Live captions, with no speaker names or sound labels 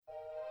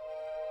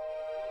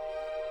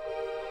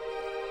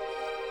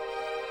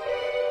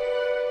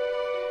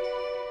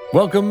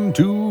Welcome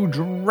to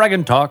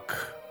Dragon Talk.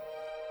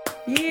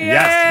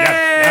 Yes.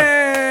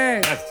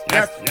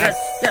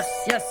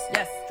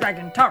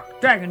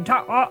 Dragon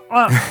Talk.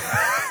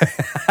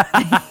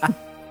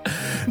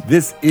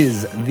 This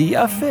is the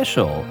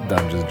official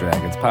Dungeons &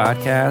 Dragons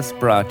podcast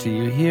brought to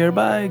you here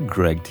by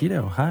Greg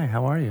Tito. Hi,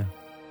 how are you?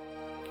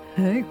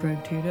 Hey,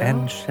 Greg Tito.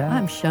 And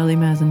I'm Shelly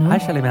Mazzanoble. Hi,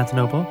 Shelly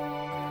Mazzanoble.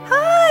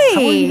 Hi. How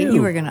are you?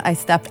 You were gonna. I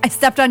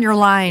stepped on your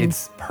line.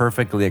 It's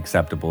perfectly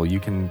acceptable. You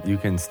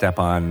can step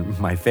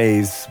on my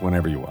face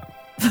whenever you want.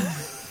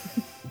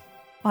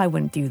 I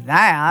wouldn't do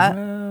that.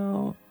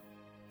 Well,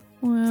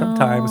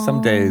 sometimes,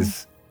 some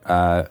days,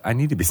 I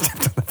need to be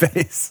stepped on the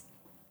face.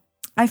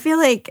 I feel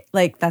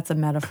like that's a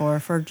metaphor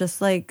for just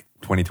like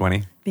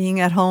 2020? being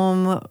at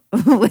home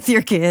with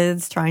your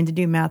kids, trying to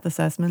do math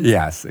assessments.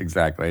 Yes,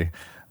 exactly.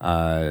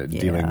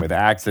 Dealing with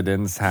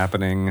accidents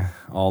happening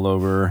all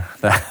over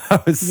the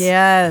house.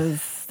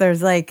 Yes,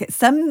 there's like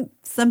some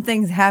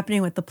things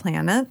happening with the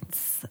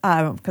planets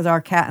because our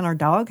cat and our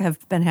dog have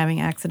been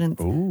having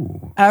accidents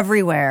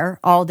everywhere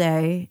all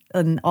day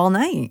and all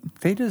night.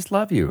 They just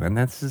love you, and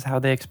this is how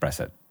they express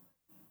it.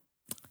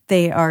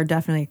 They are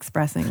definitely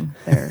expressing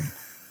their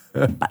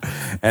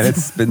And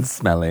it's been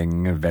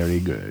smelling very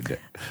good.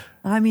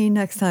 I mean,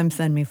 next time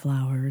send me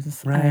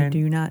flowers. Right. I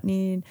do not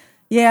need.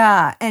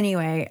 Yeah,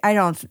 anyway, I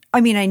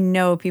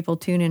know people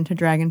tune into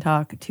Dragon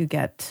Talk to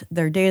get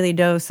their daily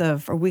dose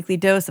or weekly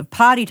dose of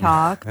potty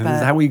talk. And this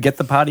is how we get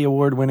the Potty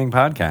Award-winning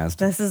podcast.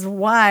 This is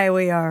why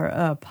we are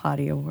a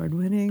potty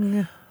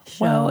award-winning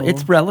show. Well,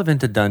 it's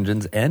relevant to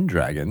Dungeons and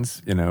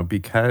Dragons,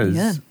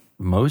 because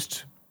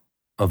most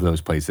of those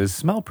places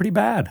smell pretty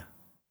bad,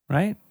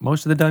 right?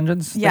 Most of the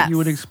dungeons that you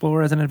would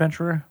explore as an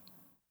adventurer.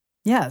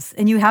 Yes,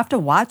 and you have to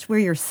watch where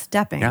you're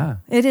stepping. Yeah.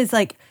 It is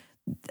like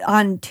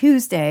on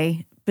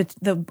Tuesday, but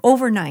the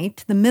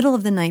overnight, the middle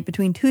of the night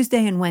between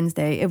Tuesday and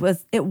Wednesday, it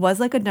was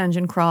like a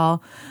dungeon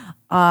crawl,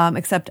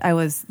 except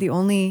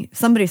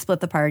somebody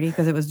split the party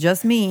because it was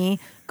just me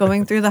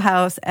going through the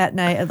house at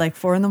night at like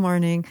 4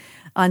 a.m.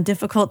 on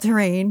difficult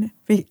terrain,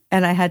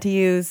 and I had to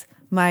use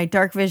my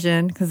dark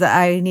vision because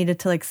I needed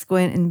to like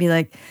squint and be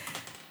like,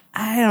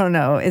 I don't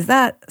know, is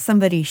that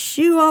somebody's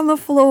shoe on the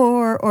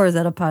floor or is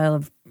that a pile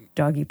of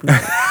doggy poop?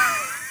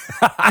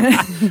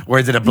 Or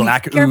is it a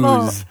black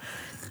ooze?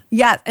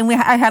 Yeah, and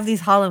I have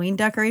these Halloween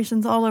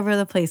decorations all over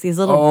the place. These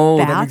little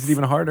bats. That makes it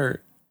even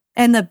harder.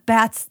 And the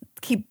bats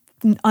keep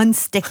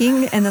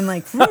unsticking and then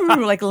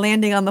like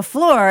landing on the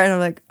floor. And I'm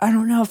like, I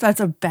don't know if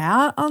that's a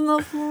bat on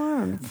the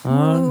floor.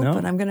 No.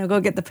 But I'm going to go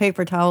get the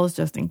paper towels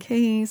just in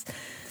case.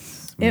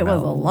 It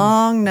was a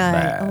long night.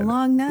 Bad. A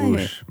long night.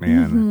 Oosh,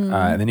 man. Mm-hmm.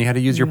 And then you had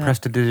to use your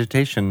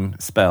prestidigitation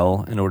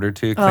spell in order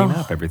to clean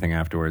up everything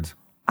afterwards.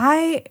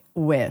 I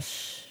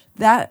wish.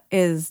 That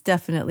is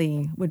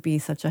definitely would be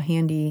such a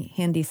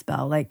handy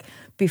spell. Like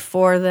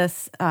before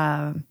this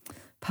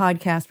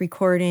podcast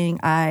recording,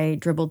 I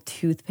dribbled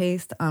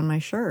toothpaste on my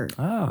shirt.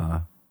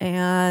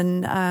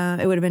 And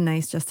it would have been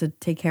nice just to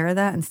take care of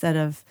that instead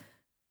of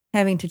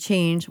having to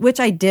change, which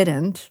I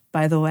didn't,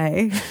 by the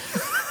way.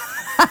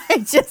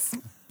 I just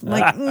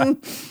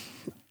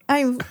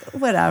I'm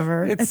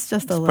whatever. It's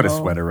just a little. Put a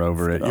sweater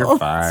over it. You're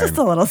fine. It's just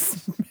a little.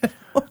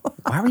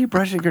 Why were you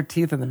brushing your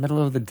teeth in the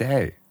middle of the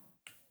day?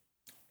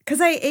 Because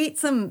I ate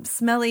some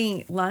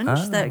smelly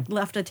lunch that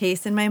left a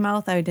taste in my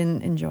mouth I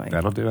didn't enjoy.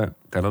 That'll do it.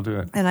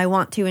 And I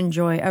want to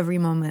enjoy every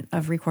moment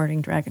of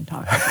recording Dragon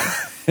Talk.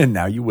 And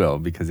now you will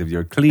because of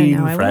your clean,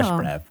 fresh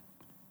breath.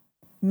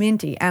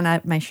 Minty.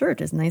 And my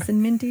shirt is nice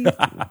and minty.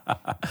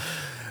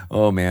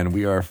 Oh, man.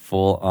 We are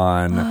full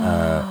on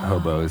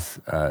hobos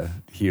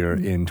here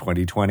in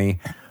 2020.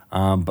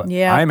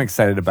 I'm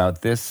excited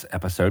about this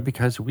episode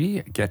because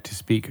we get to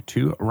speak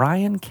to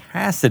Ryan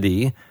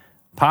Cassidy,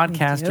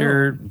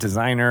 podcaster,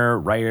 designer,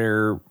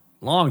 writer,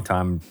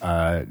 longtime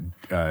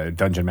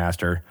dungeon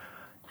master.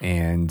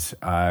 And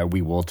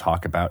we will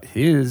talk about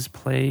his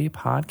play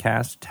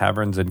podcast,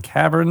 Taverns and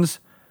Caverns.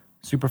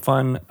 Super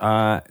fun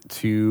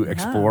to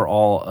explore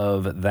all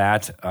of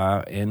that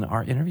in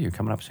our interview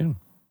coming up soon.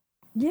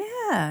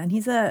 Yeah, and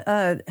he's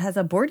has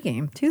a board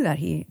game, too, that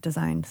he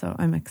designed. So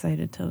I'm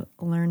excited to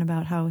learn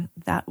about how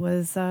that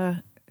was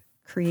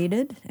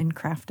created and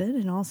crafted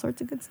and all sorts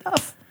of good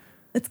stuff.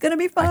 It's going to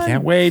be fun. I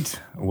can't wait.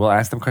 We'll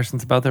ask them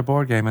questions about their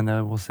board game, and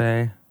then we'll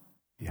say,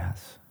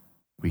 yes,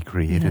 we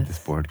created this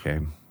board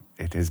game.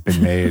 It has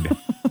been made.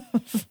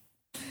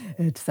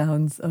 It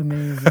sounds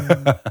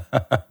amazing.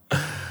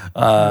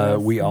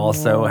 We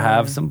also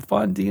have some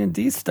fun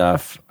D&D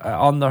stuff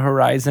on the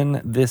horizon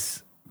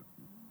this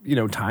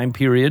time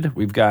period.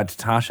 We've got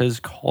Tasha's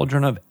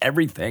Cauldron of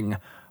Everything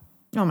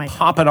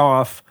popping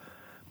off,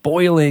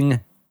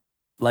 boiling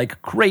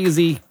like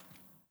crazy.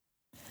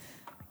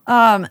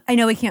 I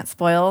know we can't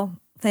spoil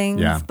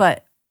things,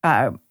 but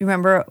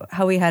remember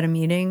how we had a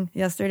meeting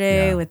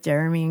yesterday with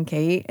Jeremy and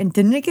Kate? And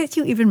didn't it get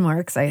you even more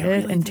excited?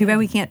 Really and too bad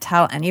we can't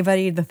tell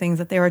anybody the things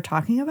that they were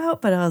talking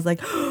about, but I was like,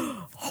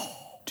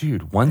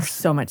 dude,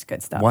 so much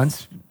good stuff.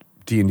 Once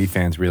D&D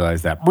fans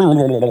realize that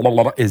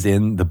is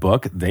in the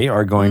book, they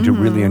are going to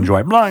really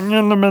enjoy Blind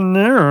in the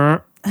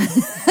Manure.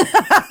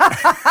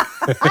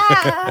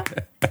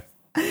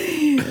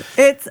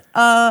 It's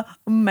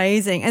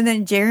amazing. And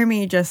then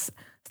Jeremy just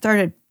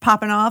started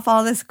popping off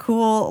all this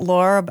cool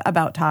lore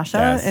about Tasha,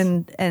 Yes.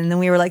 and then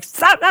we were like,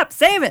 stop,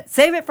 save it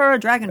for a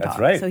Dragon That's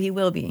Talk. right. So he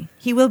will be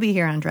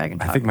here on Dragon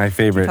Talk. I think my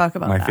favorite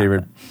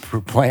that.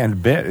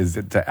 planned bit is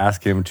to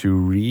ask him to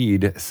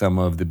read some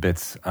of the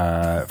bits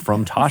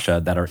from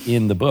Tasha that are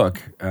in the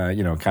book,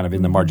 kind of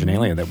in the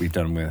marginalia that we've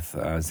done with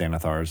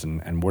Xanathars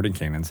and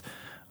Mordenkainen's,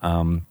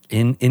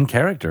 in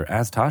character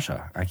as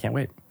Tasha. I can't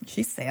wait.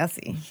 She's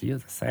sassy. She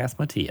is a sass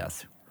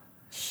Matthias.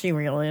 She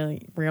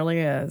really,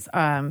 really is.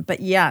 But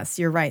yes,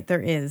 you're right. There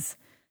is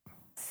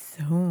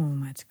so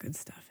much good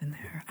stuff in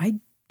there. I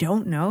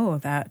don't know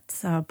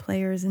that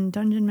players and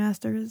dungeon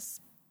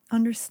masters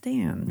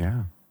understand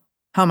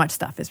how much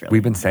stuff is really.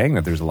 We've been saying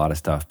that there's a lot of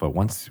stuff, but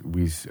once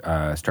we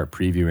start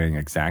previewing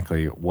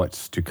exactly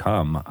what's to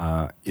come,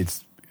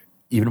 it's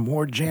even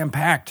more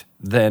jam-packed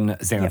than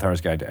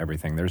Xanathar's Guide to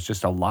Everything. There's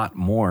just a lot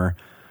more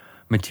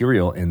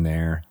material in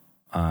there.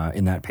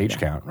 In that page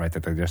count, right,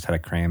 that they just had to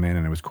cram in.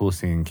 And it was cool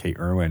seeing Kate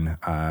Irwin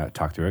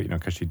talk through it,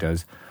 because she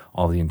does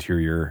all the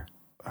interior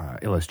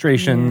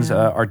illustrations,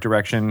 art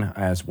direction,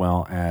 as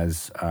well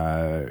as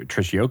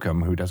Trish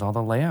Yoakum, who does all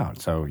the layout.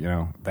 So,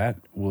 that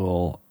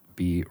will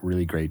be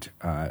really great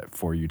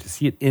for you to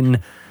see it in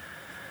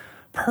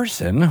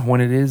person when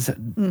it is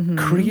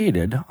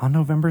created on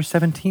November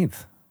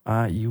 17th.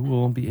 You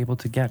will be able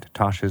to get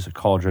Tasha's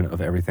Cauldron of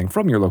Everything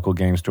from your local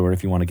game store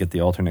if you want to get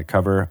the alternate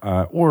cover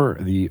or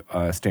the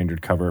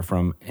standard cover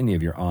from any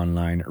of your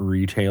online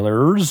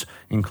retailers,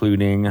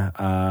 including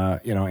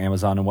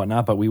Amazon and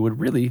whatnot. But we would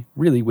really,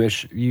 really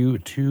wish you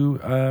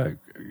to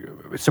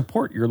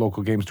support your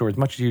local game store as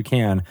much as you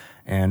can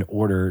and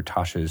order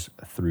Tasha's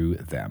through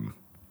them.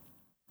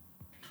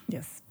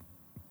 Yes,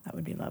 that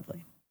would be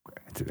lovely.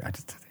 It's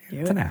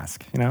an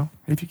ask,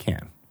 if you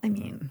can. I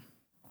mean,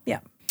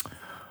 yeah.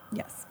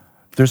 Yes.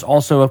 There's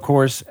also, of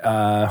course,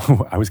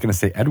 I was going to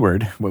say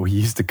Edward, but we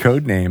used the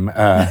code name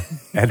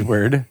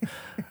Edward.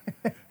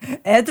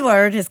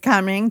 Edward is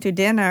coming to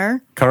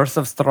dinner. Curse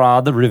of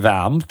Strahd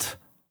Revamped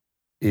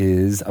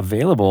is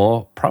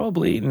available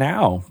probably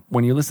now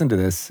when you listen to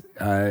this.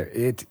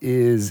 It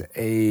is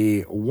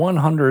a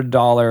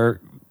 $100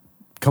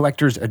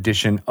 collector's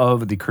edition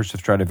of the Curse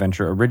of Strahd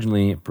adventure,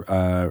 originally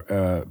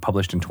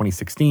published in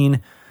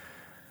 2016,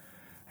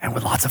 and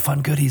with lots of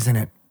fun goodies in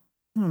it.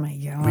 Oh my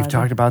God. We've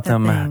talked about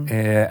them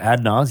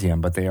ad nauseum,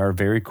 but they are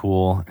very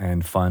cool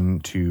and fun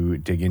to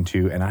dig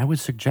into. And I would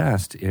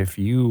suggest if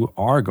you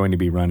are going to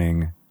be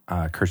running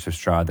Curse of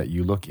Strahd that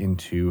you look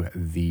into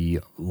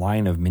the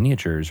line of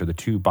miniatures or the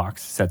 2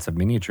 box sets of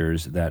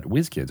miniatures that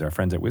WizKids, our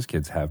friends at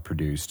WizKids, have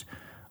produced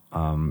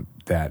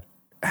that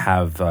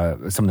have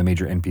some of the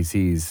major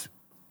NPCs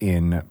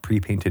in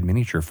pre-painted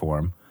miniature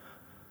form.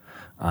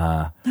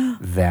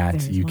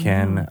 That you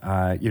can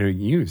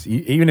use.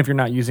 Even if you're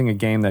not using a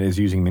game that is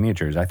using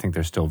miniatures, I think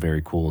they're still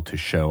very cool to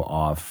show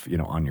off,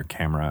 on your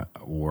camera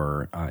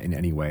or in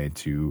any way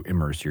to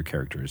immerse your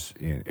players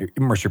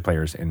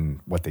in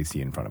what they see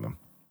in front of them.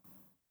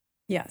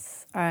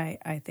 Yes,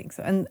 I think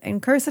so.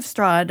 And Curse of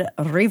Strahd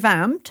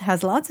Revamped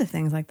has lots of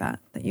things like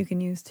that you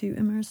can use to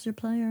immerse your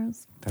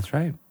players. That's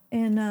right.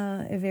 In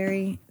a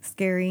very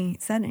scary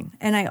setting.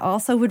 And I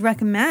also would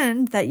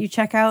recommend that you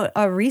check out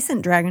a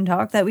recent Dragon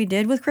Talk that we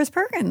did with Chris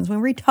Perkins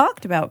when we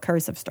talked about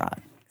Curse of Strahd.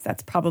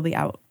 That's probably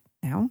out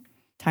now.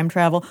 Time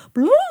travel.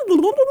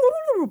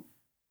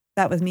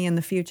 That was me in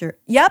the future.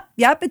 Yep,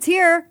 it's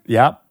here.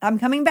 Yep. I'm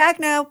coming back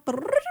now.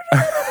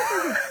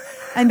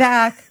 I'm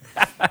back.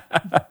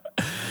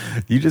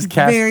 You just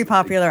cast very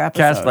popular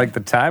episode. Cast like the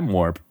time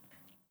warp.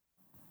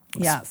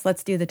 Yes,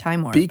 let's do the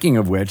time warp. Speaking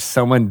of which,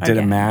 someone did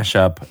a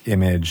mashup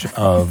image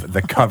of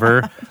the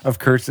cover of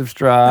Curse of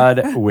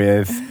Strahd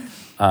with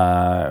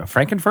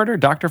Frankenfurter,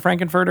 Dr.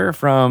 Frankenfurter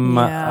from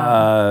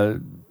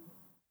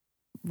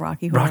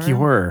Rocky Horror. Rocky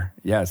Horror,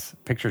 yes,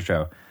 picture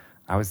show.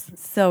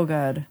 So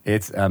good.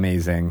 It's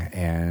amazing,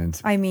 and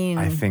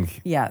I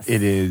think yes,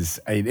 it is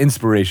an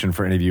inspiration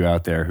for any of you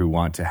out there who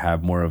want to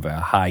have more of a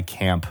high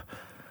camp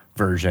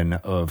version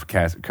of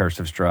Curse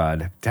of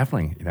Strahd.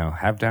 Definitely,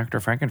 have Dr.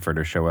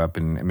 Frankenfurter show up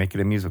and make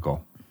it a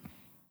musical.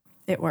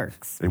 It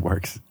works. It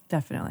works.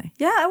 Definitely.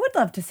 Yeah, I would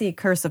love to see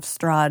Curse of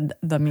Strahd,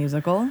 the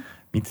musical.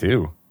 Me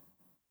too.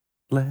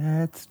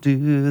 Let's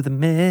do the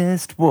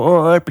mist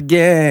warp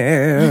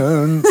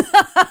again.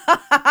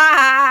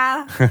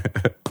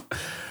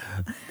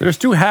 There's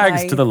 2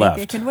 hags to the left.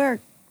 It could work.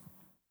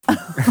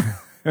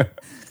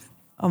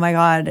 Oh my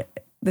God.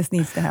 This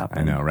needs to happen.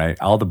 I know, right?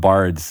 All the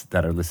bards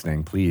that are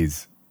listening,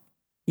 please.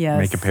 Yes.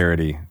 Make a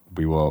parody.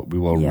 We will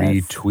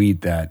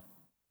retweet that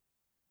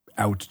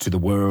out to the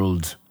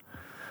world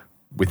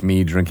with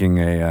me drinking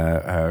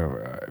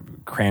a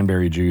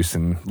cranberry juice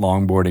and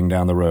longboarding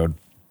down the road.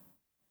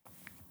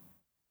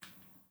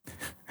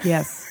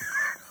 Yes.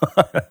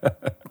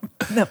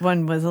 That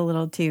one was a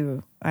little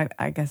too,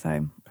 I guess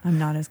I'm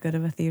not as good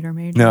of a theater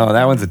major. No,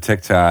 that one's a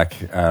TikTok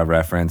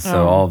reference.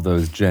 So all of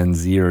those Gen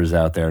Zers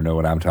out there know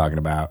what I'm talking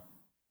about.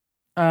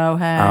 Oh,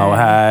 hey. Oh,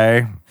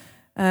 hey.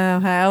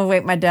 Oh,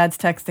 wait, my dad's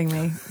texting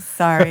me.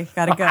 Sorry,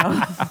 gotta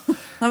go.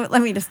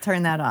 Let me just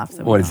turn that off.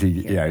 So what is he?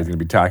 Yeah, he's going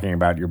to be talking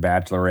about your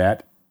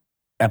Bachelorette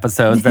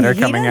episodes that are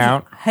coming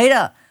out.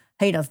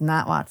 He does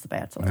not watch The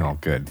Bachelor. Oh,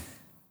 good.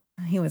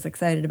 He was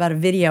excited about a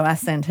video I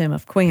sent him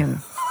of Quinn.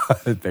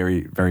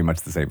 Very, very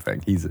much the same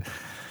thing. He's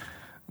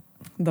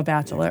The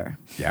Bachelor.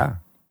 Yeah.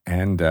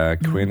 And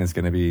Quinn is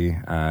going to be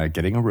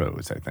getting a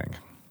rose, I think.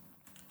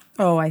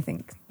 Oh, I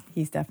think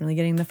he's definitely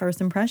getting the first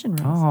impression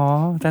rose.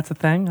 Oh, that's a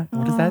thing?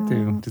 What does that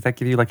do? Does that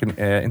give you like an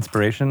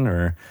inspiration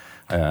or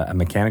a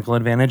mechanical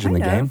advantage in the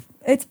game?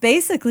 It's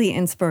basically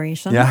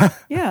inspiration. Yeah?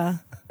 Yeah.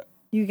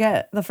 You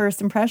get the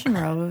first impression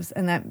rose,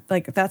 and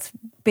that's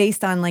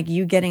based on like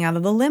you getting out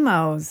of the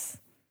limos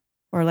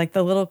or like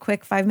the little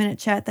quick 5-minute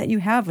chat that you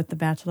have with the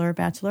bachelor or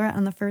bachelorette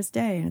on the first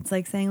day. And it's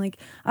like saying like,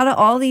 out of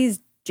all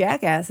these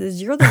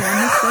jackasses, you're the one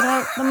who stood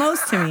out the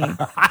most to me.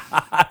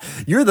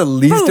 You're the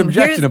least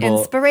objectionable.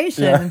 Here's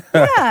inspiration.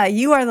 Yeah,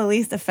 you are the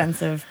least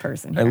offensive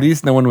person here. At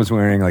least no one was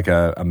wearing like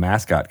a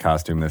mascot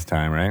costume this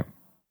time, right?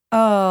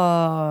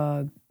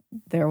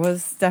 There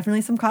was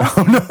definitely some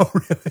costumes. Oh, no,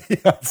 really?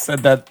 I said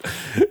that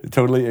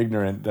totally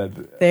ignorant.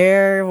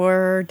 There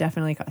were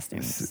definitely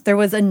costumes. There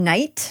was a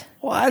knight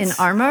in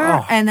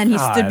armor, and then he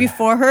stood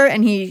before her,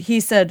 and he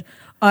said,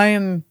 "I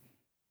am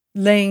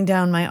laying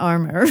down my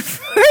armor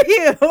for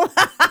you."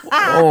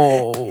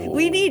 Oh.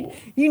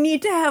 You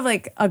need to have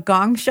like a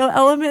gong show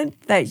element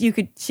that she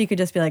could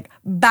just be like,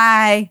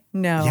 "Bye,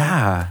 no,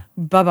 yeah,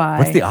 bye-bye."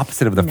 What's the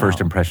opposite of the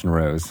first impression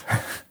rose?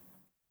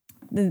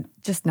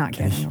 Just not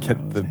getting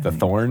the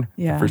thorn?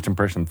 Yeah. The first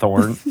impression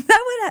thorn?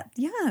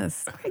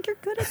 Yes. Greg, you're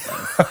good at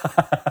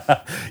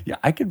this. Yeah,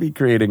 I could be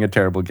creating a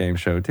terrible game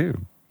show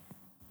too.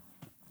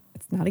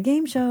 It's not a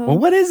game show. Well,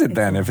 what is it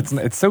then? If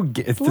it's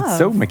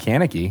so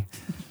mechanic-y.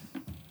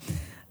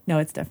 No,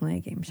 it's definitely a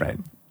game show. Right.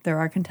 There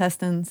are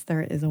contestants.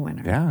 There is a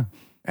winner. Yeah.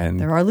 And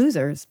there are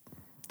losers.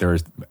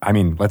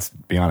 Let's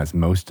be honest,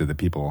 most of the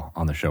people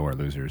on the show are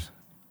losers.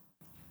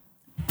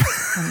 I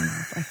don't know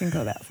if I can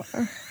go that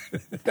far.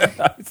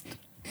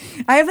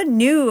 I have a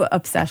new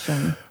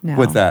obsession now.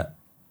 What's that?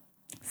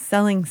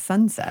 Selling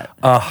Sunset.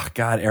 Oh,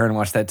 God, Aaron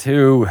watched that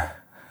too.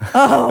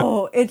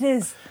 Oh, it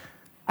is.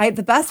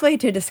 The best way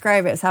to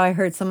describe it is how I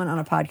heard someone on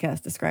a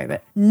podcast describe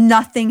it.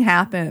 Nothing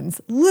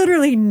happens.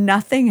 Literally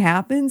nothing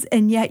happens,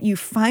 and yet you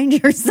find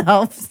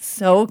yourself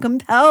so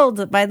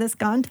compelled by this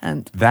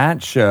content.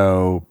 That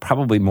show,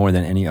 probably more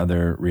than any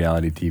other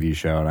reality TV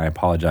show, and I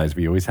apologize,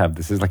 we always have,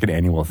 this is like an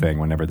annual thing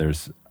whenever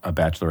there's a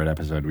Bachelorette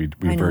episode, we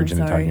verge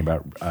into talking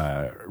about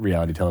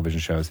reality television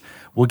shows.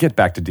 We'll get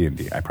back to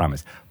D&D, I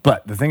promise.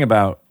 But the thing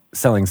about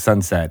Selling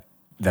Sunset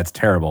that's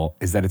terrible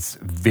is that it's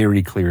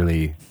very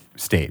clearly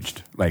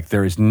staged. Like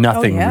there is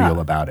nothing real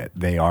about it.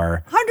 They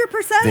are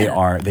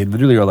 100%. They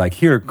literally are like,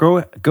 here,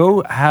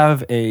 go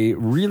have a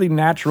really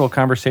natural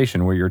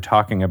conversation where you're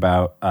talking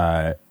about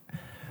the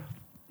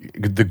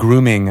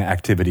grooming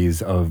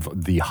activities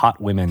of the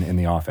hot women in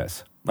the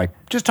office. Like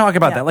just talk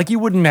about that like you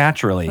wouldn't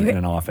naturally in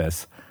an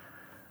office.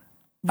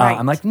 Right.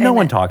 I'm like, no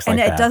one talks like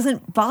that. And it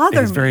doesn't bother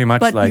me. It's very much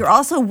but like, you're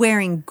also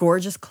wearing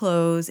gorgeous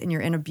clothes and you're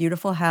in a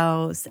beautiful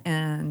house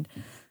and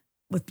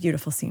with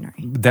beautiful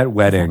scenery. That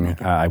wedding,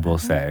 I will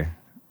say.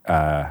 The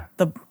goth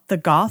wedding? The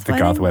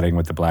goth wedding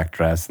with the black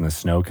dress and the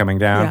snow coming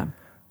down.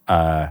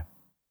 Yeah.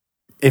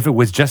 If it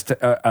was just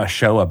a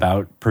show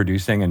about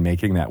producing and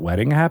making that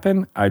wedding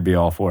happen, I'd be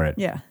all for it.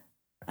 Yeah.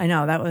 I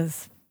know.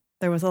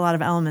 There was a lot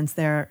of elements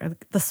there.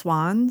 The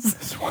swans.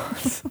 The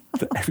swans.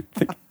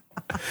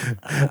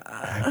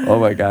 Oh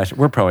my gosh.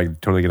 We're probably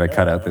totally going to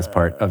cut out this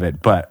part of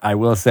it. But I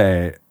will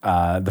say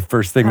the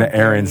first thing that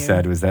Aaron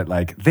said was that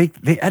like they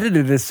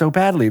edited this so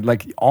badly.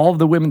 Like all of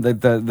the women,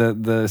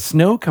 the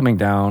snow coming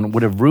down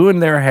would have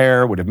ruined their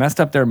hair, would have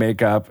messed up their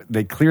makeup.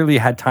 They clearly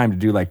had time to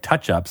do like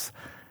touch-ups.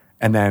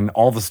 And then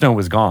all the snow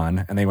was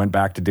gone. And they went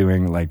back to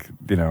doing like,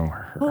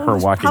 her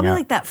walking probably out.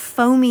 Like that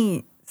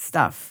foamy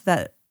stuff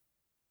that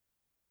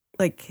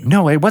like.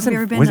 No, it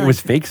wasn't. Was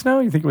it fake snow?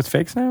 You think it was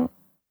fake snow?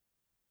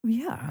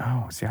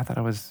 Yeah. Oh, see, I thought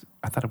it was.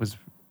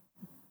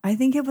 I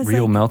think it was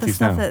real like melty the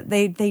stuff snow. that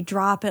they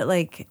drop at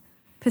like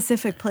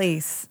Pacific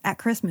Place at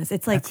Christmas.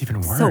 It's like that's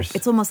even worse. So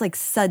it's almost like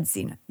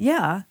sudsy.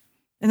 Yeah,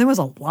 and there was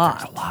a lot.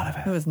 There's a lot of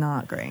it. It was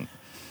not great.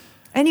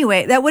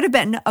 Anyway, that would have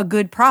been a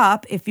good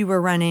prop if you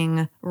were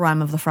running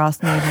Rime of the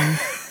Frost Maiden.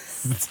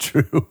 That's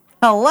true.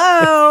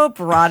 Hello,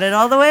 brought it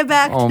all the way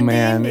back. Oh to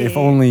man, D&D. if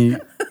only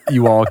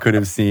you all could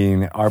have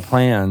seen our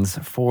plans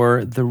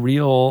for the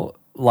real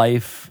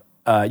life.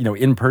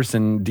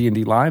 In-person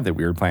D&D live that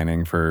we were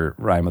planning for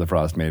Rime of the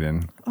Frost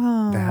Maiden.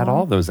 Oh. That had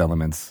all those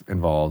elements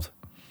involved.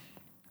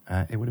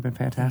 It would have been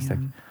fantastic.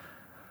 Damn.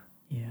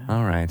 Yeah.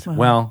 All right.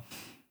 Well,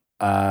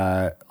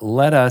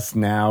 let us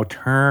now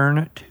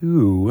turn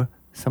to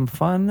some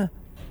fun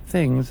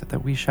things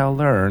that we shall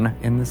learn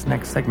in this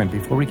next segment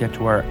before we get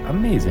to our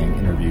amazing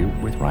interview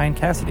with Ryan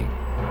Cassidy.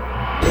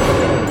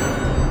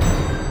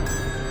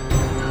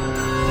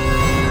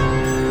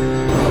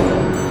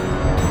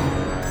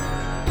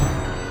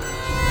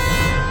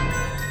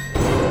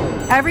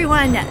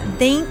 Everyone,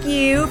 thank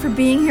you for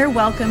being here.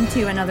 Welcome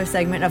to another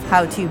segment of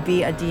How to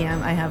Be a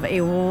DM. I have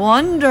a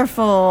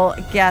wonderful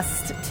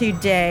guest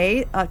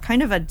today,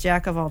 kind of a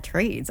jack of all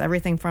trades,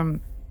 everything from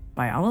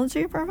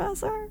biology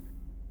professor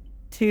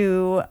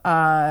to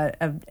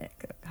an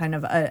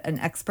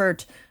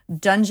expert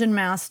dungeon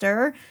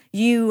master.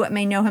 You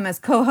may know him as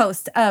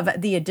co-host of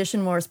the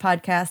Edition Wars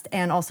podcast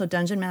and also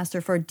dungeon master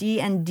for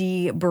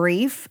D&D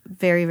Brief.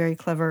 Very, very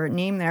clever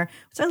name there,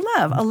 which I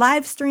love. A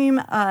live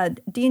stream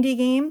D&D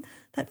game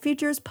that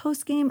features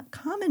post-game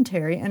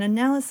commentary and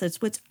analysis,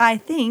 which I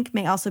think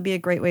may also be a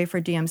great way for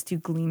DMs to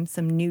glean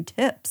some new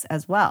tips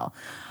as well.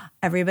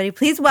 Everybody,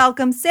 please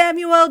welcome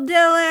Samuel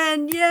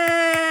Dillon.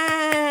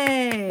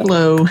 Yay!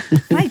 Hello.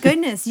 My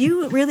goodness,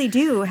 you really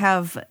do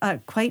have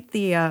quite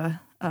the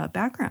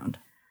background.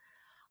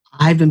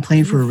 I've been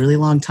playing for a really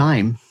long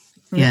time,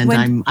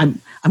 and I'm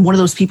one of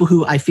those people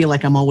who I feel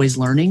like I'm always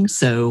learning.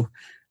 So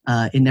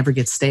it never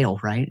gets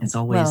stale, right? It's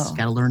always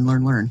got to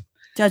learn.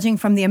 Judging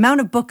from the amount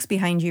of books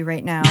behind you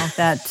right now,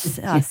 that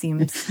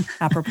seems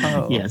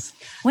apropos. Yes.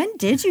 When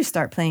did you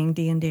start playing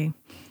D&D?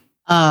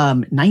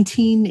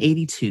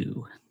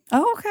 1982.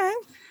 Oh, okay.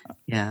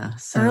 Yeah.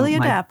 So early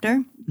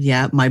adapter.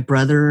 Yeah. My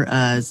brother,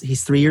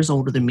 he's 3 years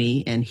older than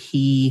me, and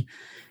he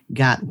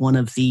got one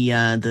of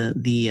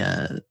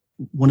the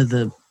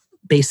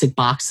basic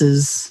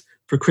boxes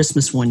for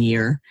Christmas one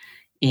year,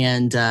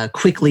 and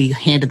quickly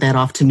handed that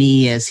off to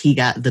me as he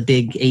got the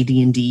big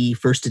AD&D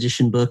first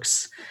edition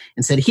books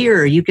and said,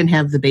 "Here, you can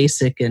have the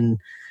basic." And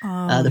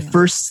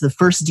the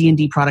first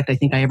D&D product I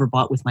think I ever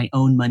bought with my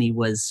own money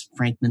was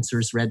Frank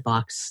Mincer's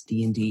Redbox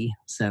D&D.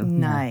 So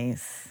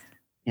nice.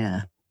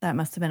 Yeah. That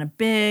must have been a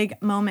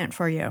big moment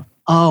for you.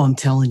 Oh, I'm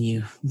telling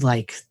you,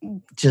 like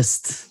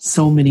just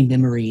so many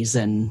memories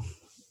and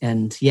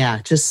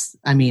yeah, just,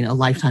 I mean, a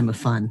lifetime of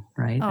fun,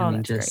 right? Oh, I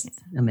mean, that's just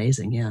great.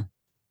 Amazing. Yeah.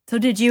 So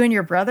did you and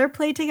your brother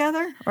play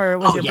together, or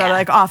was your brother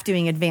like off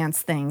doing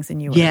advanced things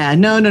and you were? Yeah,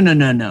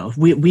 no.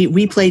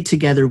 We played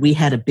together. We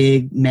had a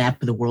big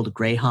map of the world of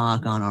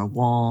Greyhawk on our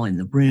wall in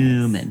the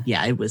room. And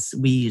yeah,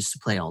 we used to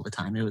play all the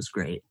time. It was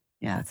great.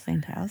 Yeah. That's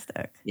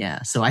fantastic.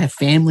 Yeah. So I have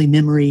family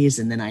memories,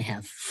 and then I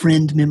have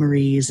friend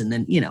memories, and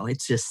then,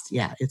 it's just,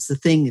 it's the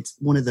thing. It's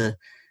one of the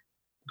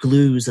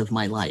glues of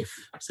my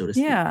life, so to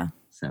speak. Yeah.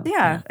 So,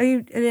 yeah.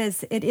 It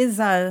is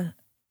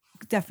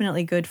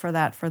definitely good for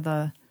that, for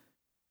the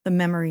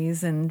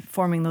memories and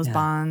forming those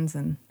bonds.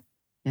 And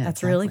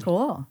that's really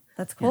cool.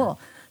 That's cool.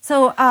 Yeah.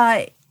 So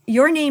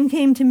your name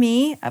came to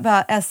me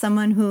as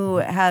someone who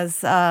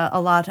has a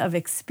lot of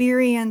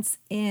experience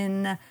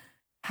in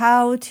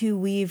how to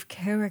weave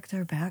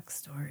character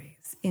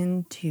backstories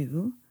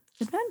into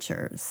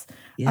adventures.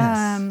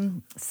 Yes.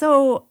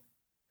 So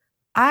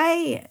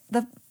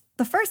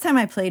the first time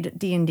I played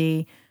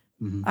D&D,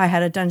 I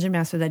had a dungeon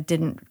master that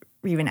didn't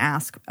even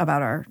ask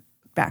about our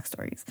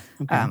backstories.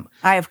 Okay.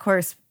 I, of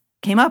course,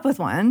 came up with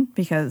one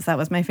because that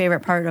was my favorite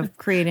part of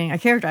creating a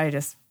character. I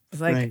just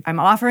was like, right. I'm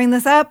offering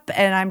this up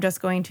and I'm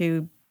just going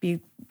to be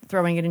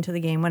throwing it into the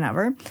game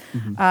whenever.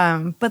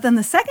 But then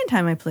the second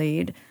time I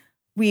played,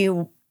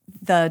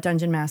 the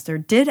dungeon master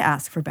did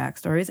ask for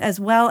backstories, as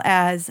well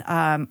as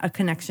a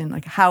connection,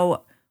 like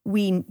how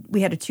we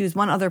had to choose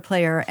one other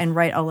player and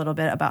write a little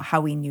bit about how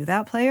we knew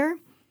that player.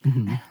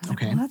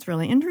 Okay. Well, that's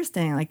really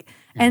interesting.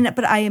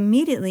 But I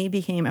immediately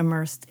became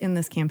immersed in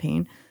this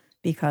campaign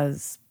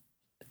because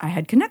I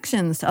had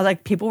connections to,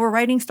 people were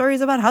writing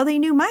stories about how they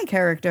knew my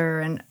character,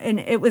 and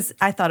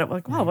I thought it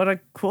was wow, what a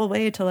cool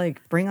way to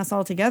bring us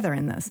all together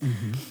in this.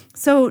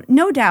 So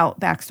no doubt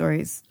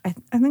backstories I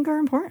think are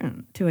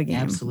important to a game.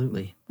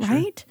 Absolutely.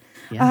 Right?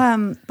 Sure.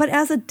 Yeah. But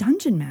as a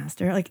dungeon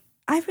master,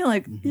 I feel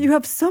like you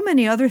have so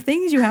many other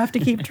things you have to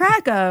keep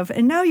track of,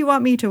 and now you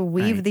want me to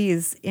weave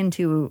these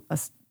into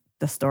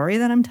the story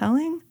that I'm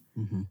telling?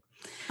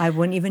 I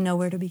wouldn't even know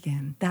where to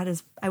begin. I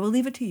will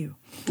leave it to you.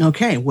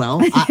 Okay.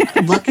 Well,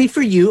 luckily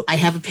for you, I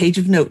have a page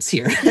of notes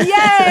here. Yay!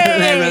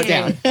 that I wrote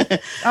down.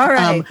 All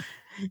right.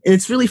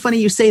 It's really funny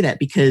you say that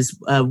because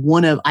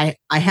I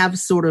have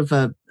sort of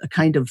a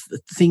kind of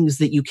things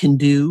that you can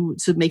do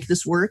to make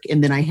this work,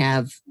 and then I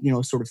have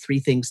sort of three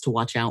things to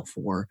watch out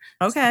for.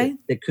 Okay.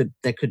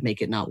 That could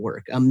make it not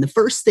work. The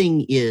first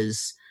thing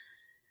is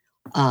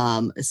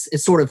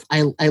it's sort of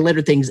I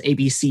lettered things A,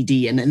 B, C,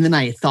 D, and then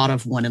I thought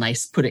of one and I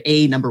put an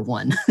A number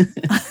 1.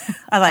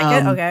 I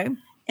like it. Okay.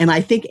 And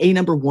I think A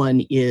number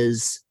 1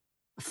 is,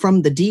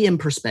 from the DM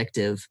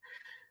perspective,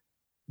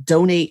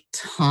 donate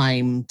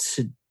time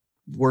to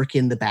work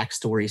in the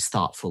backstories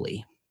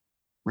thoughtfully,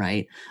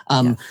 right?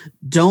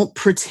 Don't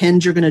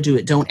pretend you're going to do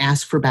it. Don't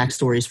ask for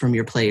backstories from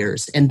your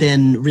players and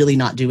then really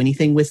not do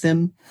anything with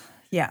them.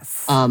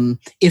 Yes.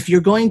 If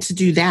you're going to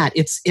do that,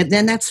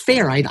 then that's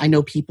fair. I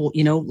know people,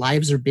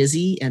 lives are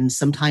busy, and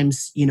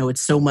sometimes, it's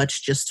so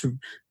much just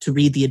to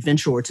read the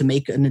adventure or to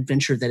make an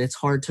adventure that it's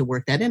hard to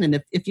work that in.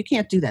 And if you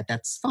can't do that,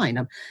 that's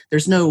fine.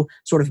 There's no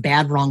sort of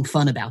bad, wrong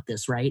fun about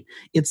this, right?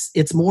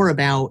 It's more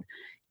about,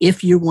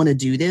 if you want to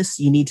do this,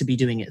 you need to be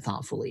doing it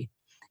thoughtfully.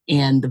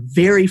 And the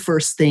very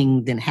first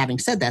thing, then having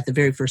said that, the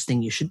very first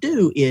thing you should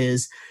do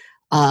is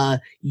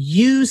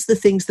Use the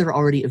things that are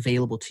already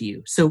available to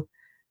you. So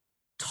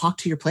talk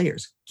to your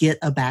players, get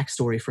a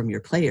backstory from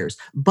your players,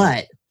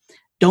 but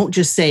don't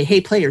just say,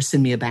 hey, players,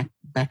 send me a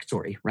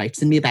backstory, right?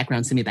 Send me a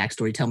background, send me a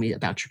backstory, tell me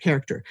about your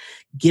character.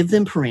 Give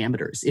them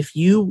parameters. If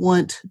you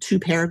want 2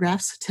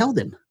 paragraphs, tell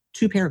them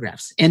 2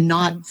 paragraphs and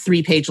not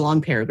 3-page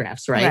long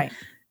paragraphs, right?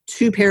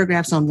 2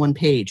 paragraphs on 1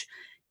 page.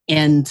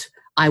 And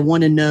I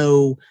want to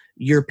know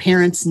your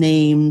parents'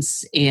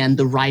 names and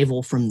the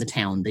rival from the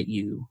town that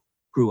you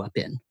grew up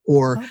in.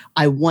 Or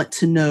I want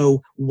to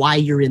know why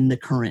you're in the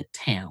current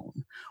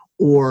town.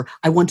 Or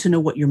I want to know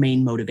what your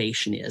main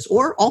motivation is.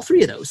 Or all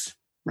 3 of those,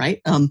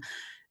 right?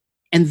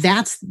 And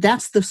that's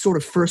the sort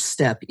of first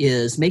step,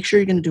 is make sure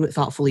you're going to do it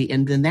thoughtfully.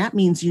 And then that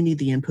means you need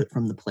the input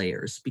from the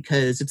players,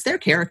 because it's their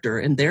character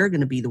and they're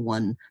going to be the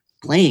one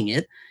playing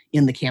it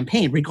in the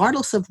campaign,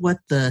 regardless of what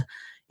the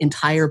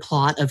entire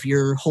plot of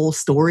your whole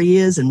story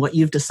is and what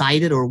you've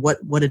decided, or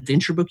what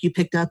adventure book you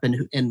picked up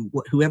and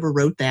whoever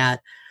wrote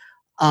that.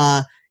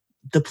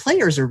 The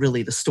players are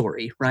really the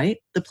story, right?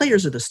 The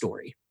players are the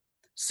story.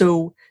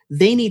 So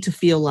they need to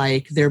feel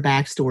like their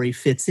backstory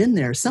fits in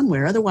there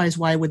somewhere. Otherwise,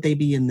 why would they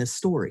be in this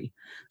story?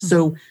 Mm-hmm.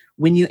 So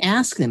when you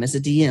ask them as a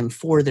DM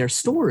for their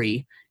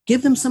story,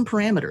 give them some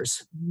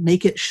parameters.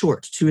 Make it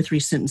short, 2 or 3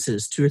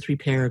 sentences, 2 or 3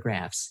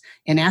 paragraphs,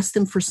 and ask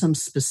them for some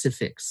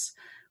specifics.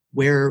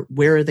 Where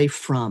are they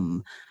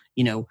from?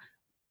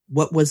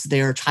 What was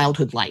their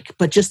childhood like?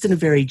 But just in a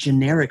very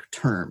generic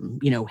term,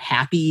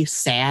 happy,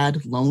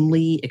 sad,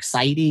 lonely,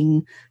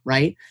 exciting,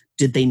 right?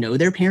 Did they know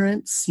their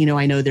parents?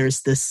 I know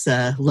there's this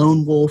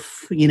lone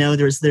wolf,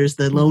 there's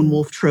the lone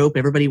wolf trope.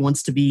 Everybody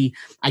wants to be,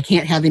 I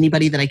can't have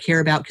anybody that I care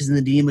about because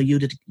then the DM will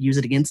use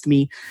it against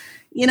me.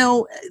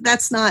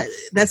 That's not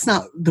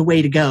the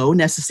way to go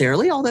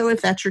necessarily. Although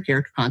if that's your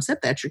character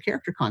concept, that's your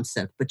character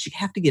concept. But you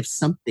have to give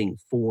something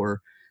for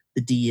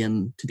the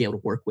DM to be able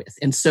to work with.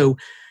 And so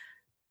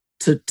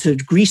to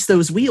grease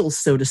those wheels,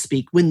 so to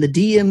speak, when the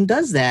DM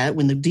does that,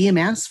 when the DM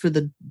asks for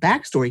the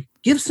backstory,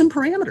 give some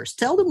parameters,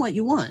 tell them what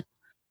you want,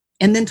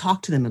 and then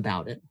talk to them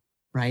about it,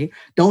 right?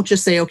 Don't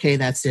just say, okay,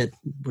 that's it.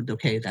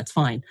 Okay, that's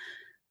fine.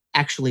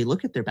 Actually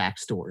look at their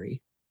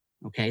backstory.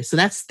 Okay, so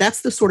that's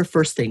the sort of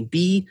first thing.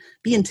 Be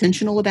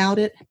intentional about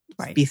it,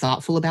 right. Be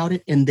thoughtful about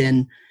it, and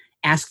then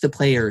ask the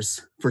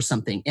players for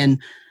something.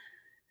 And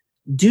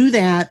do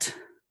that.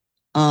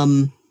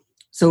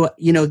 So,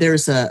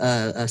 there's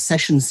a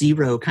session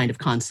 0 kind of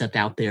concept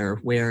out there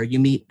where you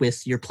meet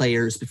with your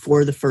players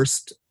before the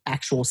first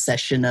actual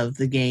session of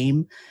the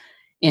game.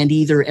 And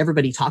either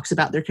everybody talks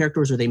about their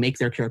characters or they make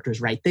their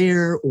characters right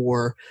there,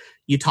 or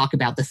you talk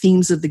about the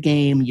themes of the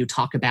game. You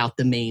talk about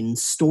the main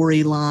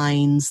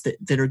storylines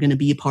that are going to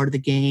be a part of the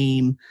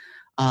game.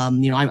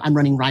 I'm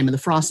running Rime of the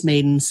Frost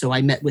Maiden, so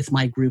I met with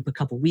my group a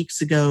couple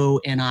weeks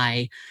ago and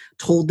I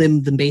told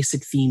them the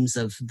basic themes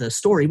of the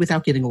story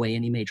without giving away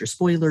any major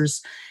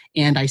spoilers.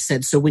 And I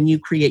said, so when you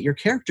create your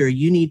character,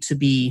 you need to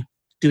be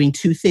doing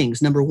 2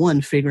 things. Number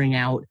 1, figuring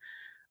out,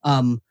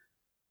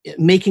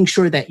 making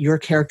sure that your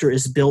character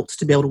is built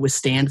to be able to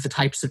withstand the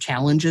types of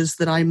challenges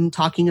that I'm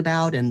talking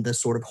about and the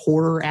sort of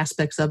horror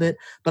aspects of it.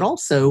 But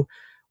also,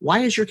 why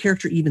is your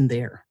character even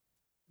there?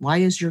 Why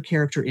is your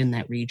character in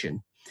that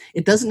region?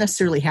 It doesn't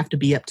necessarily have to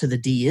be up to the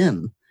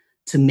DM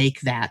to make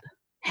that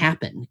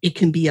happen. It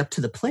can be up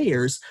to the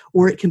players,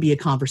 or it can be a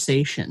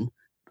conversation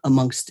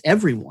amongst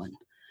everyone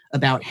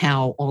about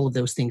how all of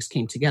those things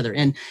came together.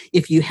 And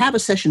if you have a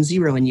session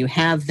 0 and you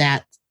have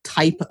that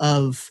type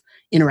of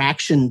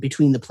interaction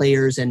between the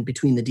players and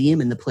between the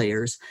DM and the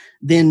players,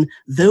 then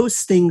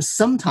those things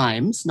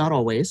sometimes, not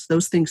always,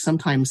 those things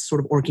sometimes sort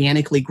of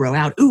organically grow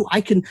out. Ooh,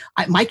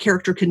 my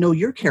character can know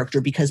your character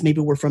because maybe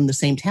we're from the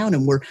same town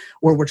and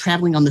we're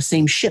traveling on the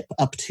same ship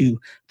up to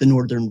the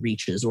northern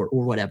reaches or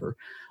whatever.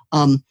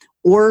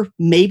 Or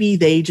maybe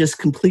they just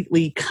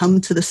completely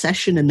come to the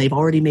session and they've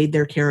already made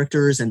their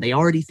characters and they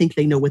already think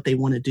they know what they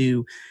want to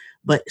do,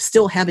 but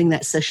still having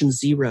that session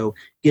 0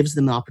 gives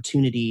them the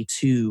opportunity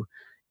to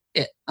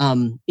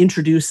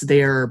introduce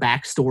their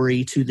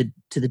backstory to the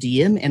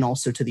DM and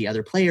also to the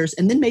other players.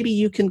 And then maybe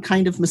you can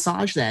kind of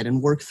massage that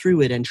and work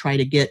through it and try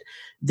to get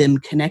them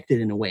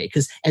connected in a way.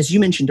 Because as you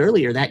mentioned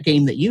earlier, that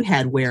game that you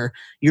had where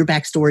your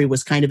backstory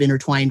was kind of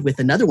intertwined with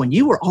another one,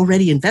 you were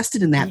already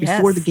invested in that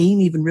before the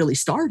game even really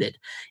started.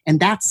 And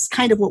that's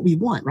kind of what we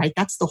want, right?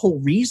 That's the whole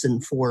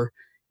reason for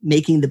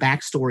making the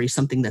backstory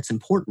something that's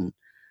important.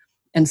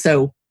 And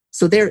so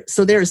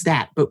there's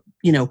that. But,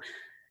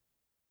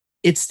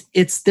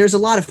 there's a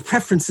lot of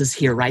preferences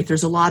here, right?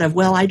 There's a lot of,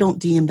 well, I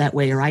don't DM that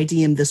way, or I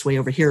DM this way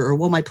over here, or,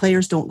 well, my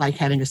players don't like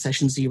having a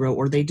session 0,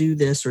 or they do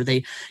this, or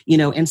they,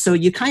 and so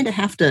you kind of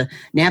have to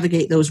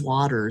navigate those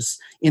waters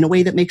in a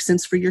way that makes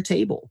sense for your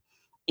table.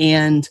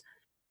 And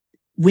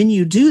when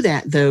you do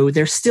that, though,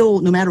 there's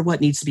still, no matter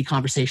what, needs to be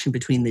conversation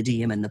between the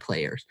DM and the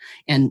players.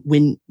 And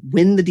when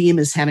the DM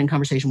is having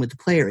conversation with the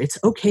player, it's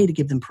okay to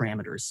give them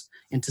parameters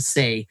and to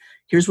say,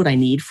 here's what I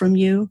need from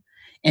you.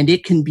 And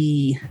it can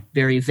be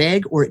very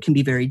vague or it can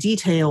be very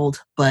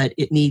detailed, but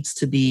it needs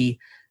to be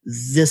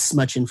this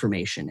much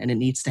information and it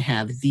needs to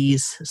have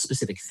these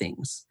specific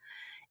things.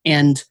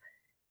 And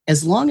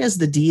as long as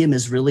the DM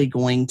is really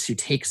going to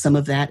take some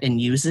of that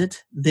and use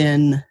it,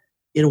 then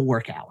it'll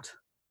work out.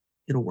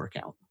 It'll work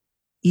out.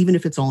 Even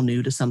if it's all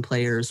new to some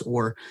players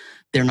or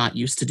they're not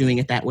used to doing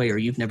it that way or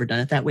you've never done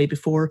it that way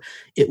before,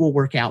 it will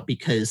work out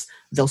because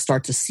they'll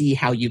start to see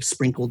how you've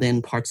sprinkled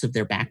in parts of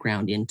their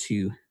background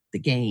into the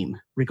game,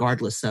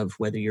 regardless of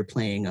whether you're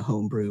playing a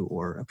homebrew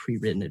or a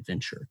pre-written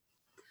adventure.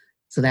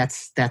 So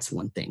that's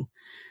one thing.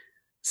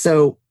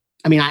 So,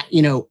 I mean,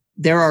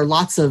 there are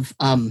lots of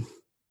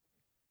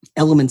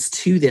elements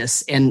to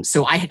this. And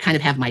so I kind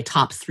of have my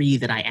top three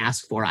that I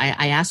ask for.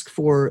 I ask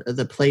for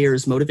the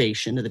player's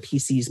motivation, or the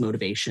PC's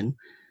motivation.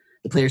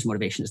 The player's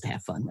motivation is to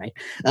have fun, right?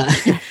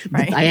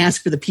 Right. I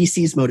ask for the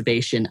PC's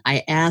motivation.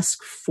 I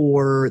ask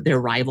for their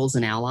rivals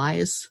and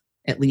allies,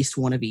 at least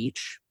one of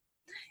each.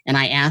 And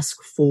I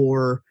ask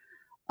for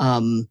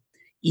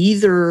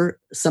either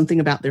something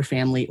about their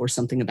family or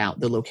something about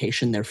the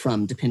location they're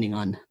from, depending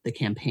on the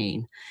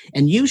campaign.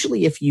 And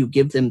usually if you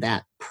give them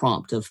that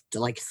prompt of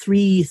like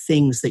 3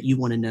 things that you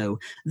want to know,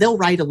 they'll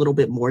write a little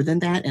bit more than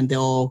that, and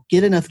they'll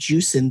get enough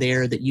juice in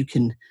there that you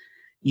can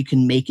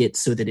make it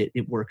so that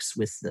it works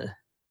with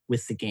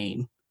the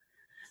game.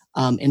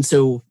 And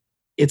so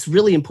it's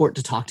really important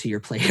to talk to your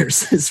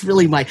players. It's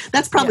really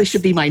that's probably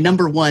should be my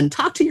number one.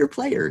 Talk to your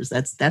players.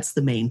 That's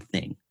the main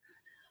thing.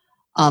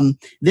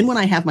 Then when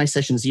I have my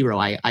session 0,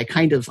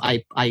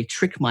 I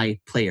trick my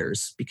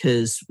players,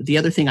 because the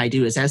other thing I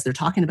do is, as they're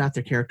talking about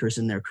their characters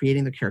and they're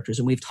creating their characters,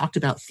 and we've talked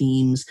about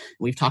themes, and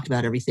we've talked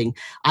about everything,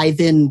 I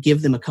then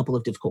give them a couple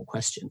of difficult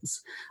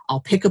questions.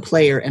 I'll pick a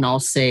player and I'll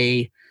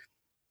say,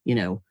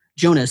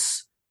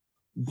 Jonas,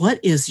 what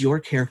is your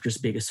character's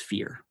biggest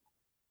fear?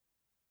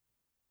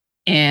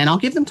 And I'll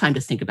give them time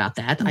to think about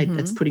that. Mm-hmm.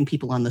 That's putting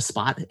people on the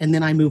spot. And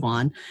then I move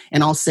on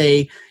and I'll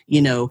say,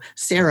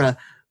 Sarah,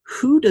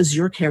 who does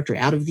your character,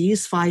 out of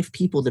these 5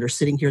 people that are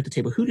sitting here at the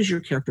table, who does your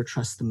character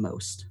trust the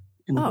most,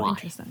 and why?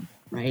 Interesting.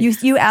 Right?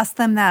 You ask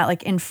them that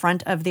like in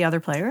front of the other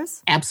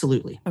players?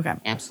 Absolutely. Okay.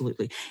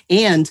 Absolutely.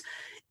 And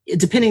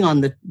depending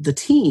on the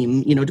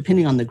team,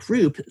 depending on the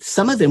group,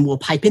 some of them will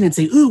pipe in and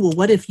say, ooh, well,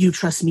 what if you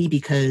trust me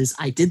because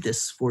I did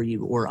this for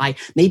you? Or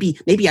maybe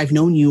I've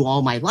known you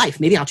all my life.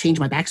 Maybe I'll change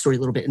my backstory a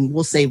little bit and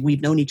we'll say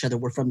we've known each other.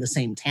 We're from the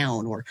same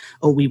town, or,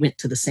 oh, we went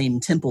to the same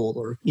temple,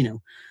 or,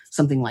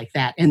 something like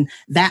that. And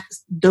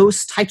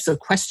those types of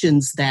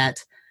questions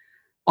that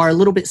are a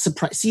little bit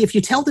surprised. See, if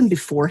you tell them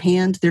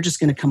beforehand, they're just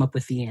going to come up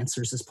with the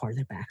answers as part of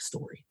their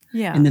backstory.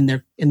 Yeah. And then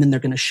they're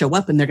going to show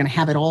up and they're going to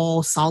have it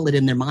all solid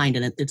in their mind.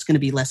 And it's going to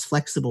be less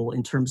flexible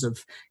in terms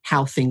of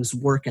how things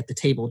work at the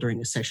table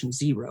during a session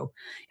 0.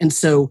 And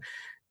so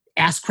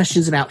ask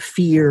questions about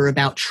fear,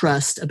 about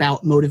trust,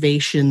 about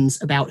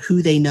motivations, about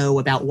who they know,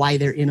 about why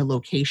they're in a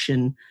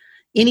location.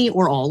 Any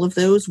or all of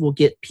those will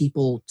get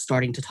people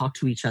starting to talk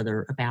to each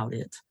other about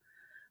it.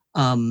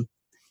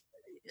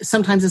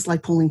 Sometimes it's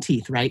like pulling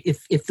teeth, right?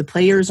 If the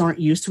players aren't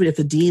used to it, if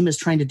the DM is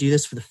trying to do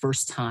this for the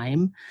first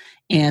time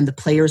and the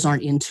players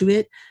aren't into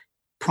it,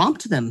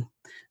 prompt them.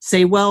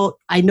 Say, well,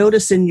 I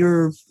notice in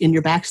your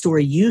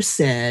backstory, you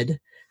said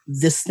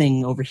this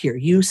thing over here.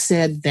 You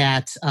said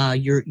that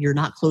you're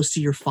not close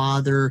to your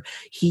father.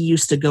 He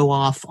used to go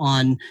off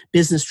on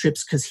business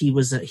trips because he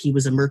was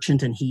a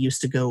merchant and he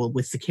used to go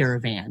with the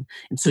caravan.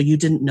 And so you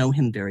didn't know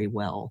him very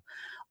well.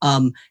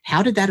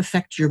 How did that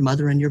affect your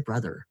mother and your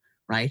brother?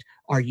 Right?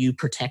 Are you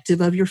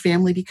protective of your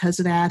family because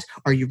of that?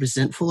 Are you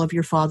resentful of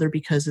your father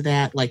because of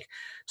that? Like,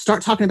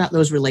 start talking about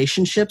those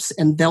relationships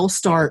and they'll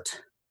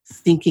start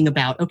thinking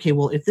about, okay,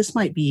 well, if this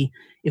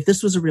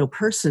was a real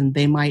person,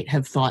 they might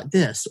have thought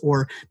this,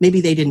 or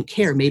maybe they didn't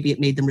care. Maybe it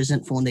made them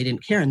resentful and they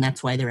didn't care. And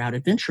that's why they're out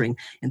adventuring.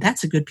 And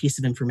that's a good piece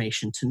of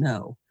information to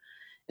know,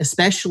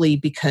 especially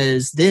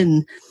because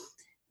then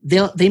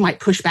they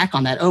might push back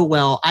on that. Oh,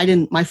 well,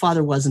 my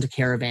father wasn't a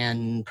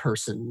caravan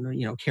person,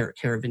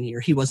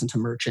 caravaneer. He wasn't a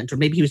merchant, or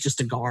maybe he was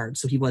just a guard.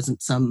 So he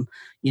wasn't some,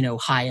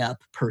 high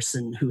up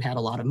person who had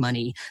a lot of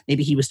money.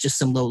 Maybe he was just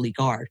some lowly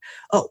guard.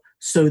 Oh,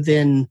 so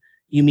then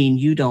you mean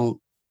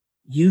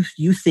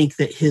you think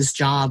that his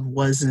job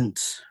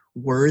wasn't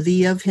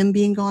worthy of him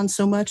being gone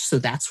so much? So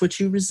that's what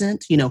you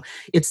resent?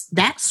 It's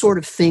that sort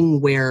of thing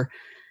where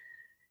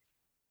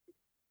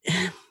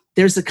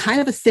there's a kind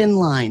of a thin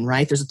line,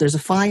 right? There's a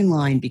fine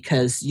line,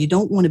 because you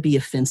don't want to be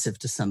offensive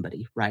to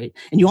somebody, right?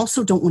 And you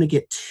also don't want to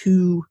get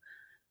too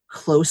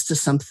close to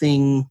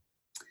something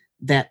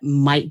that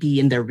might be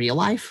in their real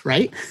life,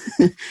 right?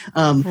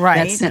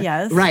 Right,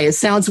 yes. Right, it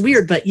sounds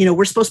weird, but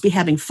we're supposed to be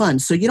having fun.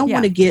 So you don't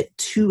want to get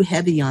too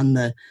heavy on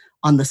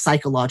the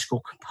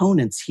psychological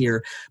components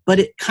here, but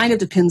it kind of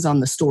depends on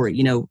the story.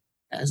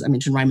 As I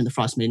mentioned, Ryman the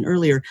Frost Maiden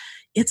earlier,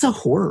 it's a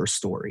horror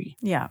story.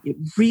 Yeah. It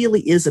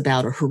really is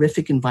about a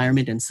horrific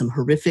environment and some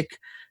horrific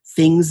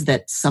things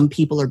that some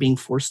people are being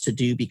forced to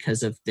do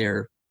because of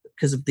the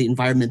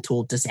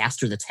environmental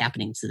disaster that's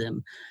happening to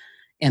them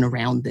and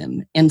around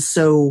them. And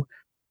so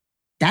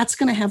that's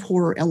going to have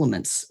horror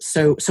elements.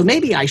 So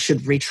maybe I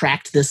should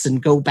retract this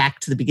and go back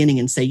to the beginning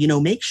and say,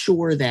 make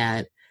sure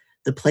that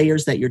the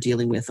players that you're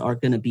dealing with are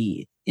going to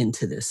be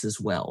into this as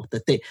well.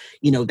 That they,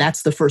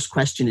 that's the first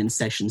question in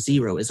session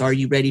 0 is, are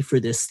you ready for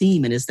this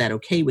theme? And is that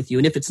okay with you?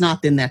 And if it's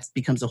not, then that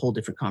becomes a whole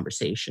different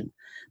conversation.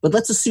 But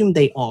let's assume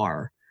they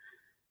are.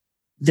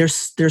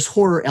 There's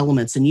horror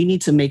elements, and you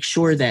need to make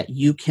sure that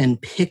you can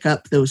pick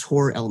up those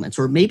horror elements.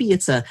 Or maybe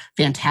it's a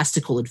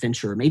fantastical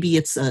adventure. Maybe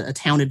it's a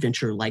town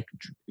adventure like,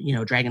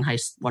 Dragon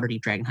Heist,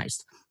 Waterdeep Dragon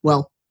Heist.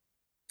 Well,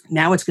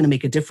 now it's going to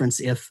make a difference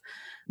if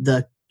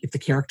the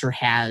character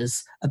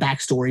has a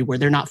backstory where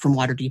they're not from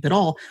Waterdeep at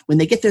all. When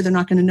they get there, they're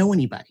not going to know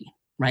anybody,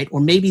 right?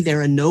 Or maybe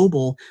they're a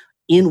noble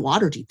in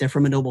Waterdeep. They're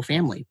from a noble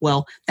family.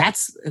 Well,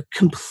 that's a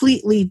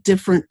completely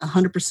different,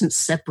 100%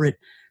 separate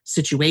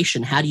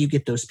situation. How do you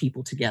get those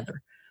people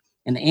together?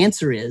 And the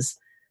answer is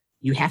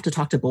you have to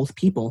talk to both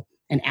people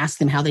and ask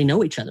them how they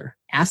know each other.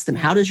 Ask them,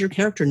 how does your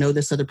character know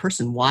this other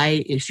person?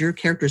 Why is your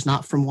character's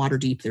not from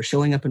Waterdeep? They're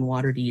showing up in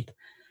Waterdeep.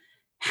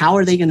 How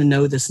are they going to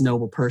know this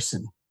noble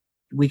person?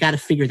 We got to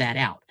figure that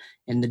out.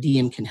 And the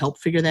DM can help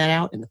figure that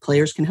out, and the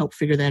players can help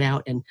figure that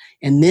out. And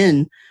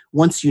then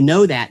once you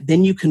know that,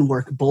 then you can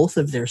work both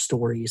of their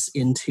stories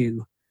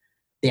into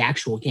the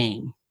actual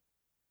game.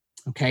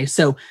 Okay,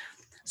 so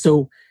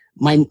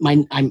my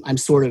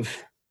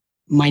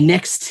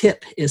next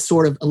tip is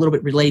sort of a little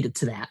bit related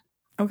to that.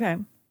 Okay.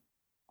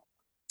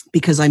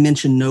 Because I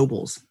mentioned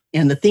nobles.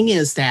 And the thing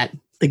is that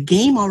the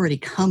game already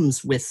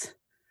comes with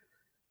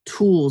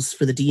tools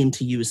for the DM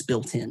to use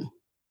built in,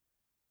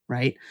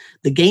 right?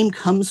 The game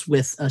comes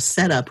with a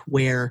setup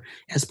where,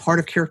 as part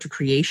of character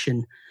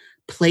creation,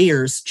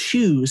 players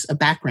choose a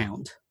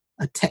background,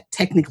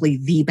 technically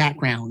the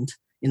background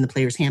in the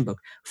player's handbook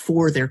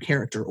for their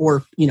character,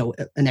 or,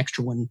 an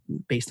extra one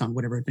based on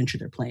whatever adventure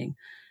they're playing.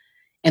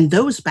 And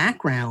those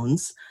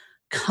backgrounds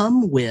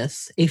come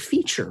with a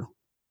feature,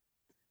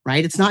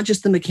 right? It's not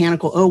just the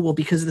mechanical,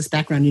 because of this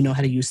background, you know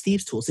how to use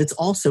thieves' tools. It's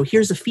also,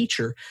 here's a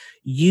feature.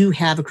 You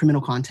have a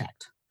criminal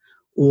contact,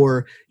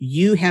 or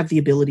you have the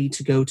ability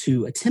to go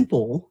to a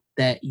temple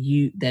that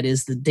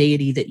is the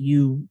deity that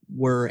you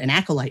were an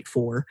acolyte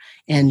for,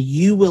 and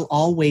you will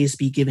always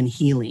be given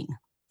healing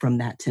from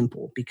that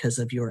temple because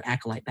of your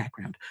acolyte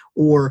background.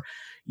 Or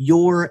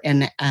you're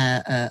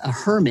a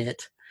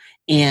hermit,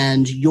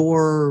 and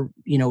your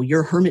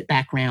hermit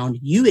background,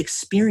 you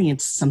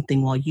experienced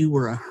something while you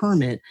were a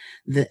hermit,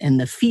 and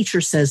the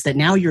feature says that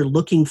now you're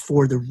looking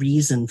for the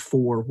reason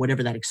for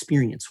whatever that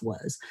experience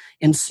was.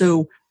 And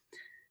so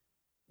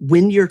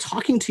when you're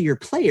talking to your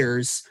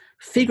players,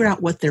 figure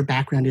out what their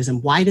background is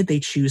and why did they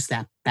choose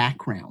that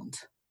background,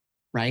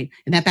 right?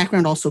 And that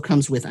background also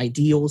comes with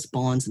ideals,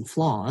 bonds, and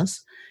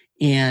flaws,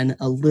 and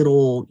a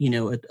little,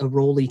 a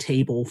rolly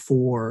table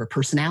for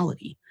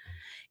personality.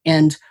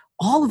 And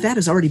all of that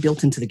is already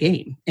built into the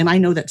game. And I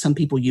know that some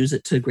people use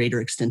it to a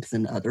greater extent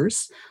than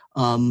others.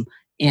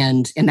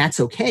 And that's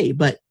okay.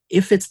 But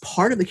if it's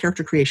part of the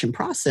character creation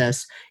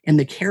process and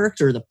the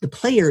character, the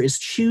player is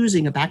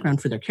choosing a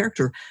background for their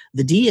character,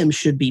 the DM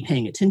should be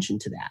paying attention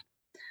to that.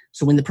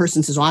 So when the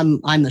person says,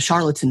 I'm the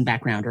charlatan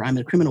background, or I'm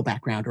a criminal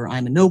background, or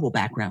I'm a noble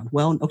background.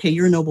 Well, okay,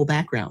 you're a noble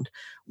background.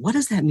 What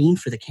does that mean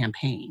for the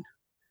campaign?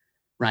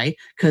 Right?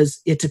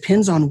 Because it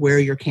depends on where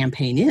your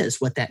campaign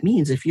is, what that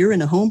means. If you're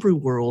in a homebrew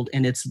world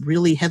and it's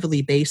really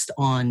heavily based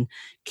on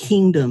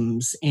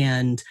kingdoms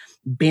and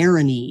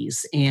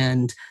baronies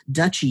and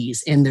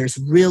duchies, and there's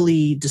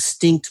really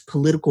distinct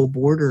political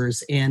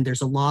borders, and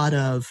there's a lot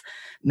of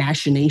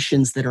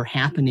machinations that are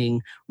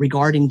happening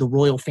regarding the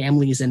royal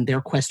families and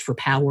their quest for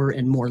power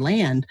and more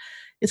land,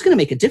 it's going to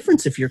make a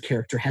difference if your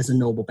character has a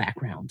noble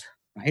background.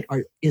 Right?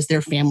 Is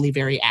their family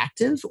very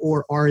active,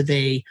 or are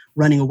they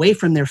running away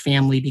from their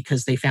family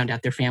because they found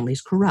out their family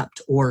is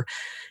corrupt? Or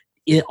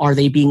are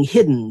they being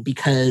hidden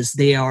because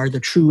they are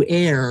the true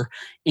heir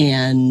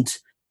and,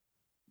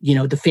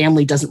 the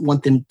family doesn't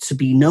want them to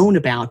be known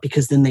about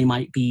because then they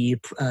might be,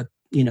 a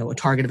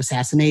target of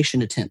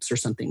assassination attempts or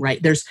something,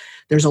 right? There's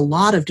a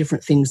lot of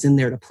different things in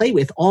there to play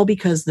with, all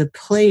because the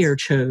player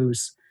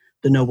chose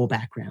the noble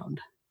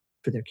background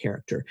for their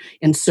character.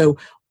 And so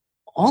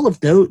all of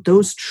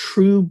those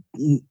true,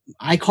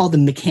 I call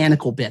them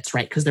mechanical bits,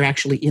 right? Because they're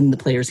actually in the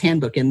player's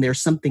handbook, and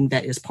there's something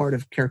that is part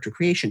of character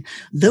creation.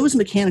 Those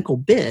mechanical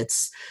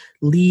bits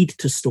lead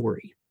to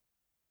story.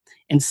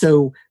 And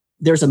so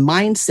there's a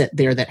mindset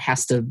there that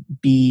has to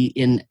be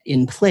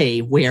in play,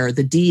 where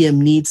the DM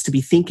needs to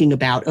be thinking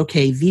about,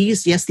 okay,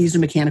 these are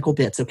mechanical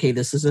bits. Okay,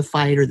 this is a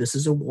fighter, this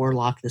is a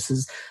warlock, this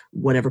is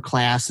whatever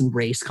class and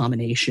race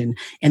combination.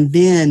 And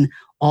then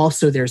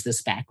also there's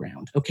this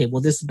background. Okay,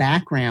 well, this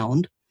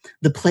background,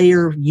 the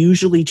player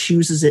usually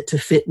chooses it to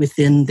fit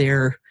within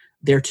their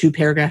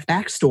 2-paragraph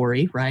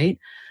backstory, right?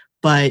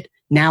 But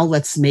now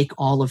let's make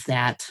all of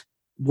that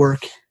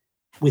work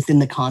within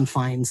the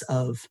confines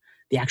of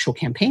the actual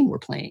campaign we're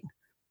playing.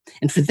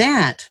 And for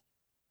that's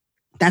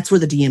where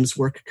the DM's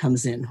work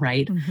comes in,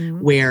 right? Mm-hmm.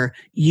 Where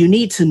you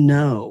need to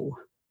know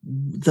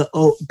the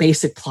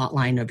basic plot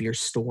line of your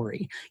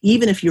story.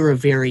 Even if you're a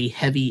very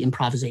heavy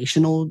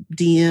improvisational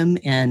DM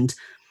and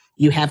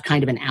you have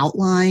kind of an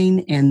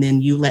outline and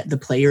then you let the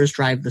players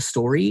drive the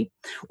story,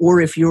 or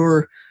if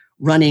you're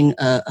running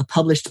a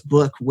published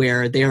book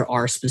where there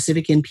are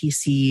specific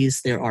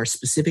NPCs, there are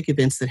specific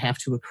events that have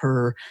to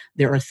occur,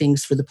 there are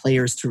things for the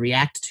players to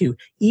react to,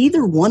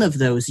 either one of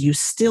those, you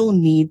still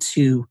need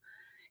to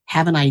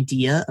have an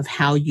idea of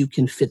how you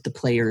can fit the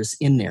players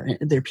in there,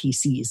 their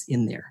PCs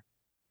in there,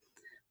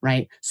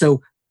 right?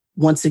 So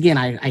once again,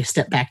 I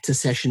step back to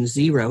session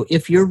 0.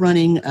 If you're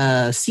running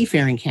a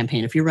seafaring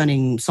campaign, if you're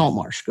running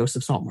Saltmarsh, Ghosts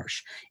of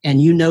Saltmarsh,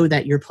 and you know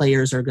that your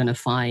players are going to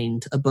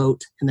find a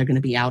boat and they're going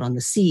to be out on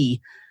the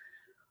sea,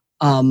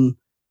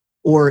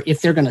 or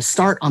if they're going to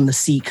start on the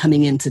sea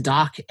coming into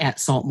dock at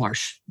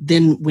Saltmarsh,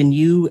 then when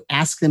you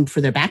ask them for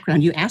their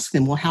background, you ask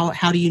them, well,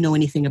 how do you know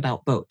anything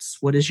about boats?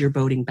 What is your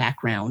boating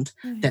background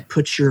that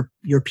puts your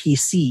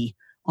PC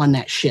on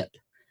that ship?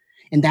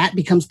 And that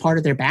becomes part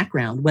of their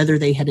background, whether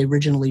they had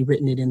originally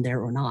written it in there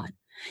or not.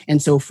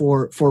 And so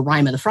for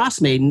Rime of the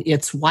Frostmaiden,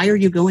 it's why are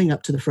you going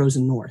up to the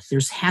frozen north? There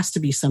has to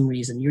be some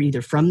reason. You're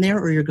either from there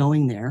or you're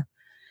going there.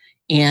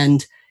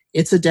 And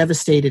it's a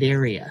devastated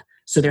area.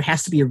 So there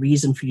has to be a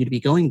reason for you to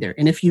be going there.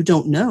 And if you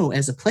don't know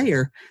as a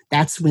player,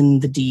 that's when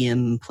the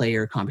DM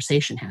player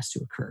conversation has to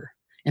occur.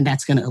 And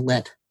that's going to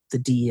let the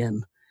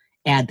DM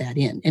add that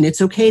in. And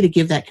it's okay to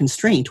give that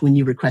constraint when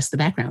you request the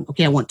background.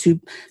 Okay, I want two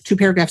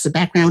paragraphs of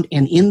background.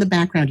 And in the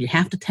background, you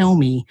have to tell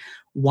me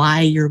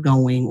why you're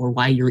going or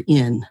why you're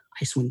in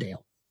Icewind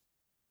Dale.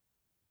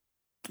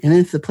 And then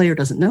if the player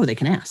doesn't know, they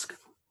can ask.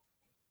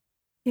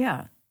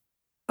 Yeah.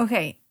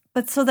 Okay.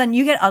 But so then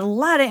you get a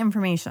lot of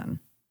information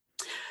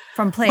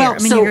from player. Well, I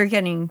mean, you're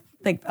getting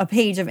like a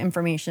page of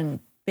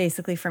information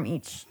basically from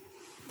each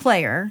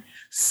player.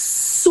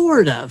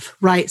 Sort of,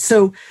 right?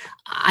 So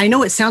I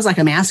know it sounds like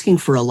I'm asking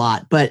for a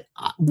lot, but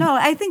no,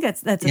 I think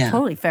that's a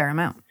totally fair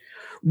amount.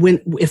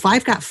 If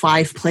I've got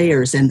 5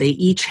 players and they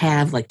each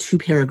have like 2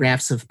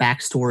 paragraphs of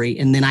backstory,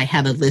 and then I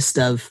have a list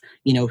of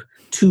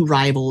 2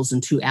 rivals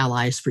and 2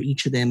 allies for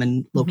each of them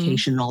and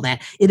location and all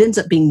that, it ends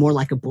up being more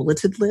like a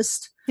bulleted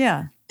list.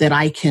 Yeah, that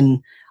I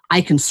can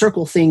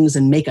circle things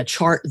and make a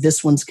chart.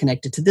 This one's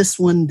connected to this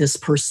one. This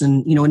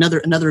person,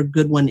 another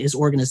good one is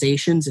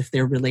organizations. If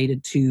they're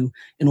related to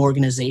an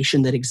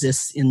organization that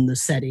exists in the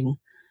setting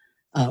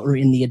or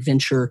in the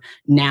adventure,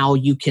 now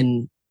you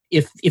can,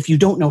 if you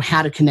don't know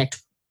how to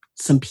connect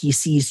some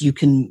PCs, you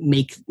can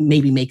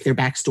maybe make their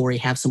backstory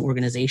have some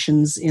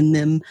organizations in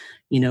them,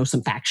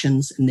 some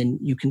factions, and then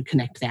you can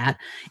connect that.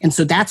 And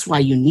so that's why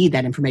you need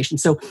that information.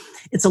 So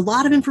it's a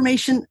lot of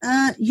information.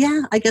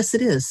 Yeah, I guess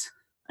it is.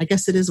 I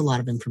guess it is a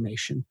lot of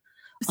information.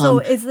 So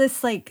is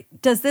this like,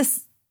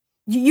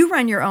 you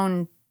run your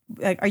own,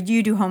 like, do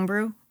you do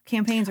homebrew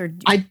campaigns or?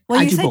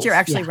 You said both. You're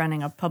actually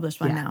running a published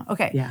one now.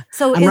 Okay. Yeah.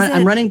 So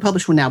I'm running a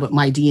published one now, but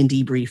my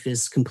D&D brief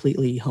is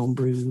completely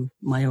homebrew,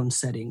 my own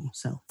setting.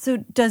 So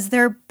does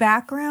their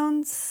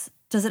backgrounds,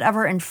 does it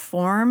ever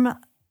inform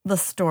the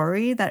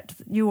story that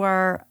you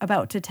are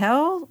about to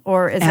tell?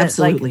 Or is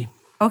Absolutely. it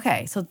like,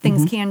 okay, so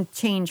things can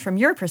change from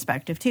your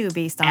perspective too,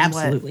 based on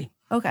Absolutely.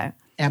 Okay.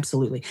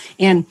 Absolutely.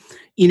 And,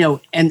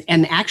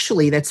 and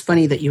actually that's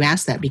funny that you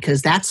asked that,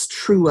 because that's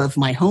true of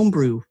my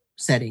homebrew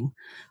setting.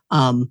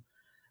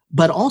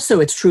 But also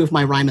it's true of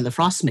my Rime of the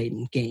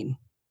Frostmaiden game,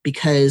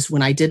 because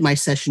when I did my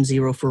session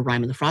 0 for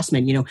Rime of the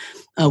Frostmaiden,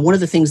 one of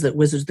the things that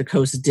Wizards of the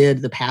Coast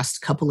did the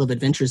past couple of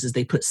adventures is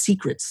they put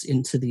secrets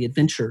into the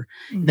adventure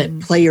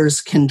that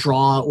players can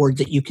draw, or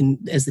that you can,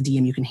 as the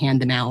DM, you can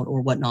hand them out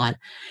or whatnot.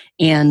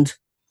 And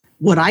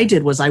what I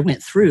did was I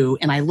went through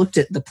and I looked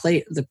at the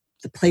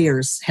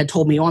players had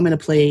told me, I'm going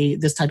to play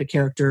this type of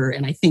character,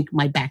 and I think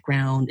my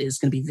background is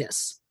going to be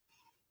this.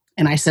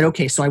 And I said,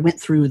 okay, so I went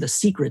through the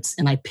secrets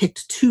and I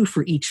picked 2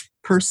 for each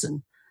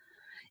person.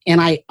 And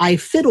I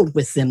fiddled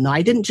with them. Now,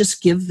 I didn't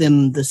just give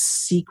them the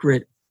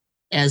secret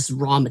as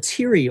raw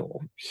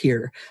material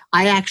here.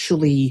 I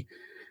actually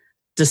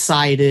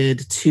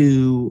decided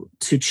to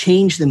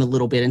change them a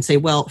little bit and say,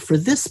 well, for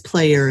this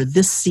player,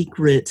 this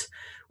secret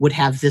would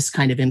have this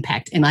kind of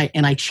impact. And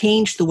I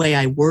changed the way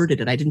I worded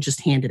it. I didn't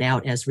just hand it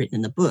out as written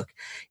in the book.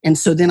 And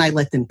so then I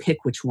let them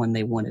pick which one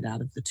they wanted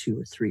out of the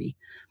 2 or 3.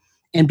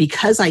 And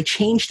because I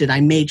changed it,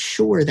 I made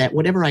sure that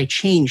whatever I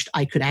changed,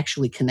 I could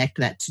actually connect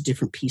that to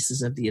different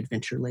pieces of the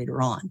adventure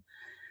later on.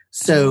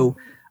 So,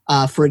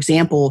 for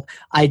example,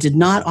 I did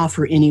not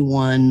offer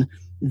anyone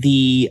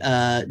the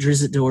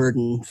Drizzt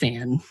Do'Urden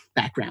fan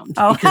background.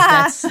 Oh,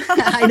 because that's,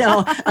 I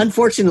know,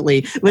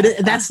 unfortunately, but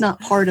that's not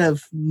part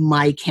of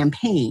my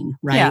campaign,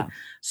 right? Yeah.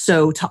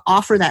 So to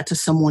offer that to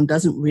someone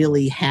doesn't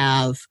really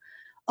have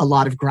a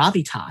lot of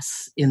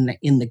gravitas in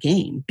the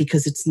game,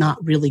 because it's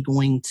not really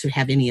going to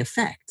have any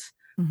effect.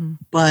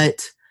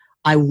 But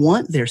I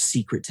want their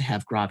secret to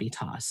have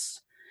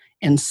gravitas.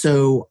 And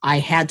so I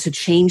had to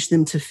change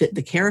them to fit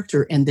the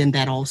character, and then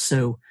that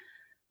also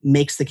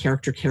makes the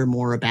character care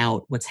more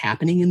about what's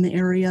happening in the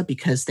area,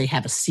 because they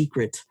have a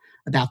secret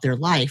about their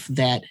life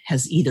that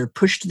has either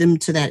pushed them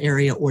to that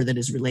area or that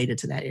is related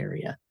to that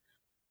area.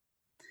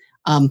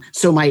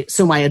 So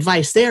my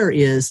advice there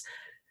is,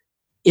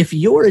 if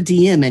you're a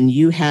DM and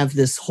you have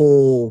this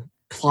whole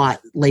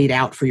plot laid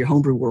out for your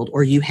homebrew world,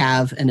 or you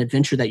have an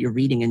adventure that you're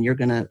reading and you're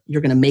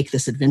gonna make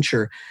this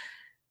adventure,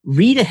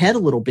 read ahead a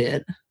little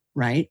bit,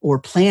 right? Or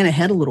plan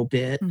ahead a little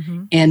bit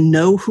and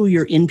know who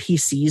your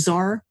NPCs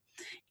are,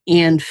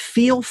 and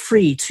feel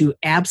free to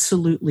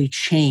absolutely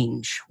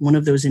change one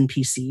of those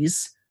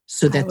NPCs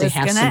so that they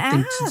have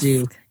something to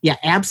do. Yeah,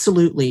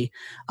 absolutely.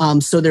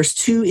 So there's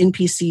 2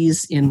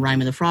 NPCs in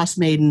Rime of the Frost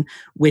Maiden,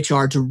 which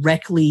are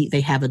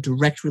they have a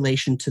direct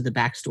relation to the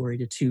backstory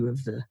to 2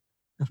 of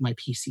my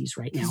PCs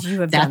right now.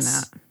 You have done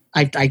that.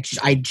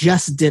 I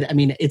just did. I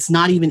mean, it's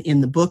not even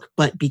in the book,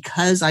 but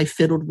because I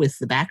fiddled with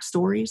the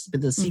backstories,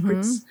 with the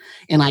secrets,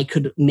 and I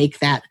could make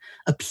that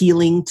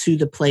appealing to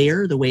the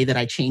player the way that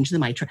I changed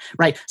them.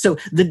 Right. So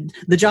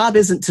the job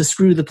isn't to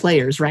screw the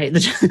players, right?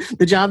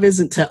 The job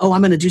isn't to,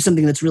 I'm going to do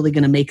something that's really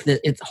going to make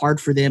it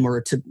hard for them, or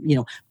to,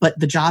 but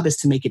the job is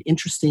to make it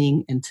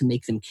interesting and to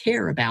make them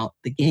care about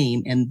the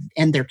game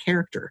and their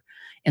character.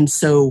 And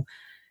so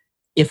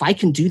if I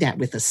can do that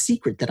with a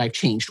secret that I've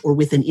changed, or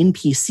with an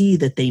NPC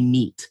that they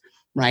meet,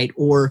 right?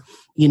 Or,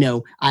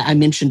 I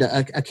mentioned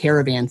a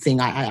caravan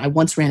thing. I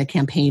once ran a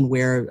campaign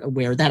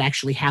where that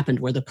actually happened,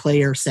 where the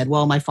player said,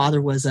 well, my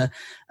father was a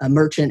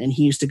merchant and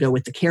he used to go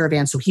with the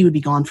caravan, so he would be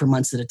gone for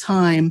months at a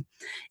time.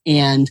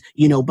 And,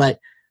 but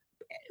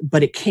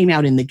it came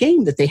out in the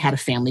game that they had a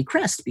family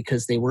crest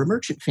because they were a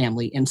merchant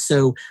family. And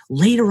so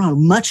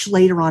much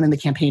later on in the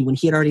campaign, when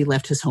he had already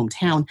left his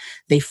hometown,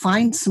 they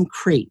find some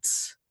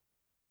crates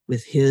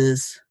with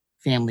his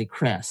family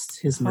crest,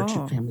 his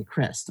merchant family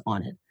crest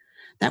on it.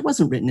 That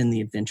wasn't written in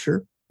the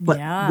adventure, but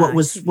what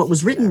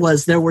was written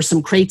was there were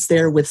some crates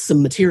there with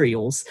some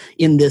materials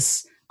in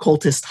this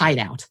cultist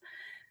hideout.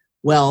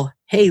 Well,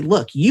 hey,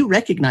 look, you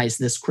recognize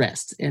this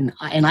crest, and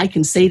I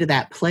can say to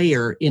that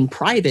player in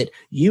private,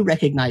 you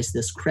recognize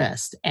this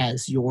crest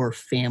as your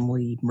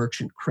family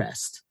merchant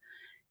crest.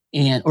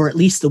 Or at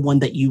least the one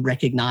that you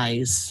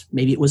recognize.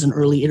 Maybe it was an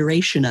early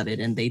iteration of it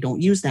and they don't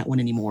use that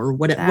one anymore, or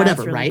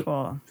whatever, really, right?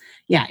 Cool.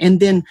 Yeah. And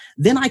then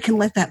I can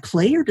let that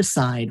player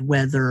decide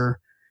whether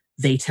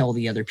they tell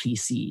the other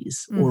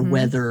PCs, or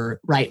whether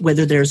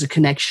there's a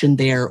connection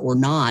there or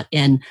not.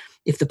 And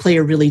if the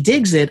player really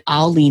digs it,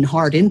 I'll lean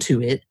hard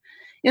into it.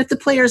 If the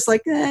player's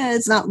like,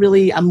 it's not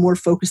really, I'm more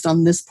focused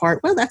on this part,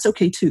 well, that's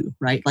okay too,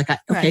 right? Like,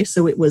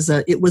 so it was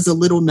a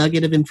little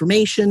nugget of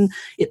information.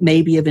 It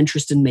may be of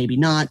interest and maybe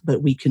not,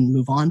 but we can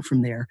move on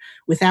from there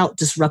without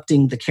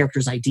disrupting the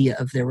character's idea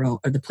of their own,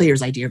 or the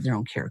player's idea of their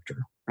own character,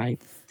 right?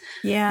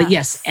 Yeah. But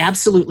yes,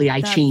 absolutely,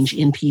 I change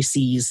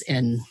NPCs,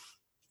 and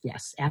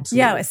yes, absolutely.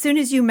 Yeah, as soon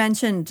as you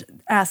mentioned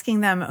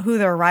asking them who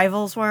their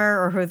rivals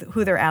were, or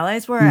who their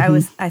allies were,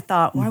 I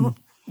thought, well,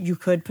 you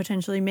could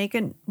potentially make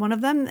one of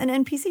them an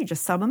NPC,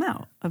 just sub them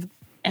out of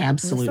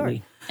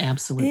absolutely.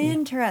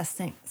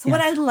 Interesting. So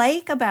what I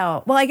like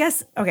about, I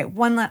guess, okay,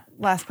 one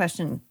last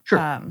question.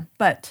 Sure.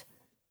 But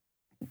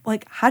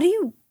like, how do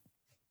you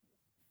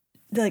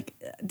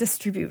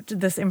distribute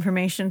this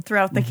information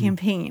throughout the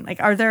campaign? Like,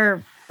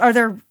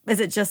 is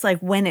it just like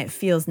when it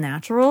feels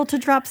natural to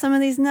drop some of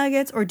these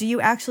nuggets, or do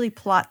you actually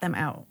plot them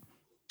out?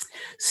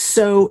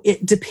 So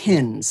it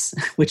depends,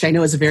 which I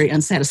know is a very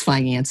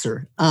unsatisfying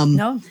answer.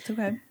 No, it's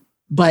okay.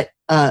 But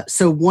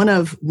so one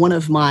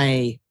of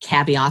my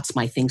caveats,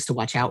 my things to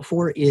watch out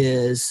for,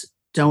 is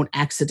don't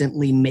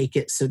accidentally make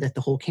it so that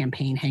the whole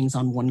campaign hangs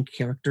on one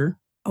character.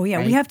 Oh yeah,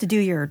 right? We have to do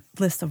your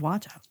list of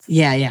watchouts.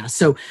 Yeah.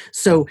 So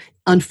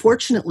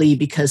unfortunately,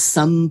 because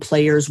some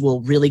players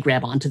will really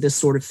grab onto this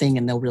sort of thing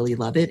and they'll really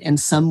love it, and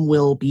some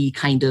will be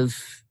kind of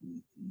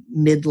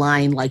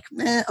midline, like,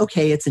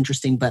 okay, it's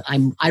interesting, but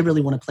I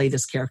really want to play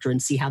this character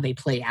and see how they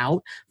play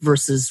out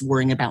versus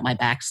worrying about my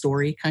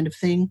backstory kind of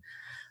thing.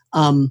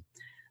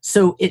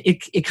 So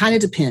it kind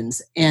of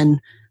depends.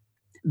 And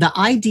the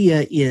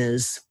idea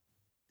is,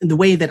 the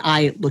way that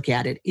I look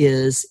at it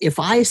is, if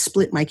I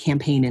split my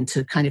campaign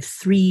into kind of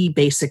 3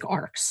 basic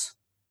arcs,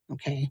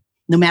 okay,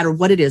 no matter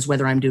what it is,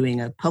 whether I'm doing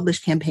a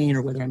published campaign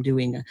or whether I'm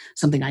doing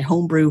something I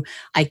homebrew,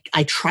 I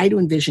try to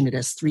envision it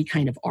as 3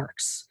 kind of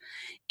arcs.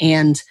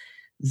 And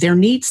there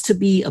needs to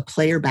be a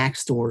player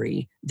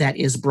backstory that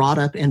is brought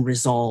up and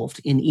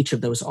resolved in each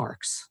of those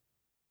arcs.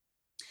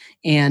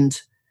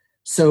 And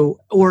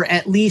so, or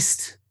at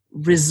least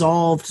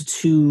resolved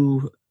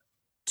to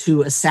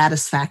a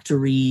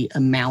satisfactory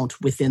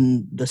amount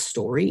within the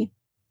story.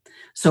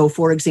 So,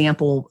 for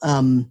example,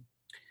 one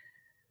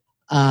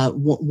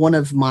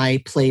of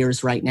my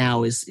players right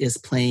now is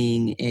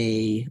playing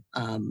an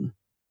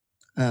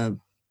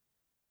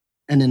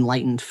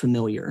enlightened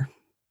familiar.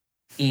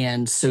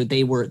 And so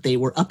they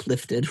were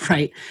uplifted,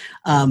 right?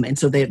 And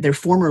so their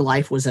former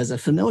life was as a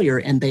familiar,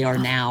 and they are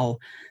now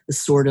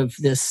sort of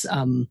this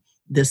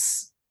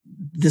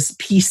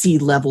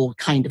PC level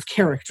kind of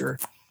character.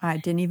 I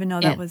didn't even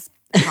know that was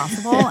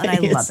possible, and I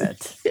love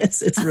it.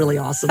 It's really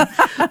awesome.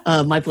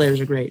 My players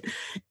are great.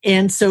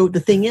 And so the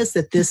thing is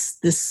that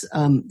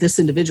this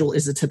individual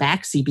is a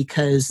tabaxi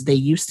because they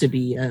used to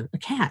be a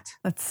cat.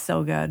 That's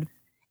so good.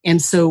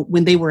 And so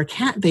when they were a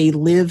cat, they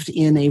lived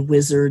in a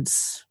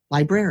wizard's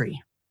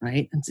library,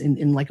 right? It's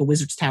in like a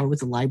wizard's tower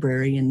with a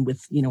library and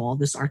with, all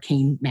this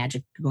arcane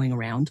magic going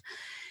around.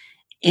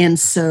 And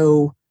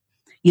so,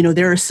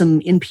 there are some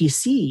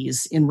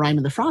NPCs in Rime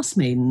of the Frost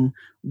Maiden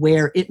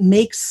where it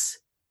makes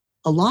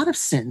a lot of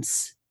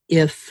sense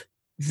if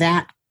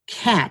that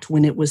cat,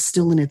 when it was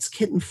still in its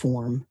kitten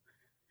form,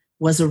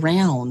 was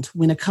around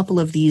when a couple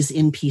of these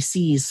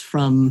NPCs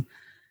from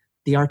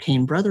the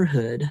Arcane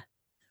Brotherhood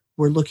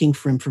were looking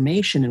for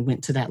information and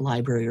went to that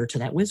library or to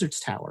that wizard's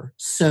tower.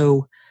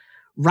 So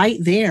right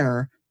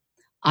there,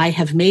 I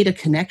have made a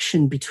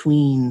connection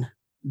between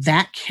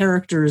that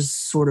character's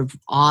sort of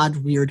odd,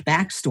 weird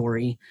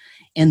backstory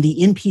and the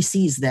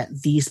NPCs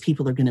that these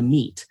people are going to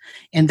meet.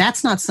 And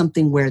that's not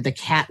something where the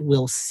cat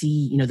will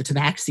see, the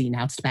Tabaxi,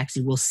 now it's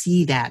Tabaxi, will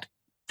see that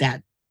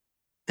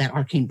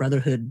Arcane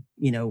Brotherhood,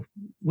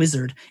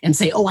 wizard and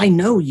say, oh, I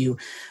know you.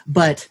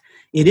 But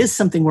it is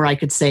something where I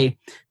could say,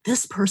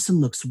 this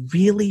person looks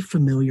really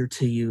familiar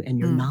to you and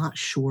you're not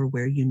sure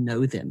where you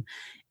know them.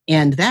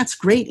 And that's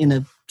great in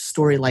a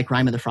story like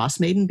Rime of the Frost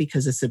Maiden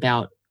because it's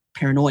about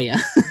paranoia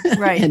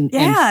right. and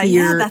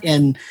fear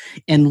and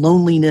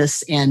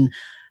loneliness and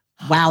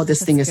wow,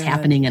 this thing is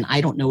happening and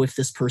I don't know if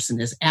this person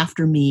is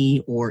after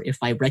me or if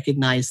I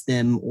recognize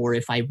them or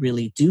if I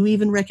really do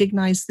even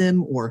recognize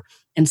them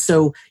and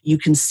so you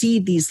can see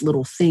these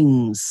little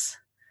things,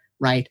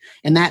 right?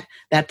 And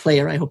that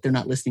player, I hope they're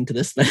not listening to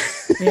this, but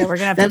yeah, we're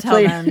gonna have to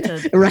tell them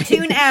to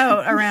tune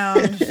out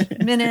around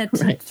minute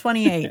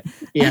 28.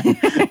 Yeah.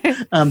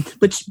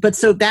 But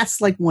so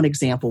that's like one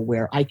example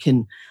where I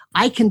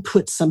can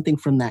put something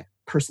from that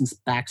person's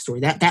backstory.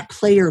 That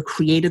player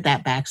created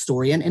that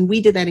backstory, and we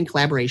did that in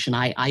collaboration.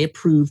 I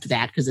approved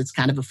that because it's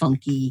kind of a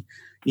funky,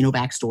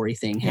 backstory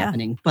thing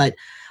happening. But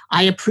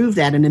I approved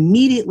that, and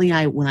immediately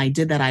when I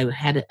did that, I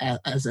had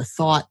as a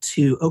thought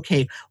to,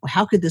 okay, well,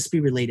 how could this be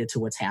related to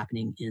what's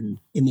happening in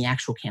the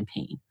actual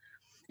campaign?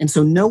 And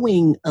so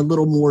knowing a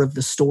little more of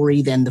the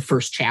story than the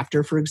first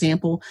chapter, for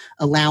example,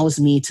 allows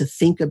me to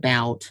think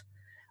about,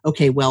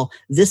 okay, well,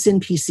 this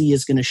NPC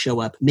is going to show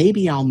up.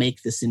 Maybe I'll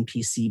make this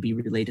NPC be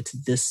related to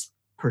this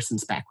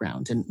person's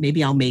background. And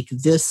maybe I'll make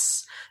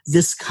this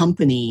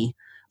company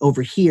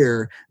over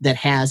here that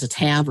has a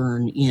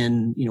tavern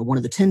in, one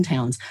of the 10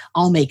 towns.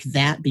 I'll make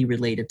that be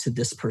related to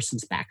this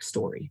person's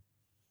backstory,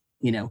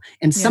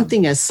 and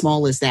something as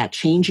small as that,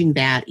 changing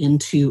that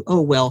into,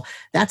 oh, well,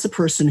 that's a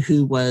person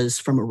who was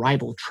from a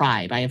rival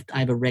tribe. I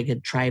have a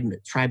Reghed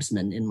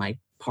tribesman in my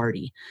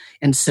party.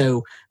 And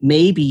so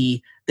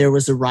maybe there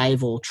was a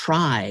rival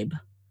tribe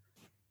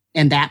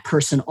and that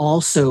person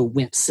also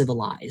went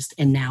civilized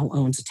and now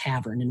owns a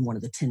tavern in one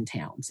of the 10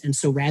 towns. And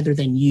so rather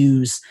than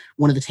use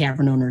one of the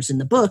tavern owners in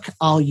the book,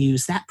 I'll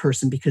use that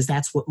person because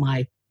that's what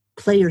my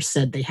players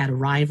said. They had a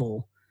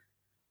rival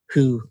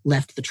who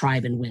left the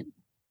tribe and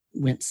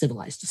went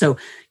civilized. So,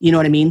 you know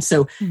what I mean?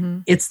 So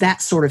it's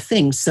that sort of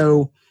thing.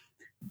 So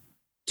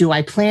do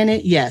I plan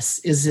it? Yes.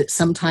 Is it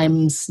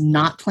sometimes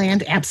not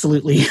planned?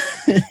 Absolutely.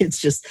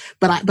 It's just,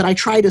 but I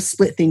try to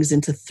split things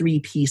into 3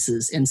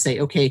 pieces and say,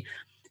 okay,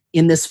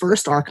 in this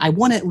first arc, I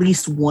want at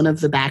least one of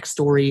the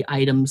backstory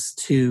items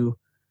to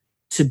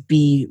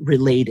be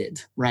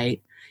related,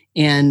 right?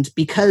 And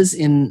because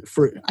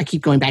I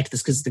keep going back to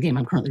this because it's the game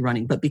I'm currently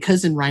running, but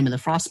because in Rime of the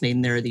Frost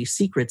Maiden, there are these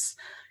secrets,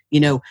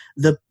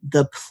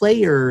 the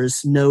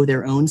players know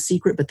their own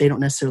secret, but they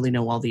don't necessarily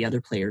know all the other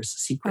players'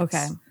 secrets.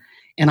 Okay.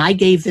 And I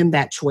gave them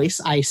that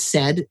choice. I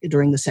said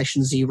during the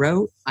session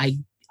 0,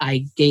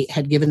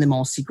 had given them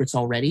all secrets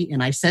already.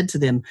 And I said to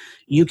them,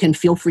 you can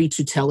feel free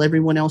to tell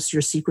everyone else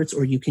your secrets,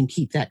 or you can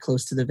keep that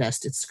close to the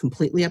vest. It's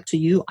completely up to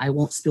you. I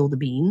won't spill the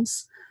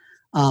beans.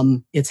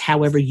 It's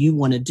however you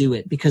want to do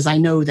it, because I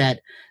know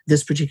that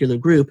this particular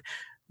group,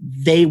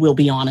 they will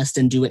be honest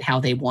and do it how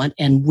they want.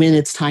 And when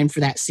it's time for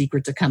that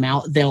secret to come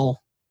out,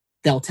 they'll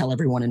tell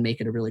everyone and make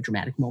it a really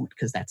dramatic moment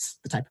because that's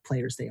the type of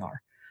players they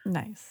are.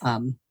 Nice.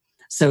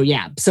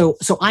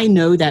 So I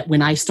know that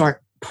when I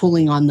start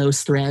pulling on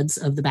those threads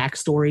of the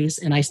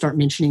backstories and I start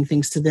mentioning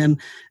things to them,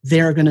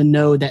 they're going to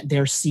know that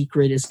their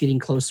secret is getting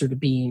closer to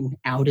being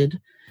outed.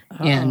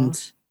 Oh.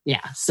 And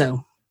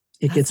so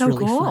it gets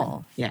really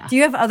fun. Yeah. Do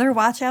you have other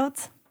watch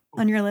outs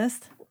on your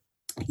list?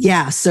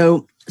 Yeah.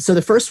 So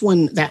the first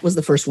one, that was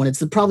the first one.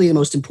 It's probably the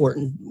most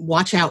important.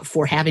 Watch out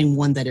for having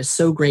one that is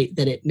so great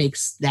that it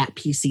makes that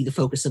PC the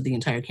focus of the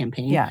entire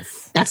campaign.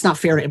 Yes. That's not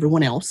fair to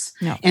everyone else.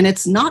 No. And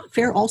it's not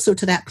fair also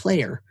to that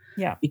player.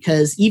 Yeah.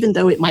 Because even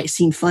though it might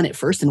seem fun at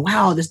first and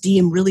wow, this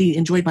DM really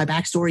enjoyed my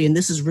backstory and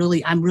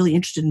I'm really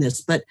interested in this,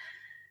 but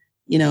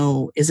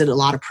is it a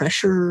lot of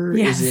pressure?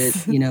 Yes.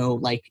 Is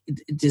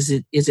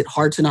it, is it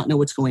hard to not know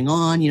what's going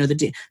on?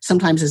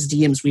 Sometimes as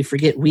DMs, we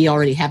forget we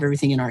already have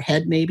everything in our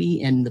head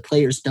maybe, and the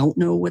players don't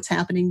know what's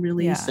happening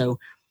really. Yeah. So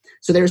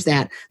there's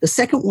that. The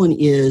second one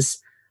is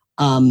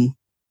don't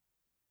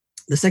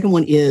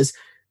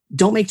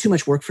make too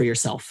much work for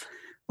yourself.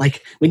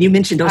 Like when you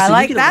mentioned, you get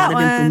a lot of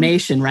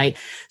information, right?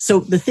 So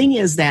the thing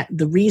is that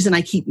the reason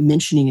I keep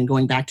mentioning and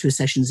going back to a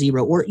session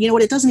 0, or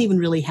it doesn't even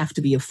really have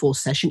to be a full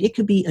session. It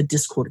could be a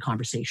Discord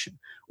conversation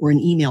or an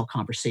email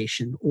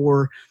conversation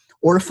or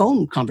a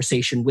phone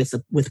conversation with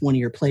one of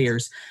your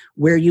players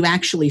where you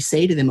actually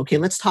say to them, okay,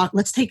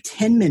 let's take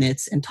 10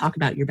 minutes and talk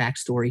about your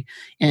backstory.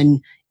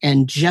 And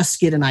and just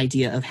get an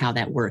idea of how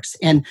that works.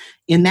 And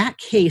in that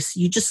case,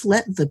 you just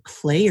let the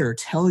player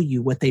tell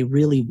you what they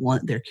really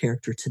want their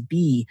character to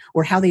be,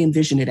 or how they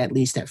envision it, at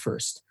least at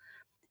first,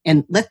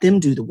 and let them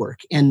do the work.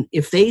 And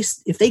if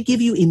they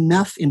give you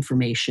enough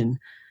information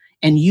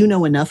and you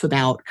know enough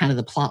about kind of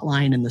the plot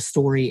line and the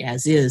story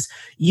as is,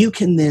 you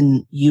can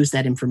then use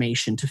that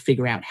information to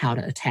figure out how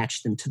to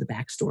attach them to the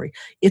backstory.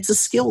 It's a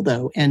skill,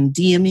 though, and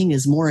DMing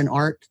is more an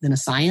art than a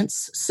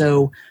science.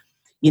 So,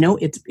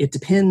 it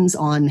depends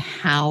on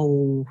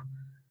how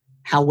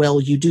well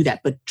you do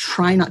that, but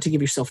try not to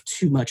give yourself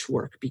too much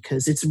work,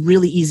 because it's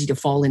really easy to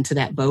fall into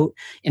that boat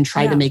and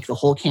try to make the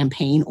whole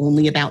campaign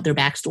only about their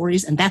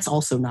backstories. And that's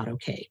also not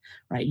okay,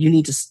 right? You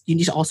need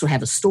to also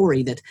have a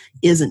story that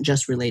isn't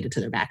just related to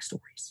their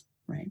backstories,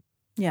 right?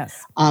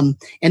 Yes. And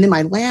then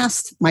my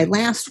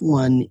last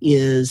one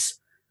is,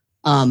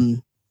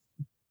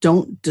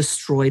 don't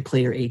destroy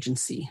player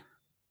agency.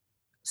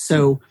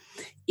 So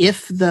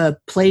if the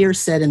player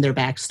said in their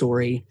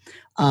backstory,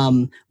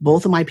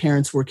 both of my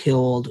parents were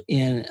killed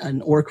in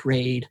an orc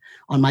raid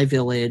on my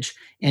village,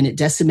 and it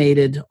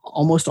decimated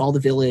almost all the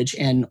village,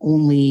 and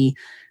only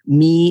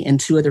me and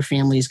 2 other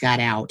families got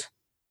out,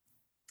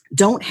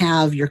 don't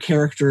have your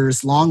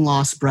character's long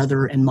lost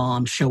brother and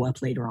mom show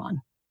up later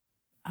on.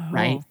 Oh,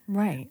 right?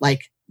 Right.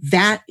 Like,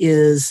 that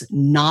is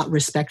not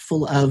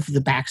respectful of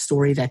the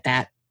backstory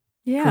that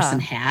person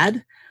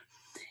had.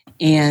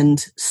 And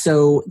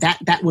so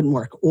that wouldn't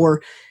work.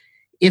 Or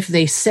if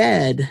they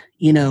said,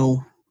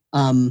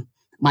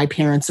 my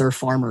parents are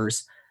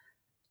farmers,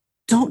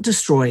 don't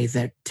destroy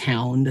the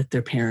town that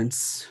their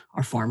parents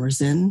are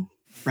farmers in,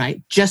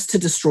 right? Just to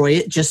destroy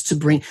it, just to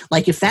bring,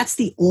 like, if that's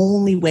the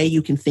only way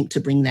you can think to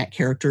bring that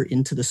character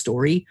into the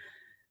story,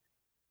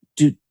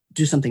 do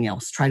something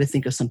else. Try to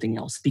think of something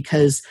else,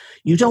 because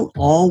you don't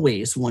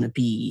always want to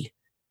be,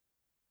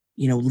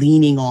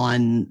 leaning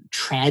on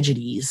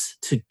tragedies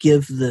to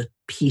give the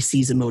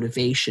PCs a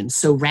motivation.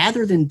 So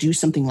rather than do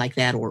something like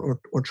that, or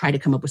try to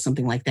come up with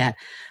something like that,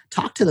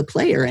 talk to the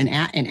player and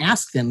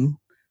ask them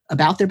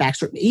about their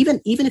backstory. Even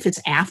if it's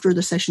after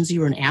the session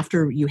 0 and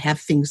after you have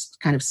things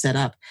kind of set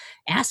up,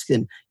 ask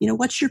them,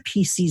 what's your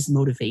PC's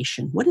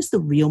motivation? What is the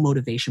real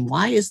motivation?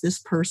 Why is this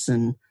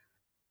person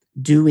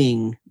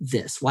doing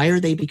this? Why are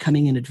they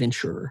becoming an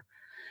adventurer?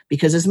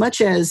 Because as much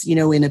as,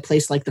 in a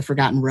place like the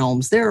Forgotten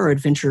Realms, there are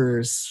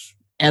adventurers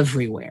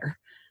everywhere.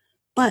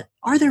 But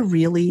are there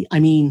really?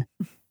 I mean,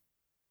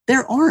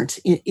 there aren't.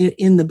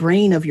 In the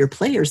brain of your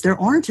players, there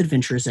aren't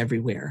adventurers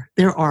everywhere.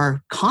 There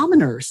are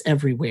commoners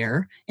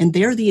everywhere, and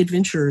they're the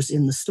adventurers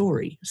in the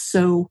story.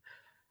 So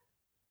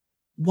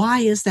why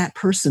is that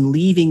person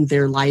leaving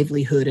their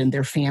livelihood and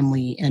their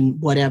family and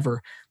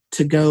whatever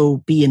to go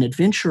be an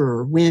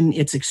adventurer when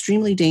it's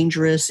extremely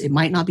dangerous? It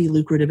might not be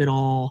lucrative at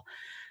all.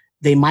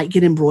 They might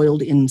get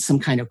embroiled in some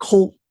kind of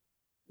cult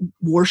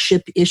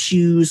worship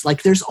issues.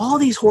 Like, there's all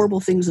these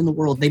horrible things in the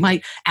world. They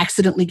might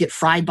accidentally get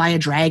fried by a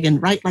dragon,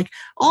 right? Like,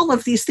 all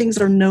of these things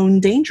are known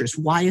dangers.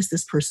 Why is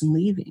this person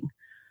leaving?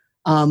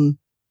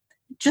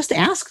 Just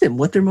ask them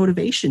what their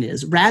motivation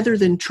is, rather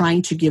than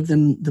trying to give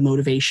them the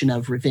motivation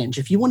of revenge.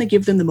 If you want to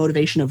give them the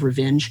motivation of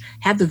revenge,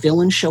 have the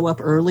villain show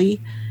up early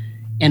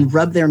and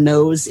rub their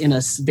nose in a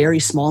very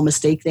small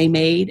mistake they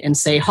made and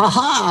say, "Ha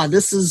ha!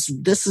 This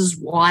is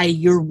why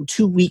you're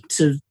too weak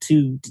to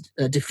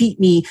defeat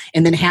me,"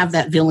 and then have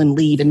that villain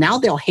leave. And now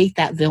they'll hate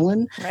that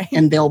villain, right?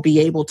 And they'll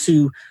be able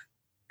to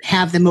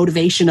have the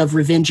motivation of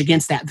revenge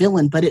against that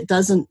villain. But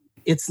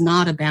it's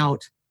not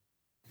about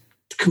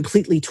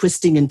completely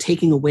twisting and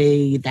taking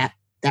away that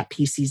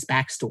PC's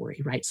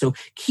backstory, right? So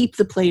keep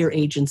the player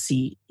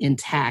agency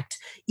intact,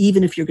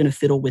 even if you're going to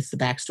fiddle with the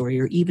backstory,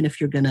 or even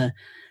if you're going to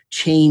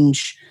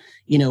change,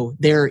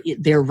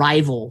 their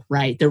rival,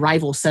 right? Their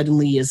rival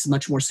suddenly is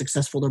much more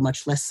successful or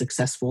much less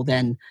successful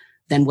than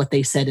what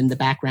they said in the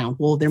background.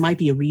 Well, there might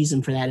be a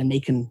reason for that, and they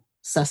can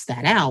suss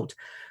that out,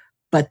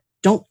 but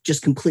don't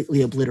just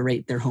completely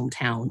obliterate their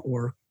hometown,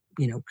 or,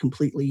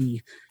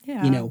 completely,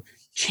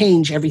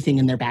 change everything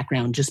in their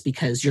background just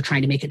because you're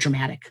trying to make it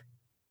dramatic,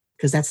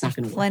 because that's not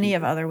going to work. Plenty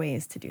of other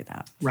ways to do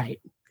that. Right.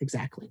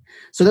 Exactly.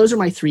 So those are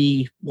my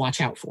 3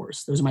 watch out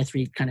fors. Those are my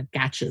 3 kind of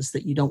gotchas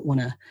that you don't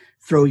want to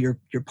throw your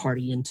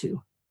party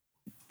into.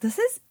 This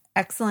is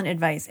excellent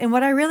advice. And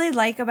what I really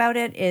like about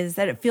it is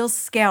that it feels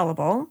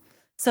scalable,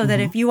 so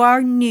that if you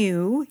are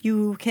new,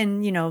 you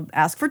can,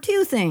 ask for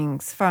 2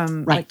 things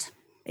from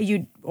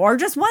or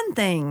just one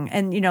thing,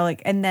 and,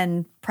 and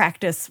then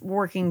practice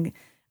working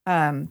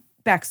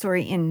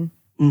backstory in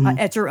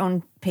at your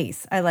own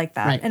pace. I like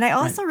that. Right. And I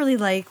also really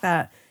like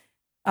that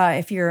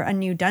if you're a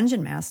new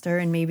dungeon master,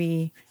 and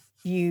maybe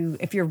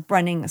if you're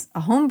running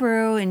a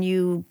homebrew and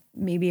you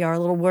maybe are a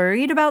little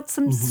worried about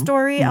some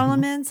story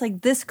elements,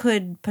 like, this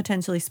could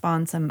potentially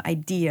spawn some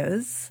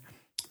ideas,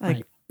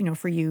 like,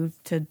 for you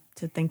to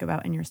think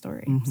about in your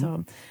story.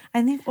 So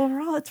I think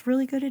overall it's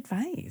really good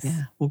advice.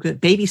 Yeah. Well, good.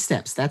 Baby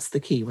steps. That's the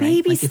key, right?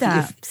 Baby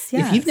steps.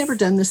 If you've never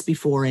done this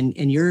before,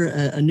 and you're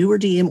a newer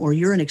DM, or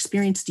you're an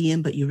experienced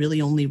DM, but you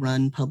really only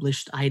run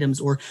published items,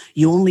 or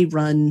you only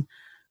run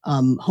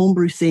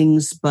homebrew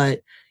things,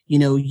 but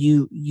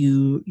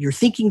you're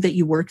thinking that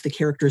you work the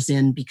characters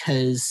in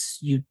because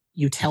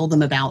you tell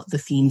them about the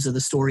themes of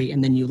the story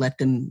and then you let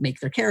them make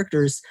their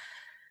characters.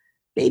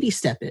 Baby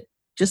step it.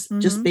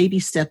 Just baby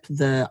step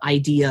the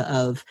idea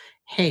of,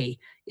 hey,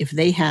 if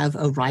they have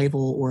a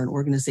rival or an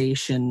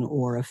organization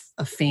or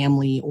a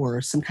family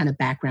or some kind of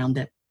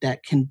background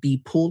that can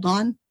be pulled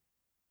on,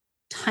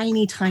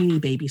 tiny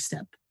baby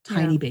step,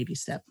 baby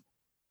step.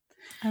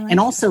 And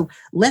also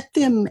let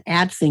them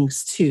add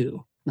things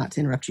too. Not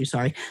to interrupt you,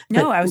 sorry.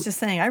 No, I was just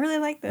saying I really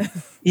like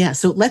this. Yeah,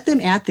 so let them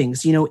add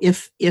things.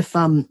 If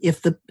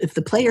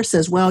the player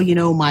says, well,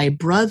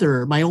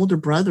 my older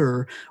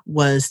brother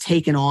was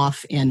taken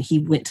off and he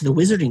went to the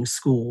wizarding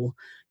school,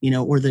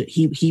 or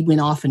he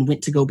went off and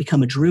went to go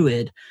become a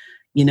druid,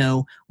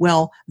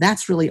 well,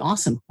 that's really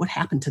awesome. What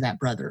happened to that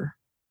brother?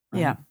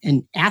 Yeah.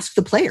 And ask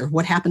the player,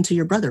 what happened to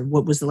your brother?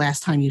 What was the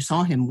last time you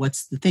saw him?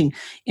 What's the thing?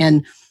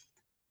 And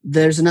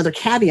there's another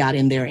caveat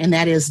in there, and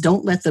that is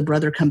don't let the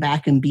brother come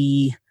back and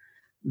be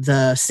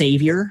the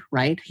savior,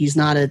 right? He's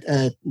not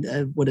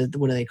what do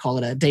they call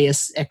it? A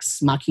deus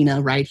ex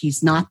machina, right?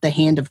 He's not the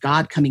hand of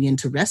God coming in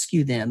to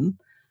rescue them,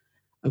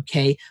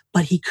 okay?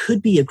 But he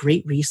could be a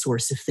great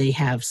resource if they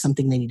have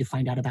something they need to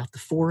find out about the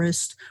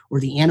forest,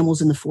 or the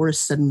animals in the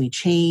forest suddenly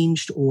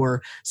changed,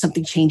 or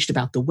something changed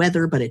about the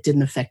weather, but it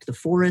didn't affect the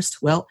forest.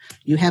 Well,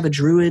 you have a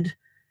druid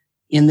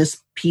in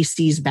this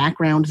PC's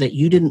background that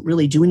you didn't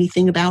really do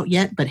anything about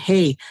yet, but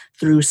hey,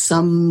 through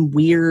some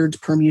weird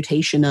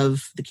permutation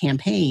of the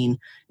campaign,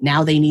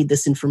 now they need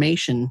this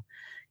information.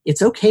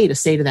 It's okay to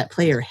say to that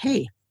player,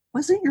 hey,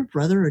 wasn't your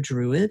brother a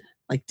druid?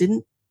 Like,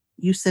 didn't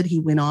you said he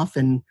went off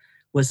and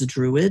was a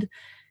druid?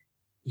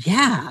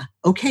 Yeah.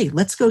 Okay,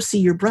 let's go see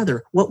your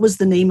brother. What was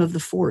the name of the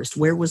forest?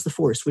 Where was the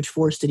forest? Which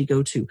forest did he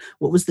go to?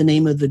 What was the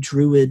name of the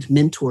druid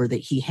mentor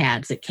that he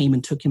had that came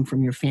and took him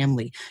from your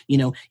family?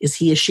 Is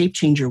he a shape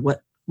changer?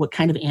 What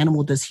kind of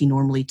animal does he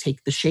normally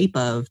take the shape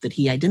of that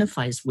he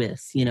identifies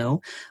with? And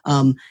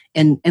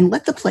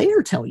let the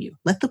player tell you.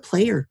 Let the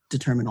player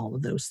determine all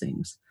of those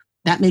things.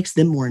 That makes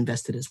them more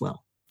invested as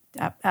well.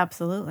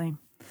 Absolutely.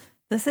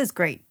 This is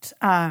great.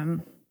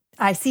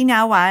 I see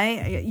now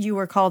why you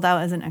were called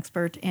out as an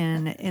expert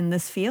in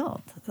this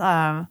field.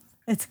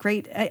 It's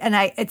great. And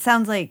it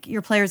sounds like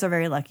your players are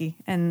very lucky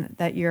and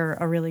that you're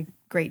a really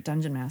great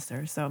dungeon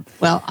master. So,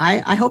 well,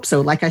 I hope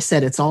so. Like I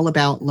said, it's all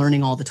about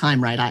learning all the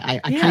time, right? I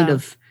kind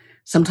of,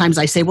 sometimes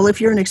I say, well, if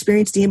you're an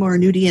experienced DM or a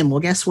new DM, well,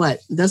 guess what?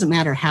 It doesn't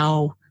matter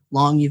how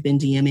long you've been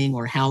DMing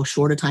or how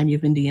short a time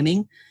you've been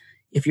DMing.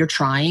 If you're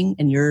trying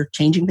and you're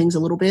changing things a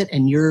little bit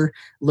and you're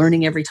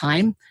learning every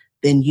time,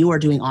 then you are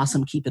doing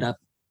awesome. Keep it up.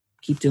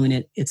 Keep doing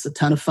it. It's a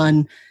ton of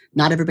fun.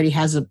 Not everybody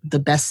has the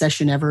best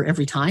session ever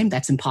every time.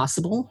 That's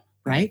impossible,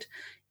 right?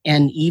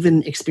 And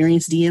even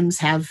experienced DMs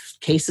have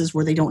cases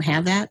where they don't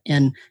have that,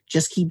 and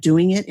just keep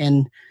doing it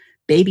and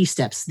baby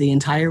steps the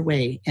entire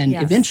way. And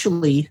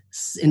eventually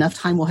enough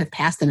time will have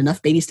passed and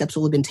enough baby steps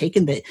will have been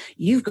taken that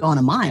you've gone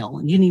a mile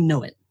and you didn't even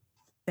know it.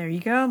 There you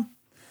go.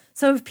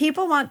 So if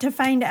people want to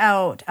find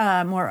out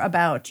more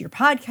about your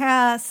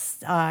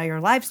podcast, your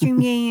live stream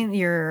game,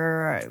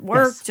 your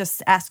work,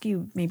 just ask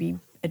you maybe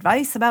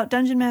advice about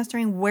dungeon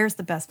mastering, where's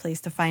the best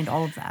place to find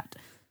all of that?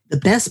 The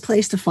best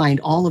place to find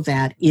all of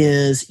that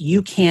is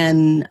you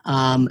can,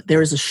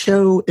 there's a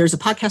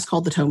podcast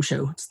called The Tome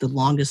Show. It's the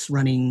longest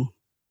running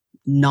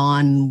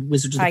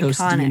non-Wizards of the Coast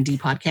D&D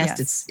podcast.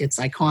 Yes. It's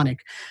iconic.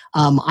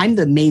 I'm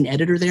the main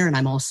editor there, and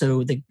I'm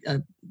also the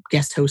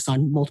guest host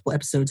on multiple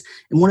episodes.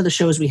 And one of the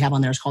shows we have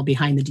on there is called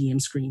Behind the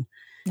DM Screen.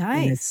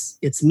 Nice.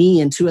 And it's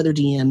me and two other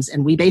DMs,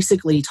 and we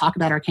basically talk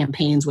about our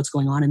campaigns, what's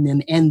going on in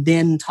them, and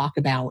then talk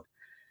about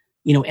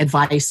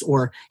advice,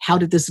 or how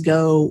did this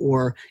go,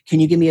 or can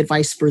you give me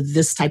advice for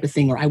this type of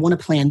thing, or I want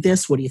to plan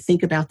this, what do you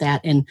think about that?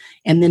 And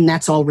then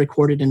that's all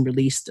recorded and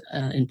released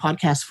in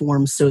podcast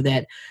form so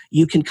that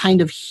you can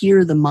kind of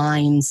hear the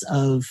minds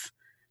of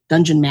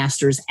dungeon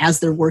masters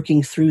as they're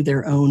working through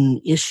their own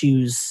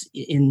issues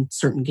in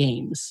certain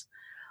games.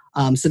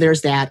 So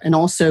there's that. And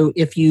also,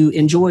 if you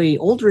enjoy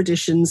older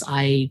editions,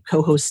 I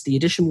co-host the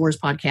Edition Wars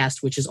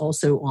podcast, which is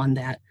also on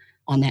that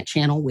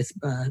channel with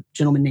a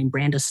gentleman named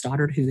Brandis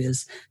Stoddard, who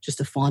is just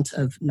a font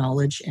of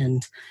knowledge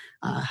and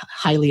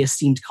highly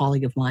esteemed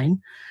colleague of mine.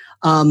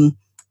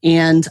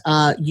 And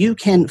you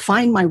can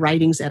find my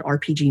writings at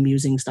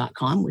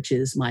rpgmusings.com, which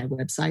is my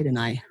website. And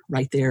I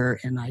write there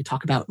and I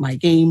talk about my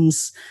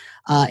games.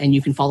 And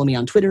you can follow me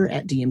on Twitter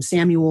at DM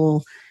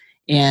Samuel.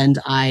 And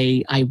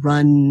I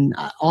run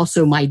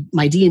also my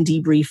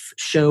D&D Brief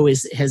show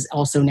has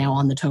also now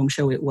on the Tome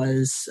Show. It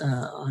was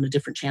on a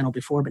different channel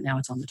before, but now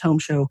it's on the Tome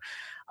Show.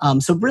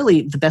 So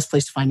really, the best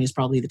place to find me is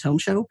probably the Tome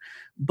Show.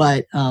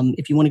 But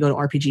if you want to go to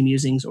RPG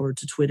Musings or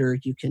to Twitter,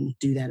 you can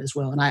do that as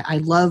well. And I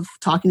love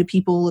talking to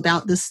people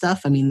about this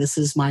stuff. I mean, this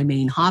is my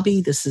main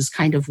hobby. This is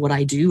kind of what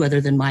I do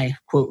other than my,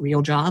 quote,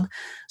 real job.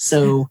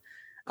 So,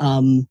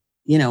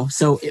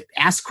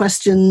 ask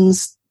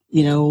questions,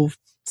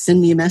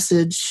 send me a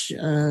message,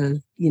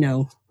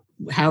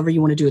 however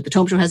you want to do it. The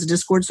Tome Show has a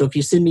Discord. So if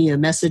you send me a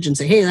message and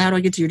say, hey, how do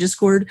I get to your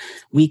Discord?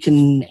 We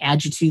can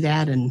add you to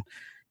that and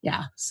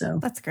yeah, so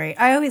that's great.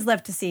 I always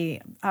love to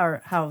see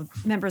how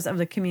members of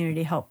the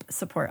community help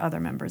support other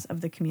members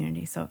of the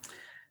community. So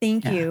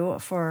thank you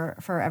for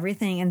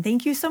everything. And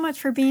thank you so much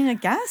for being a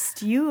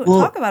guest. You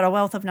talk about a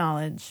wealth of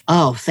knowledge.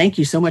 Oh, thank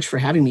you so much for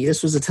having me.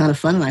 This was a ton of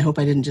fun, and I hope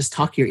I didn't just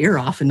talk your ear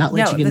off and not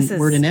let you get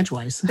word in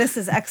edgewise. This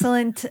is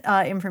excellent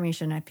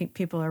information. I think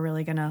people are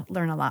really going to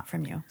learn a lot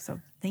from you. So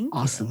thank you.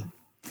 Awesome.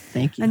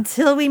 Thank you.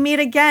 Until we meet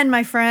again,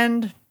 my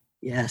friend.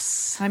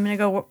 Yes. I'm going to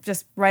go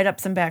just write up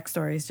some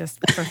backstories just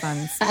for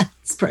fun.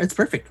 It's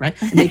perfect, right?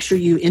 And make sure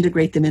you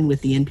integrate them in with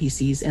the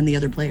NPCs and the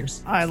other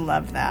players. I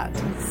love that.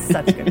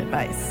 Such good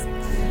advice.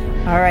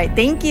 All right.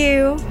 Thank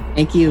you.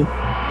 Thank you.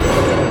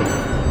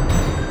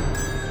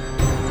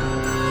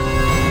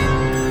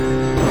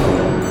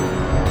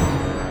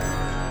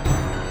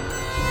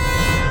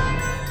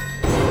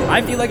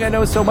 I feel like I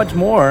know so much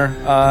more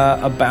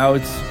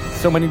about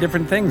so many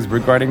different things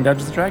regarding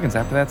Dungeons & Dragons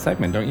after that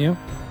segment, don't you?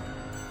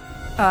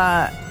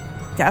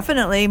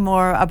 Definitely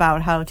more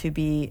about how to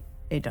be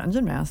a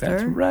dungeon master.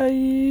 That's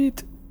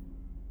right.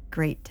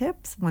 Great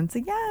tips once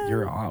again.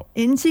 You're out.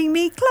 Inching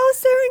me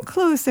closer and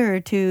closer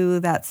to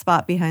that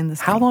spot behind the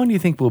screen. How long do you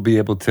think we'll be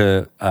able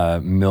to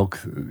milk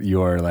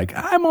your, like,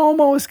 I'm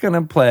almost going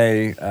to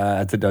play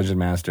as a dungeon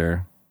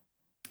master?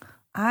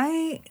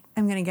 I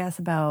am going to guess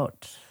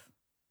about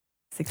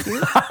 6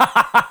 years.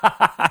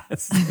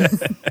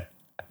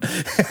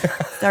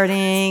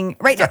 Starting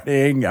right now.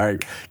 All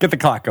right, get the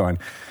clock going.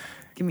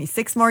 Give me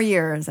 6 more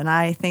years, and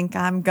I think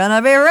I'm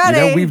gonna be ready.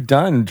 You know, we've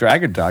done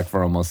Dragon Talk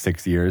for almost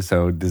 6 years,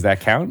 so does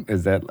that count?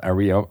 Are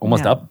we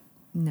almost up?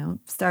 No,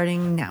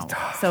 starting now.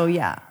 So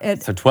yeah,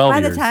 so 12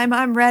 years. By the time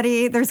I'm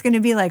ready, there's going to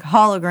be like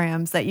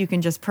holograms that you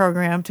can just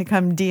program to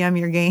come DM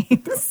your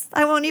games.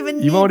 I won't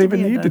even. You won't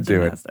even need to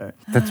do master. It.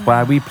 That's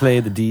why we play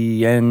the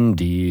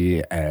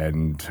D&D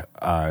and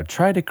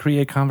try to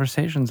create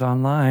conversations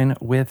online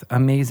with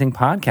amazing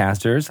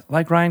podcasters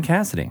like Ryan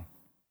Cassidy.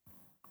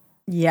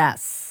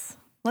 Yes,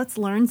 let's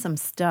learn some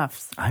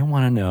stuff. I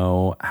want to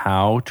know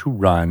how to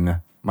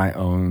run my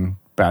own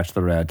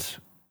Bachelorette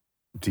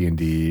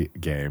D&D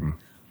game.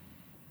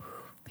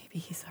 Maybe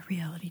he's a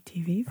reality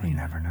TV fan. You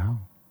never know.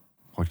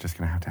 We're just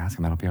going to have to ask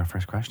him. That'll be our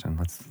first question.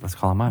 Let's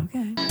call him up.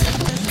 Okay.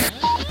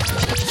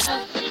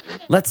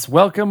 Let's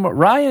welcome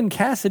Ryan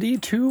Cassidy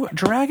to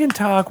Dragon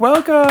Talk.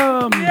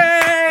 Welcome.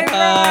 Yay,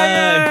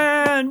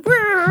 Ryan.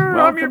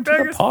 I'm your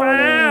biggest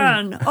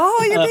fan.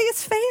 Oh, your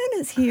biggest fan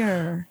is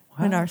here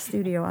in our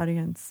studio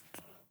audience.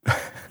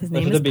 His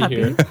name is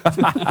Puppy.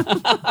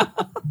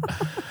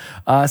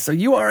 So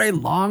you are a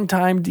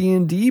longtime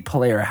D&D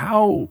player.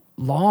 How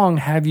long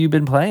have you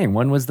been playing?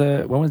 When was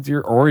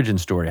your origin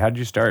story? How did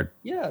you start?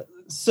 Yeah,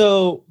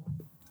 so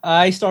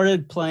I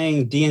started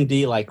playing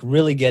D&D, like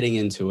really getting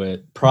into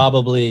it,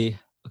 probably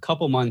a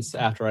couple months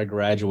after I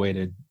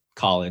graduated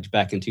college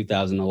back in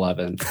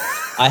 2011.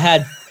 I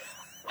had...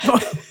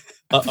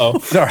 Uh-oh.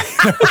 Sorry.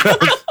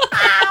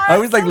 I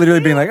was like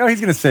literally being like, oh,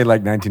 he's going to say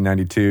like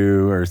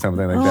 1992 or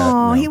something like that.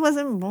 Oh, no. He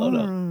wasn't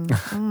born.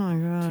 Oh my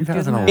God.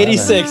 2011.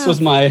 86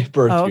 was my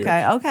birth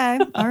year. Okay.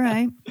 All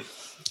right.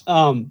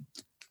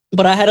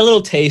 But I had a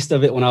little taste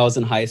of it when I was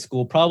in high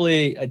school,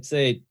 probably I'd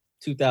say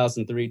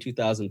 2003,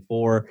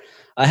 2004.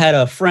 I had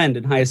a friend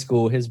in high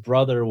school. His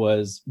brother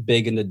was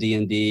big into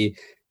D&D.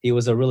 He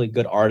was a really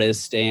good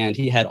artist, and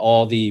he had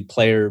all the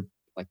player's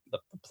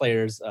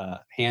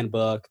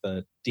handbook,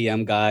 the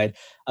DM guide.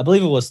 I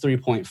believe it was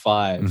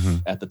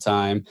 3.5 at the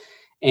time.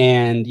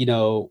 And, you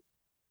know,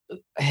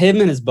 him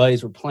and his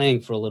buddies were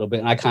playing for a little bit,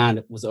 and I kind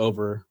of was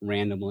over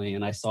randomly,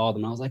 and I saw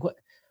them. I was like, what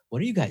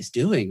are you guys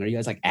doing? Are you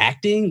guys like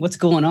acting? What's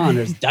going on?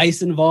 There's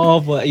dice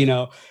involved,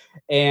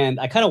 and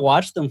I kind of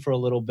watched them for a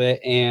little bit,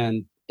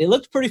 and it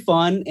looked pretty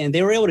fun, and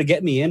they were able to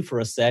get me in for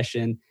a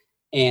session,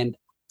 and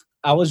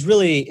I was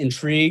really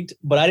intrigued,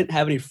 but I didn't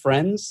have any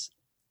friends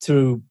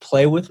to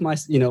play with me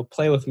at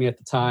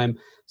the time.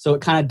 So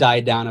it kind of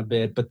died down a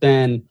bit. But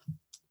then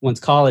once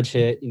college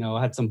hit,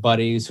 I had some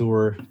buddies who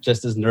were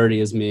just as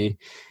nerdy as me,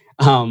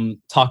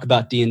 talk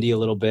about D&D a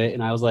little bit.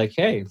 And I was like,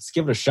 hey, let's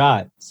give it a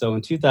shot. So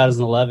in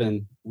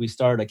 2011, we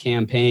started a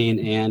campaign,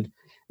 and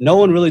no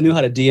one really knew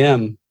how to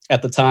DM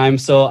at the time.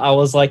 So I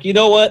was like, you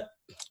know what?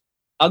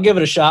 I'll give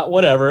it a shot,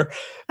 whatever.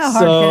 How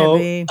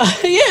hard can it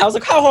be? Yeah, I was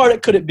like, how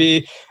hard could it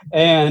be?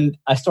 And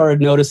I started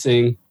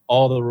noticing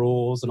all the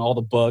rules and all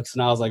the books.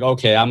 And I was like,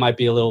 okay, I might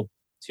be a little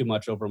too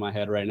much over my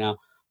head right now.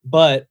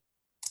 But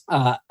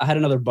I had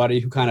another buddy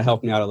who kind of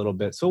helped me out a little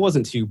bit. So it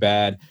wasn't too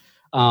bad.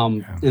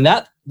 And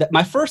that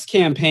my first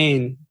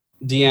campaign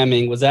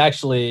DMing was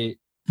actually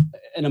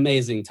an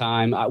amazing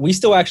time. We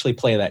still actually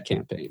play that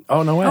campaign.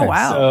 Oh, no way. Oh,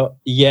 wow. So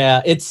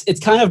yeah, it's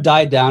kind of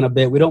died down a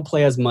bit. We don't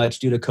play as much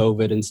due to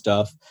COVID and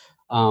stuff.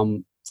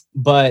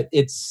 But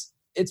it's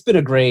been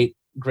a great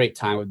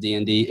time with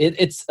D&D.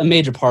 It's a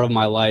major part of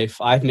my life.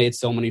 I've made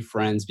so many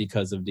friends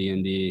because of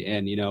D&D,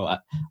 and I'll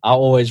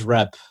always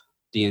rep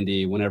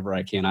D&D whenever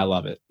I can. I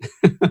love it.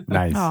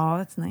 Nice. Oh,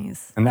 that's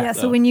nice. And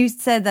so when you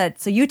said that,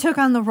 so you took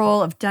on the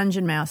role of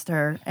Dungeon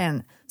Master,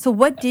 and so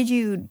what did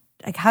you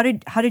like? How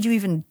did you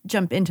even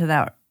jump into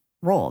that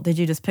roll? Did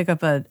you just pick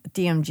up a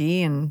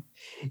DMG and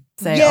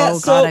say,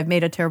 God, I've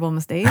made a terrible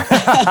mistake?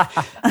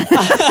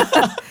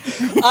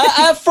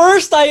 At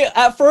first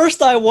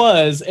I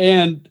was,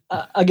 and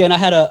again, I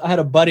had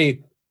a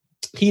buddy.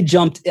 He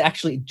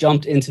actually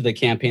jumped into the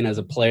campaign as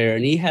a player,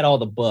 and he had all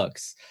the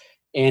books,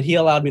 and he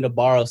allowed me to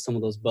borrow some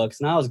of those books.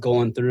 And I was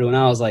going through, and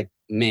I was like,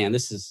 man,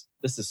 this is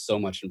so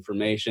much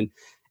information.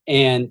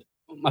 And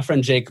my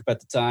friend Jacob at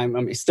the time, I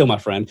mean, he's still my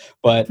friend,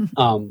 but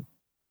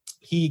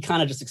he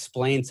kind of just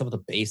explained some of the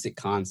basic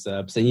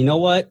concepts. And you know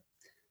what?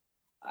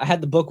 I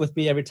had the book with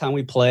me every time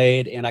we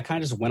played, and I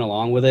kind of just went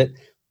along with it.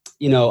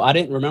 You know, I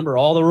didn't remember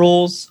all the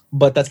rules,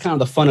 but that's kind of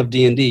the fun of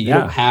D&D. You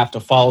don't have to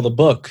follow the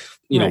book,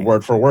 right,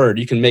 word for word.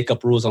 You can make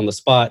up rules on the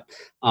spot.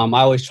 I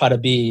always try to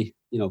be,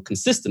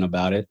 consistent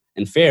about it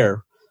and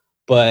fair.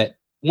 But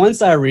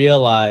once I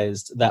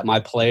realized that my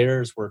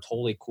players were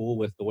totally cool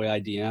with the way I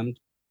DM'd,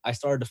 I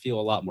started to feel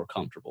a lot more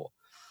comfortable.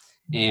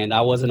 And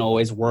I wasn't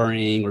always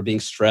worrying or being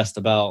stressed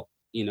about,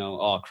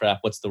 oh crap,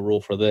 what's the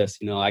rule for this?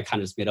 I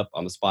kind of just made up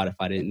on the spot if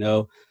I didn't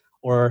know.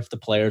 Or if the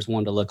players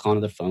wanted to look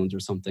onto their phones or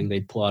something,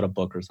 they'd pull out a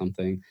book or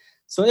something.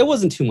 So it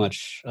wasn't too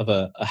much of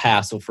a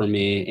hassle for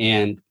me.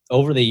 And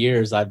over the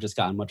years, I've just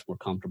gotten much more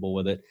comfortable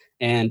with it.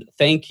 And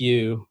thank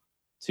you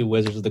to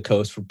Wizards of the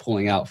Coast for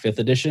pulling out 5th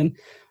edition,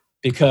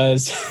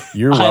 because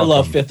I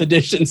love 5th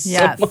edition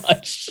so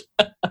much.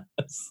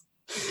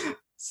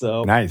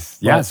 So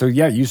nice. Yeah. So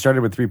you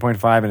started with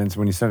 3.5, and it's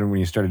when you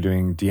started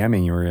doing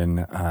DMing, you were in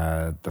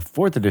the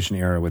 4th edition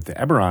era with the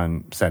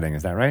Eberron setting.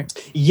 Is that right?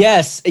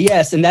 Yes.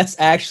 And that's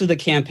actually the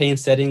campaign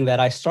setting that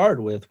I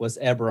started with, was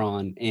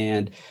Eberron,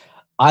 and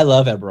I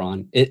love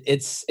Eberron.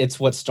 It's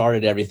what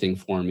started everything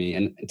for me,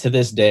 and to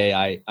this day,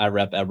 I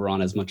rep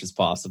Eberron as much as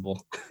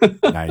possible.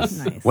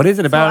 Nice. What is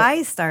it about? So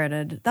I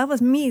started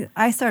with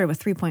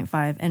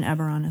 3.5 and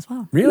Eberron as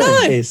well. Really?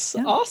 Nice.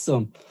 Yeah.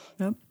 Awesome.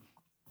 Yep.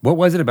 What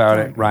was it about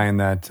it, Ryan,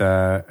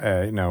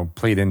 that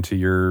played into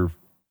your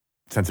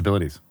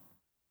sensibilities?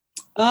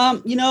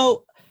 I'd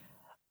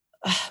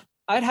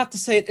have to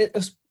say it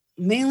was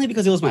mainly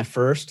because it was my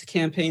first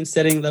campaign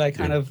setting that I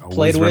kind of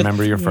played with.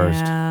 Remember your first?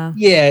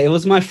 Yeah, it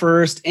was my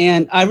first,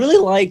 and I really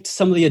liked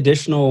some of the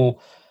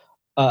additional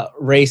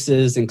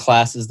races and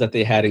classes that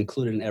they had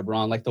included in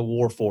Eberron, like the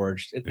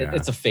Warforged.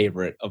 It's a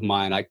favorite of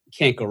mine. I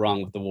can't go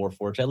wrong with the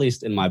Warforged, at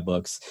least in my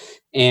books.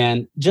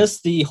 And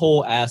just the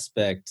whole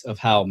aspect of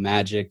how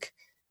magic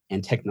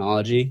and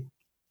technology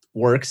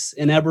works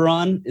in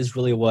Eberron is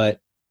really what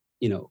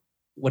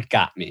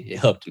got me. It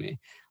hooked me.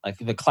 Like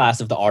the class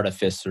of the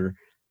Artificer,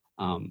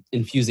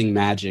 infusing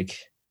magic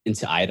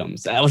into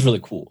items. That was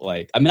really cool.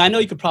 I know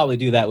you could probably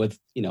do that with,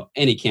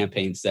 any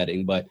campaign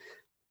setting, but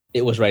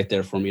it was right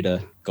there for me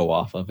to go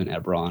off of in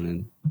Eberron,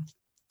 and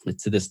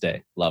to this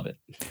day, love it.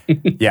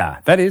 Yeah,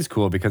 that is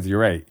cool, because you're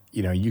right.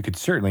 You could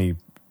certainly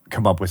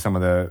come up with some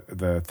of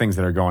the things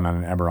that are going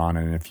on in Eberron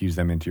and infuse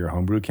them into your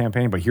homebrew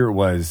campaign. But here it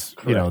was,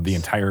 the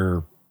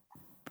entire,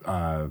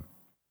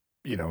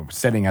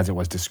 setting as it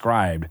was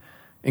described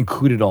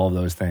included all of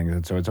those things.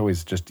 And so it's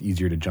always just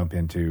easier to jump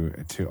into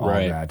all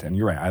of that. And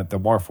you're right. The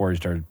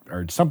Warforged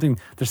are something,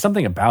 there's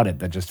something about it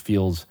that just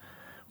feels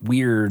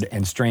weird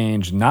and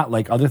strange, not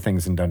like other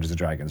things in Dungeons and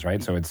Dragons,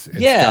 right? So it's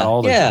got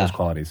all those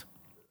qualities.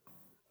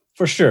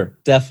 For sure,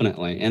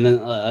 definitely. And then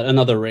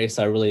another race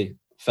I really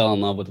fell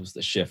in love with was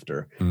the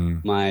Shifter.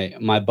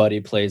 My buddy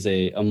plays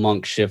a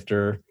monk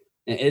shifter.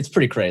 It's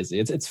pretty crazy.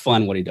 It's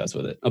fun what he does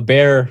with it. A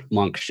bear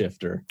monk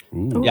shifter.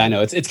 Ooh. Yeah, I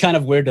know. It's kind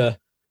of weird to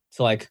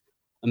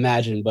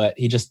imagine, but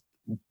he just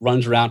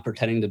runs around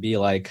pretending to be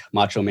like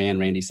Macho Man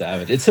Randy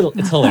Savage. It's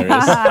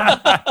hilarious.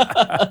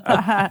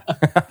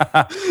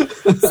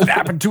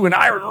 Snap into an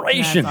iron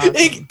ration. Awesome.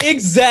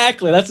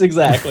 Exactly. That's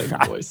exactly the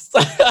voice.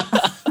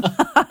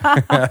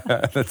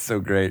 That's so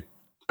great.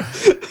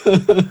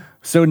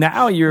 So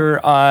now you're,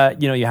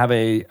 you have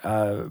a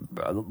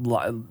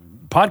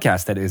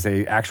podcast that is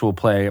a actual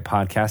play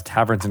podcast,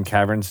 Taverns and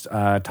Caverns.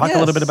 Talk a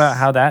little bit about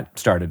how that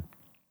started.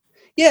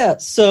 Yeah.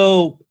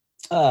 So,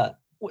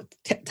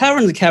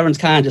 Taverns and Caverns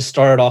kind of just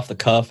started off the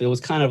cuff. It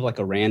was kind of like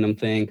a random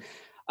thing.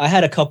 I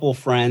had a couple of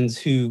friends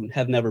who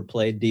have never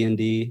played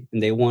D&D,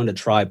 and they wanted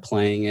to try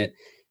playing it.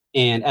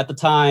 And at the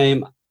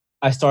time,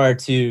 I started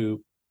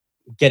to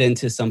get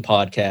into some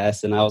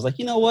podcasts, and I was like,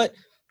 you know what?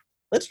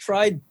 Let's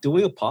try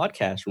doing a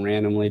podcast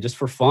randomly just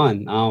for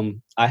fun.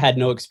 I had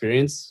no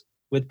experience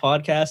with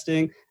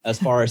podcasting as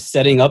far as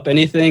setting up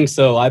anything,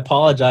 so I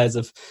apologize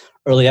if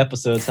early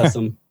episodes have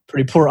some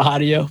pretty poor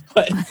audio,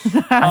 but I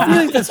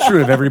feel like that's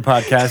true of every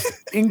podcast,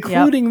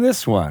 including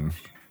this one.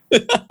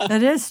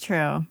 That is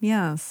true.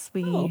 Yes,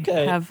 we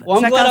have.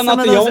 Well, I'm glad I'm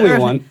not the only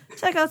one.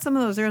 Check out some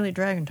of those early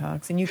Dragon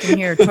Talks, and you can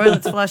hear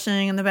toilets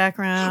flushing in the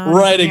background.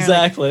 Right,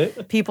 exactly.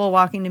 People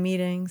walking to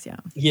meetings.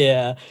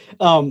 Yeah.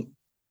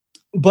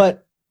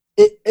 But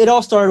it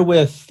all started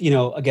with,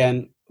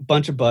 again, a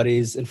bunch of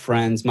buddies and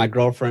friends. My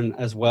girlfriend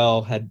as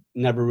well had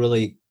never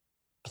really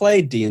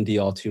played D&D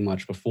all too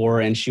much before,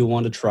 and she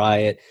wanted to try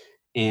it.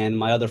 And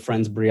my other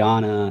friends,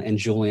 Brianna and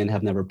Julian,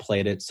 have never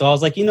played it. So I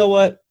was like, you know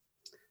what?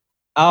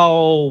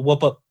 I'll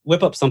whoop up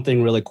whip up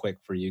something really quick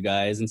for you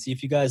guys and see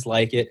if you guys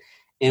like it.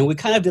 And we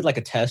kind of did like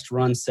a test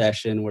run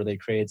session where they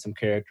created some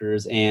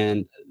characters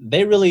and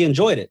they really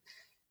enjoyed it.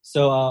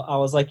 So I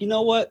was like, you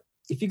know what?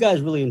 If you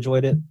guys really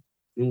enjoyed it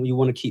and you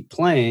want to keep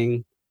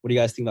playing, what do you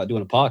guys think about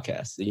doing a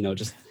podcast? You know,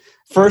 just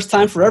first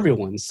time for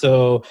everyone.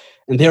 So,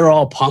 and they were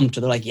all pumped.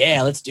 They're like,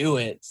 yeah, let's do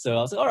it. So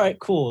I was like, all right,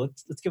 cool.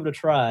 Let's give it a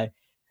try.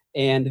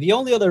 And the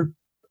only other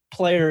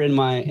player in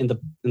the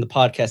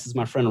podcast is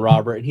my friend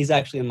Robert, and he's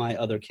actually in my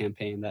other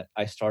campaign that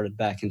I started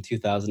back in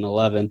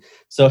 2011.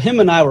 So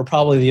him and I were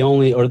probably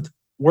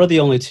we're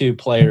the only two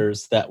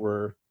players that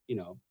were, you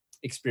know,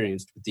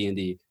 experienced with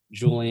D&D.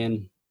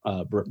 Julian,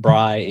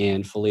 Bry,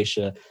 and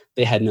Felicia,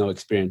 they had no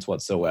experience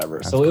whatsoever.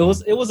 That's so cool.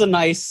 It was a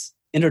nice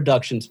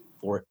introduction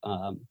for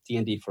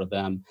D&D for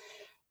them.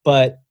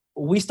 But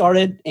we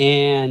started,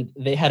 and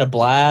they had a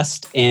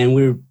blast, and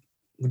we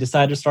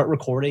decided to start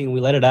recording, and we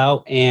let it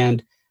out.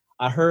 And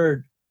I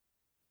heard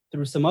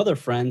through some other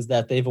friends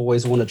that they've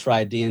always wanted to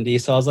try D&D.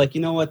 So I was like, you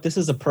know what? This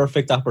is a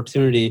perfect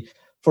opportunity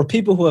for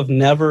people who have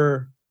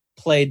never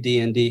played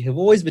D&D, have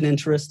always been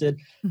interested,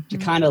 to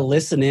kind of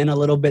listen in a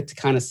little bit, to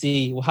kind of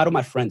see, well, how do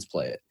my friends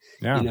play it?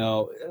 Yeah. You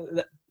know,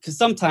 because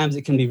sometimes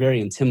it can be very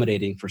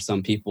intimidating for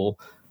some people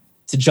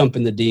to jump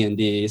into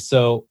D&D.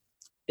 So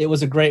it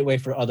was a great way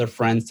for other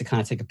friends to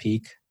kind of take a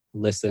peek,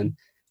 listen,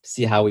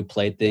 see how we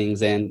played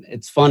things. And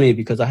it's funny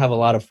because I have a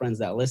lot of friends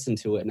that listen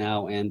to it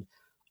now, and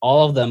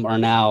all of them are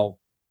now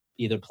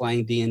either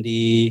playing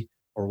D&D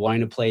or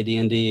wanting to play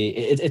D&D.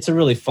 It's a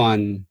really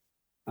fun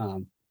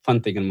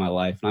thing in my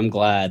life, and I'm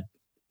glad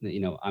that, you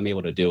know, I'm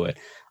able to do it.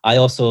 I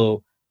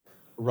also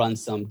run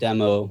some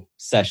demo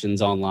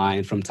sessions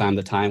online from time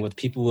to time with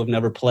people who have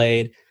never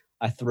played.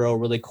 I throw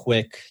really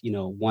quick, you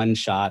know, one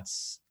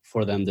shots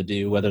for them to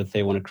do, whether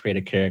they want to create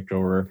a character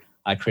or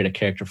I create a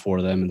character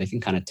for them, and they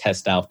can kind of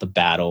test out the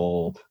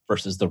battle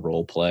versus the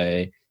role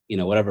play, you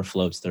know, whatever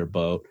floats their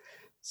boat.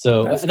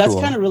 So that's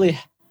cool. Kind of really,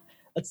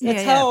 that's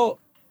how.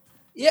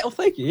 Yeah, well,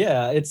 thank you.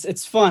 Yeah,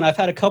 it's fun. I've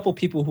had a couple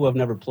people who have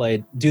never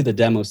played do the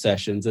demo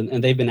sessions,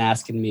 and they've been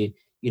asking me,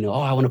 you know,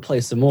 oh, I want to play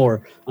some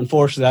more.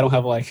 Unfortunately, I don't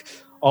have like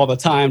all the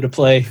time to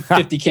play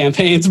 50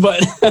 campaigns,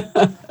 but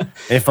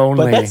if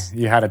only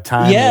you had a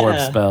time warp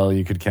spell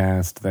you could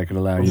cast that could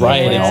allow you to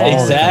play all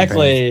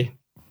exactly.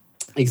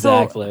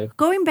 Exactly. So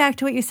going back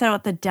to what you said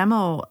about the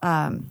demo,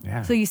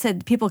 so you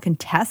said people can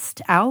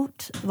test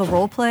out the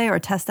role play or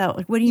test out,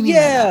 like, what do you mean?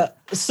 Yeah.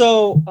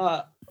 So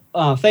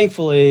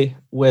thankfully,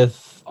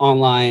 with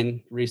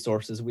online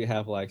resources, we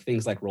have like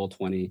things like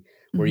Roll20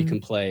 where you can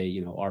play,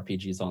 you know,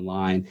 RPGs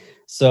online.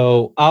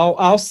 So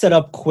I'll set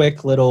up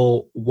quick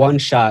little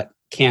one-shot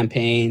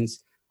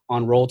campaigns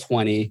on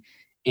Roll20,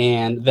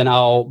 and then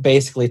I'll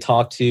basically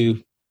talk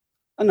to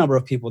a number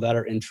of people that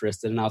are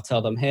interested, and I'll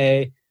tell them,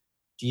 hey,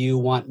 do you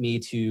want me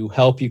to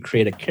help you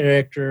create a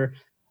character,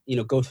 you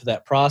know, go through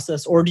that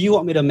process? Or do you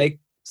want me to make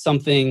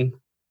something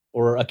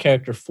or a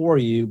character for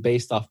you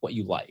based off what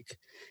you like?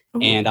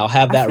 And I'll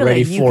have that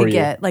ready for you.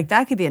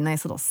 That could be a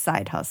nice little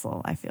side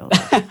hustle, I feel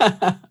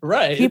like.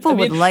 Right. People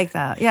would like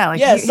that. Yeah.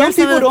 Like, here's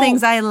some of the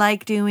things I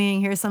like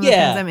doing. Here's some of the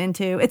things I'm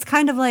into. It's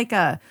kind of like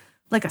a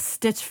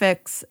Stitch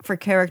Fix for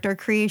character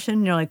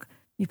creation. You're like,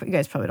 you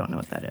guys probably don't know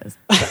what that is.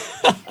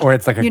 Or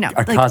it's like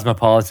a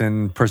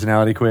cosmopolitan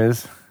personality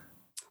quiz.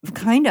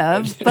 Kind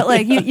of. But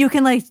like you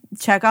can like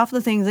check off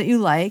the things that you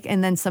like,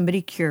 and then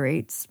somebody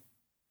curates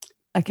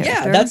a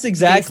character. Yeah, that's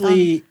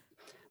exactly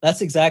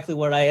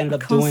what I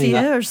ended up doing.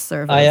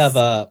 Service. I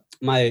have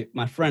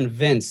my friend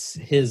Vince,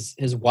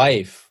 his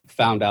wife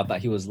found out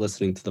that he was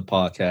listening to the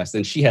podcast,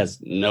 and she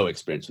has no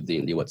experience with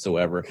D&D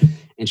whatsoever.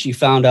 And she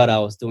found out I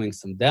was doing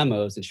some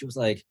demos, and she was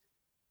like,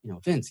 you know,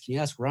 Vince, can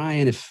you ask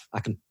Ryan if I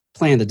can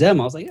play in the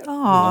demo? I was like, yeah.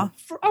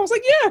 I was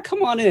like, yeah,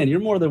 come on in.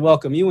 You're more than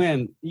welcome. You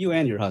and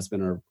your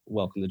husband are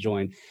welcome to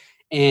join.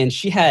 And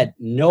she had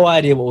no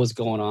idea what was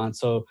going on.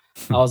 So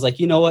I was like,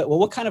 you know what? Well,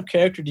 what kind of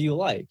character do you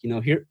like? You know,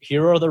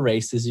 here are the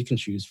races you can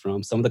choose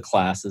from, some of the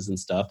classes and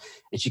stuff.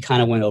 And she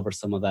kind of went over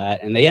some of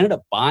that. And they ended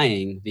up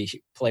buying the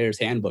player's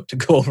handbook to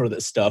go over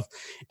this stuff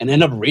and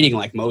ended up reading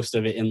like most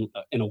of it in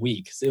a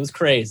week. So it was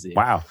crazy.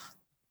 Wow.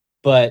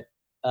 But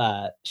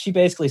she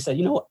basically said,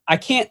 you know what? I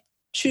can't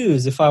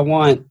choose if I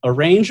want a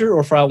ranger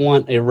or if I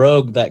want a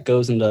rogue that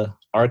goes into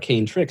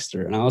arcane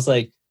trickster. And I was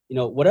like, you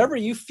know, whatever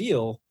you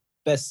feel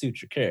best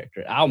suits your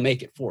character, I'll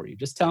make it for you.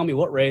 Just tell me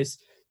what race,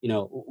 you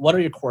know, what are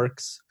your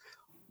quirks,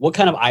 what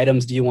kind of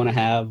items do you want to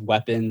have,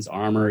 weapons,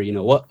 armor, you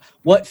know,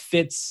 what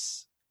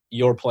fits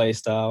your play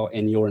style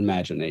and your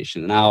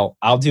imagination, and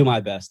I'll do my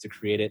best to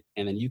create it,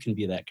 and then you can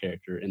be that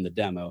character in the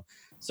demo.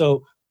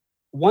 So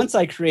once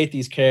I create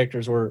these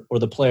characters, or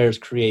the players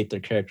create their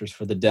characters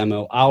for the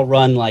demo, I'll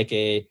run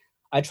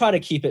I try to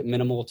keep it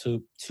minimal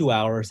to 2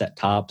 hours at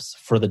tops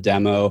for the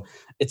demo.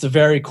 It's a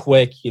very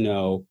quick, you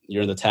know,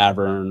 you're in the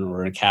tavern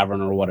or in a cavern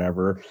or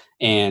whatever,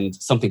 and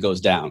something goes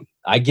down.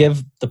 I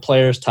give the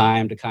players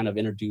time to kind of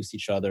introduce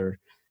each other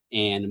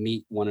and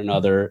meet one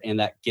another, and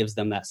that gives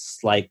them that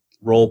slight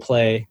role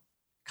play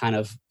kind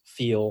of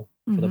feel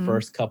for the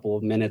first couple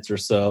of minutes or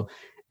so.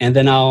 And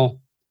then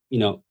I'll, you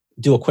know,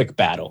 do a quick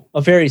battle,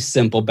 a very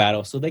simple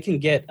battle, so they can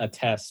get a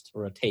test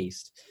or a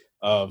taste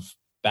of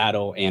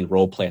battle and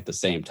role play at the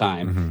same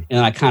time. Mm-hmm. And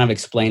I kind of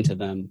explain to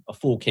them a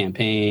full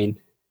campaign.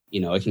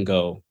 It can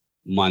go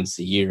months,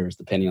 years,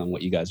 depending on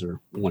what you guys are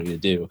wanting to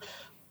do.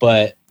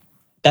 But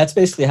that's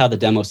basically how the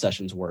demo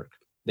sessions work.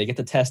 They get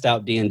to test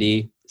out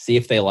D&D, see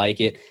if they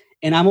like it.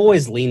 And I'm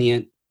always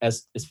lenient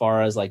as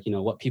far as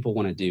what people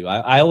want to do.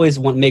 I always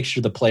want to make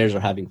sure the players are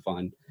having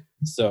fun.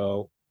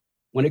 So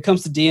when it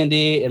comes to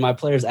D&D and my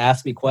players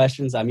ask me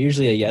questions, I'm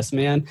usually a yes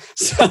man.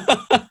 So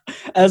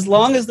as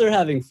long as they're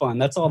having fun,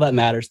 that's all that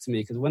matters to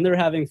me. Because when they're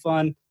having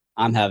fun,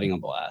 I'm having a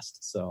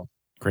blast. So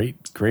great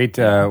way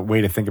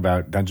to think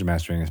about dungeon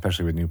mastering,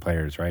 especially with new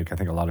players, right? I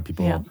think a lot of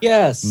people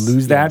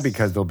lose that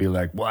because they'll be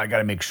like, well, I got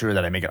to make sure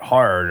that I make it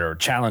hard or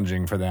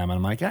challenging for them. And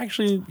I'm like,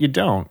 actually, you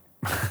don't.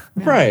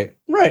 Right.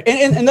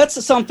 And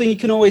that's something you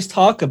can always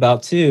talk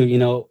about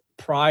too,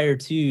 prior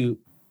to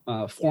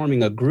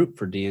forming a group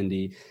for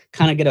D&D,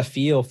 kind of get a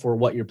feel for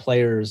what your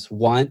players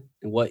want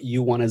and what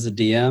you want as a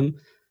DM.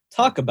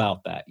 Talk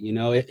about that.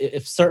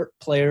 If certain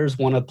players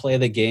want to play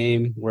the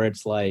game where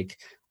it's like,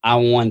 I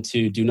want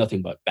to do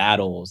nothing but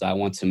battles, I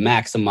want to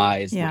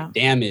maximize my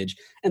damage,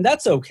 and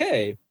that's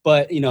okay.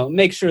 But,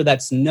 make sure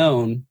that's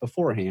known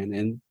beforehand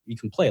and you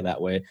can play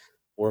that way.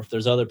 Or if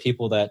there's other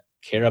people that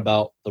care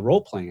about the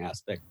role-playing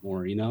aspect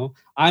more,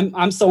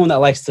 I'm someone that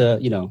likes to,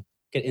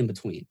 get in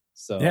between.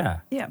 So yeah.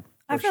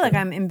 I feel like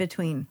I'm in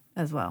between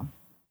as well.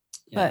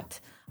 Yeah. But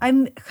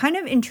I'm kind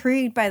of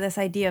intrigued by this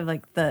idea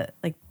of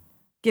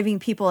giving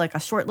people a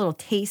short little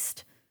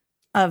taste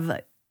of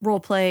role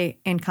play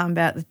and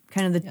combat,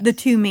 kind of the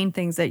two main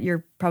things that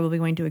you're probably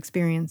going to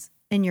experience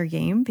in your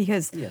game,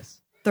 because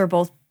they're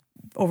both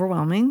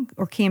overwhelming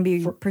or can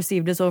be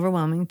perceived as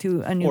overwhelming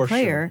to a new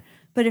player. Sure.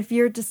 But if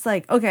you're just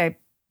okay,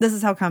 this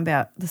is how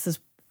combat,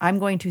 I'm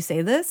going to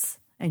say this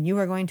and you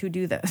are going to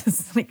do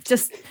this.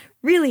 Just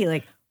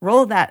really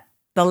roll the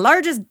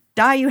largest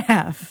die you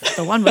have,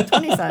 the one with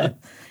 20 sides,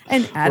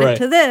 and add it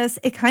to this.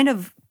 It kind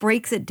of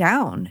breaks it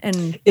down.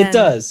 And it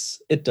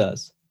does.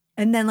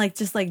 And then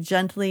just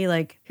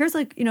gently, here's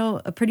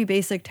a pretty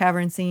basic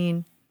tavern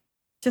scene.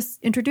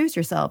 Just introduce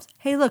yourselves.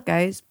 Hey, look,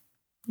 guys,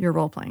 you're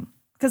role playing.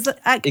 Because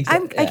I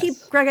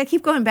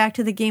keep going back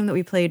to the game that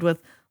we played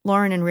with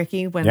Lauren and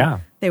Ricky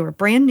when they were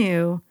brand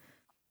new.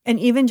 And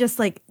even just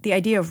the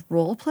idea of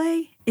role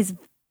play is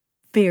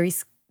very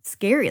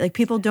scary.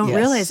 People don't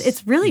realize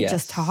it's really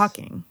just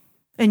talking.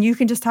 And you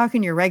can just talk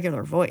in your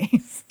regular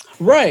voice.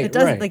 Right. It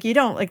doesn't you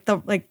don't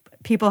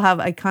people have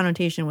a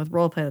connotation with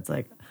role play that's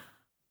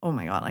oh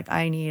my God,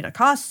 I need a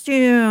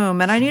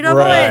costume and I need a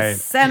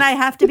voice and I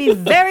have to be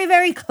very,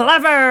 very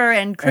clever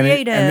and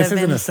creative. And this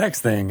isn't a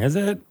sex thing, is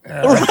it?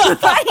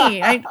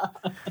 Right.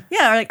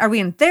 Are we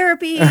in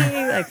therapy?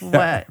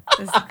 What?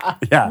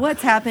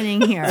 What's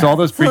happening here? So all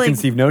those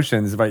preconceived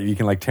notions, you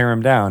can tear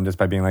them down just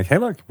by being hey,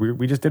 look,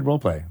 we just did role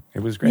play. It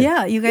was great.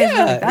 Yeah, you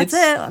guys that's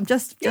it. I'm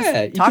just you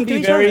can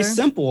be very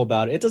simple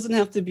about it. It doesn't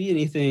have to be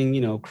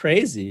anything,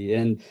 crazy.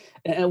 And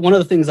one of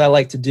the things I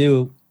like to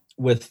do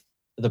with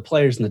the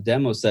players in the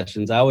demo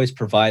sessions, I always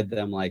provide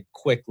them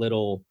quick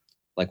little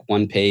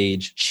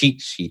 1-page cheat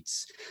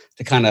sheets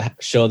to kind of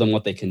show them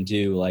what they can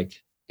do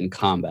in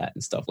combat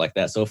and stuff like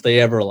that. So if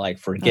they ever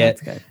forget,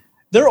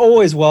 they're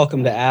always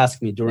welcome to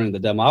ask me during the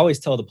demo. I always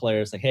tell the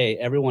players hey,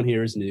 everyone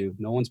here is new.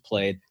 No one's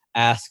played.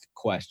 Ask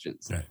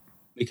questions. Right.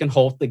 We can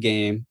hold the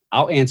game.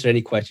 I'll answer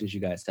any questions you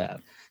guys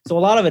have. So a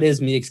lot of it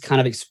is me kind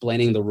of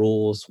explaining the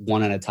rules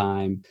one at a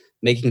time,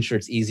 making sure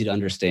it's easy to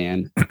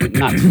understand,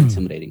 not too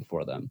intimidating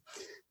for them.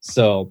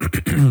 So,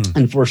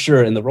 and for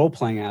sure, in the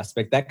role-playing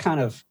aspect,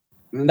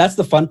 that's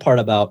the fun part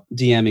about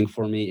DMing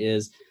for me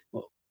is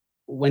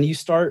when you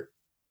start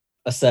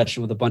a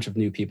session with a bunch of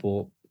new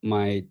people,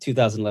 my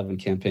 2011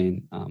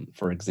 campaign,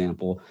 for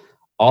example,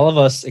 all of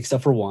us,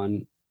 except for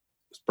one,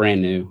 was brand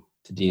new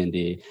to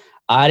D&D.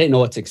 I didn't know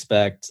what to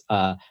expect.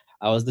 I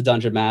was the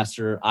dungeon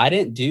master. I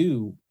didn't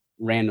do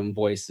random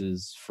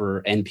voices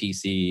for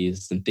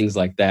NPCs and things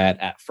like that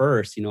at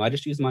first. I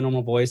just used my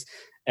normal voice.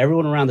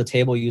 Everyone around the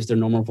table used their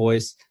normal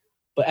voice.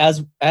 But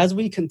as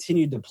we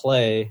continued to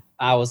play,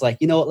 I was like,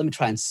 what, let me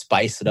try and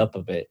spice it up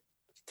a bit.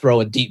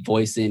 Throw a deep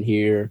voice in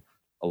here,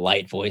 a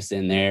light voice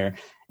in there.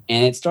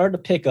 And it started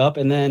to pick up.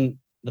 And then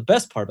the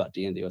best part about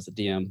D&D as a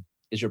DM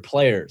is your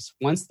players.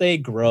 Once they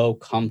grow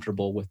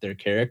comfortable with their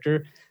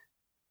character,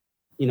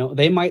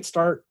 they might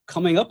start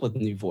coming up with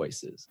new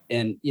voices.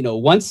 And,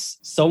 once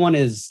someone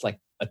is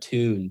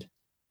attuned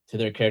to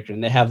their character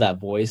and they have that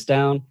voice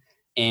down,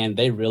 and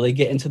they really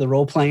get into the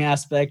role-playing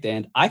aspect,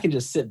 and I can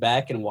just sit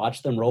back and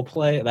watch them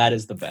role-play, that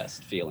is the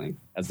best feeling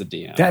as a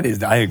DM.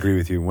 I agree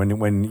with you.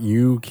 When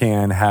you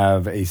can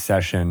have a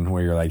session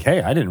where you're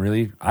hey, I didn't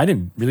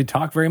really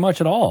talk very much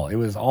at all. It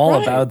was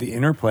all about the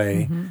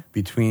interplay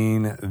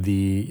between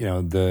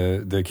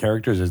the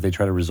characters as they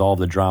try to resolve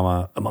the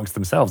drama amongst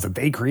themselves that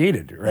they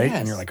created, right? Yes.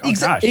 And you're oh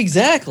gosh.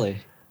 Exactly.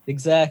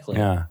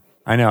 Yeah,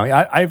 I know.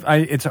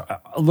 It's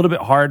a little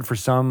bit hard for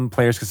some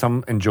players because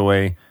some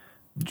enjoy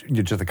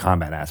just the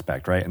combat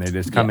aspect, right? And they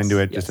just come into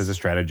it just as a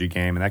strategy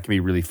game, and that can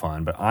be really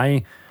fun. But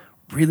I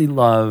really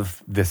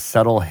love the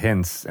subtle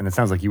hints, and it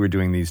sounds like you were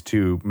doing these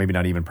too, maybe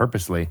not even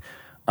purposely,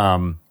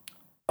 of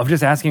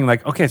just asking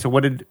like, okay, so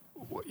what did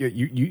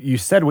you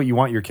said what you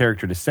want your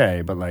character to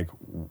say, but like,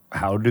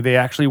 how do they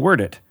actually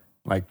word it?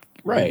 Like,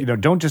 right.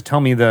 Don't just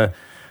tell me the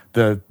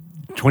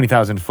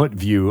 20,000 foot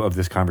view of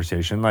this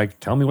conversation. Like,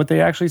 tell me what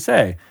they actually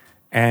say.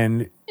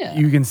 And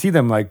you can see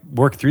them like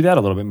work through that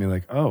a little bit and be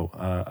like,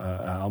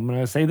 I'm going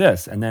to say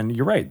this. And then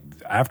you're right.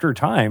 After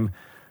time,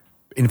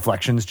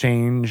 inflections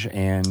change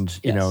and,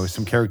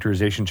 some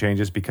characterization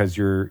changes because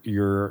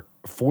you're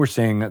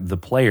forcing the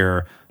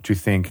player to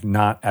think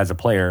not as a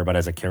player, but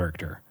as a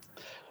character.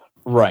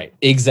 Right.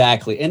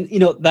 Exactly. And,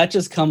 that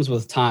just comes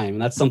with time.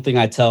 And that's something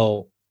I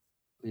tell,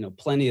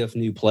 plenty of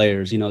new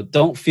players,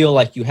 don't feel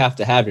like you have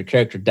to have your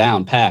character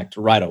down packed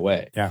right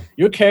away. Yeah.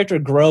 Your character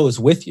grows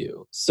with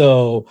you.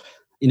 So,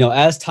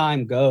 as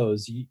time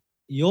goes,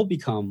 you'll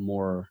become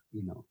more,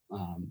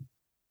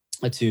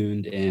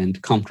 attuned and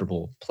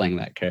comfortable playing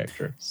that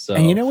character. So,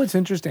 and what's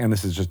interesting, and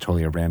this is just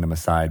totally a random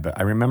aside, but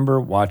I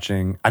remember I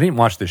didn't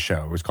watch this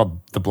show. It was called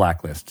The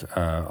Blacklist.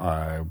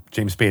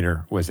 James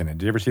Spader was in it.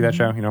 Did you ever see that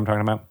show? You know what I'm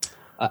talking about?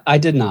 I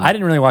did not. I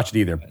didn't really watch it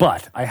either,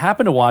 but I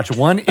happened to watch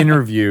one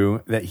interview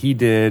that he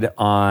did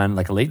on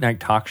like a late night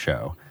talk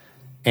show.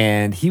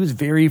 And he was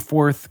very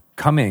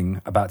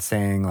forthcoming about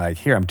saying like,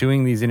 here, I'm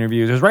doing these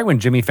interviews. It was right when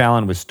Jimmy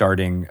Fallon was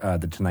starting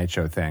the Tonight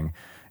Show thing.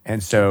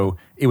 And so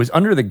it was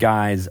under the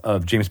guise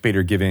of James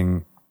Spader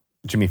giving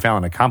Jimmy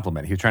Fallon a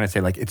compliment. He was trying to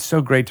say like, it's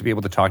so great to be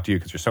able to talk to you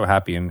because you're so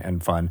happy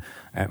and fun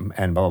and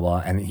blah, blah,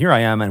 blah. And here I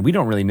am. And we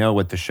don't really know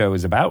what the show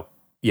is about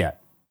yet.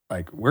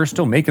 Like, we're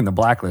still making The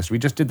Blacklist. We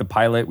just did the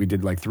pilot. We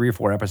did like 3 or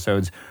 4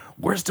 episodes.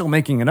 We're still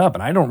making it up.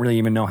 And I don't really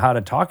even know how to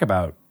talk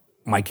about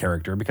my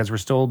character because we're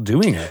still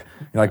doing it.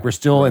 Like, we're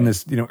still in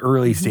this,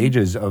 early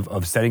stages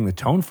of setting the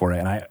tone for it.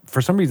 And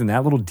for some reason,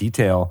 that little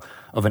detail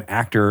of an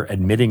actor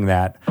admitting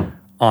that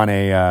on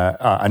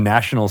a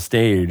national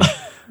stage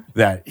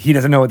that he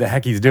doesn't know what the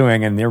heck he's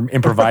doing and they're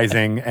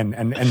improvising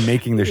and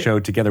making the show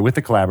together with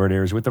the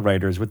collaborators, with the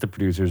writers, with the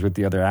producers, with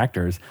the other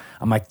actors.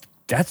 I'm like,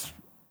 that's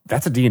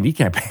a D&D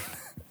campaign.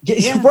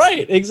 Yeah.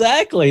 Right,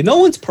 exactly. No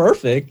one's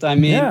perfect. I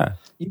mean,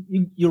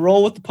 you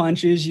roll with the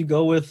punches, you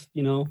go with,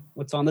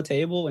 what's on the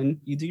table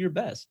and you do your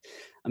best.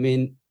 I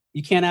mean,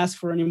 you can't ask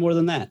for any more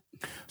than that.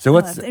 So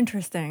that's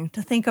interesting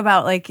to think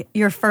about, like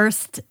your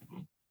first,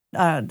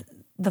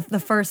 the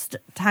first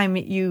time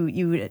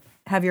you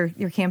have your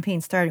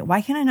campaign started.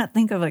 Why can I not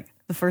think of like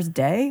the first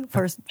day?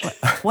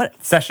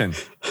 What? Session.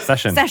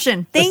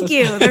 Thank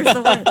you. There's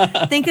the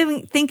word.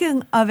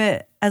 Thinking of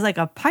it as like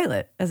a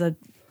pilot,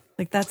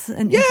 like that's an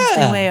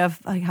interesting way of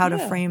like how to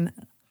frame it.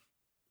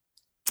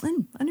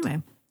 And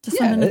anyway, just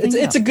something to think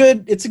about.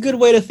 It's a good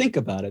way to think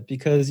about it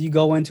because you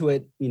go into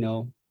it,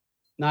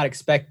 not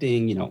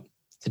expecting,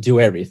 to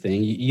do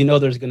everything.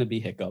 There's going to be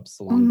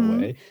hiccups along the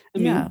way. I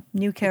mean,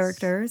 new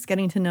characters,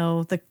 getting to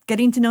know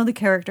the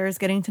characters,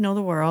 getting to know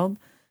the world.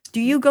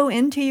 Do you go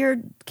into your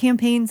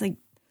campaigns like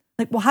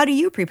well, how do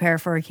you prepare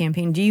for a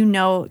campaign? Do you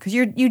know, because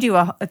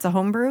it's a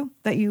homebrew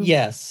that you...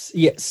 Yes.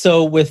 Yeah.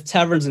 So with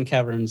Taverns and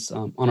Caverns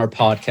on our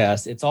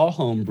podcast, it's all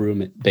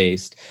homebrew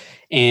based.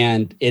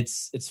 And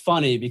it's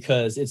funny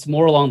because it's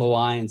more along the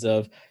lines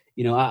of,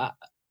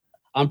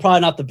 I'm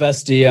probably not the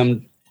best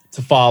DM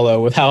to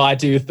follow with how I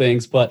do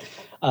things, but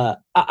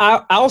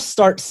I'll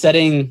start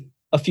setting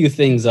a few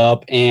things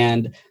up.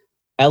 And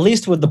at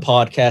least with the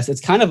podcast,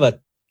 it's kind of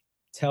a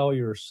tell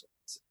your,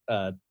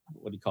 what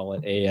do you call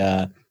it?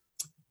 A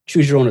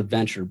choose your own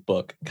adventure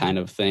book kind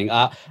of thing.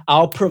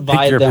 I'll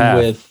provide them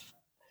with,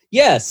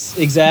 yes,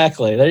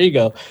 exactly. There you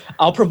go.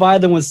 I'll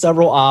provide them with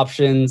several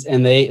options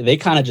and they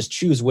kind of just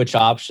choose which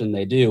option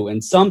they do.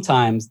 And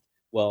sometimes,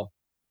 well,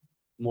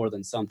 more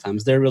than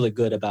sometimes, they're really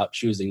good about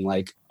choosing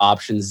like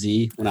option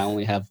Z when I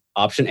only have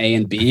option A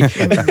and B.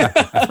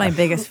 That's my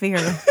biggest fear.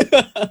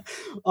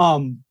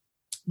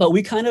 But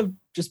we kind of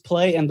just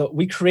play and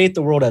we create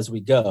the world as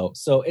we go.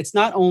 So it's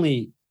not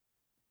only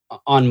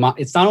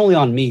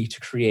on me to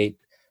create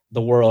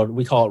the world.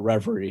 We call it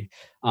Reverie.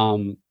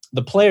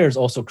 The players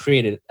also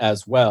create it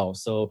as well.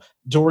 So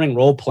during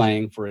role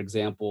playing, for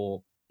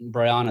example,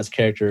 Brianna's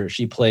character,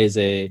 she plays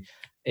a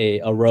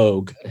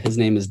rogue. His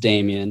name is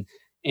Damien,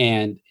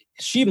 and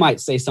she might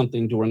say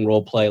something during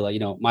role play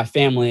like, my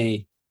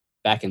family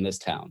back in this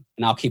town,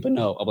 and I'll keep a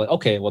note. I'll be like,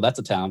 okay, well, that's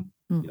a town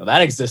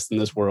that exists in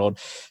this world.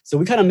 So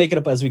we kind of make it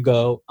up as we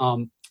go.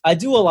 I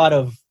do a lot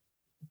of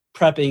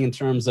prepping in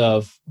terms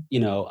of,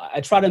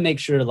 I try to make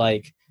sure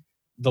like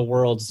the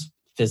world's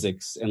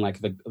physics and like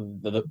the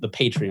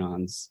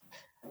Patreons,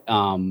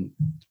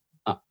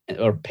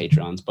 or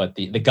patrons, but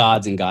the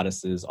gods and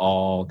goddesses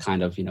all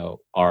kind of,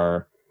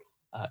 are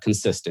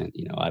consistent.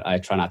 I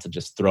try not to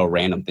just throw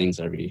random things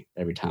every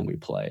time we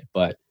play,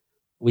 but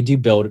we do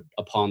build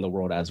upon the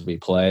world as we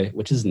play,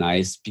 which is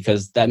nice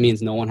because that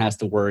means no one has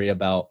to worry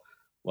about,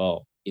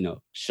 well,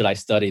 should I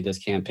study this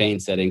campaign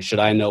setting? Should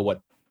I know what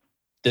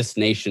this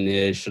nation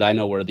is? Should I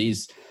know where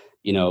these,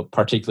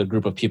 particular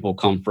group of people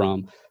come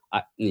from?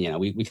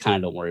 We kind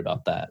of don't worry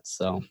about that.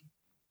 So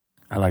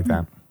I like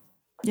that.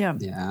 Yeah.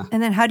 Yeah.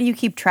 And then how do you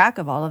keep track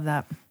of all of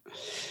that?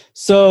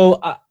 So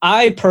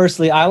I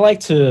personally, I like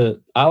to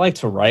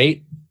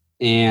write,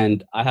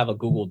 and I have a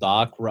Google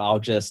Doc where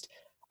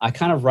I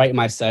kind of write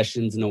my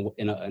sessions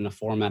in a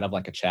format of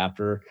like a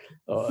chapter.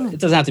 It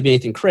doesn't have to be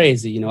anything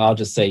crazy. I'll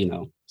just say,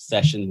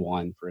 session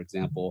 1, for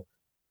example,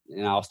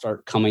 and I'll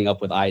start coming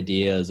up with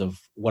ideas of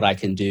what I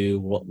can do,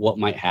 what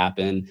might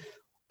happen,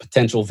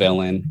 potential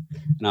villain,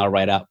 and I'll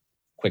write out a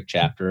quick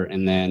chapter.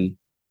 And then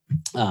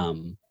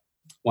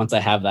once I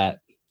have that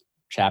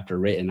chapter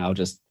written,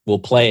 we'll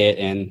play it,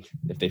 and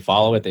if they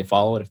follow it, they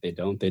follow it. If they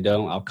don't, they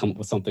don't. I'll come up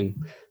with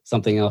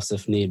something else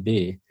if need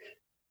be.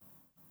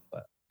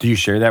 But do you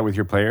share that with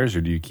your players,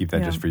 or do you keep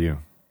that just for you?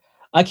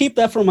 I keep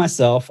that for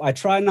myself. I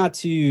try not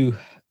to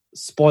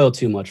spoil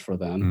too much for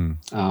them.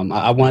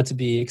 I want it to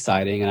be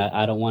exciting, and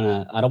I don't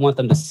want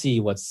them to see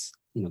what's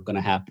going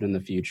to happen in the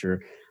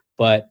future.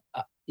 But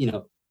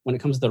when it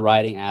comes to the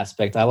writing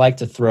aspect, I like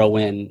to throw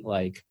in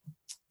like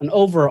an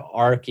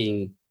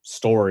overarching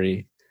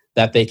story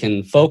that they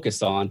can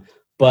focus on,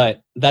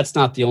 but that's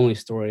not the only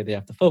story they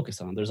have to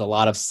focus on. There's a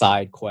lot of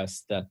side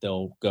quests that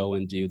they'll go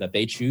and do that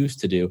they choose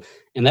to do,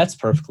 and that's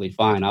perfectly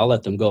fine. I'll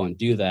let them go and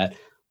do that,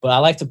 but I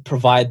like to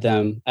provide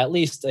them at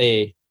least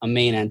a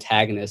main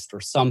antagonist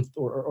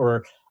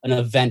or an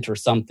event or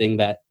something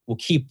that will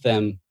keep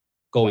them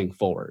going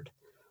forward.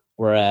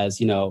 Whereas,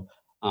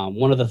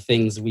 one of the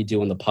things we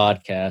do in the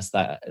podcast,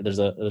 that there's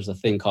a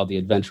thing called the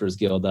Adventurers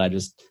Guild that I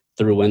just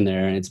threw in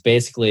there, and it's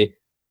basically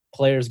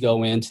players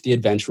go into the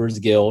Adventurers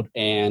Guild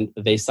and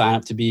they sign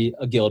up to be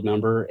a guild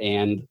member,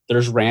 and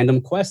there's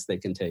random quests they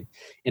can take.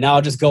 And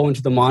I'll just go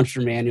into the monster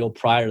manual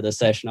prior to the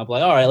session. I'll be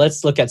like, all right,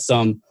 let's look at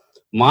some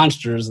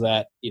monsters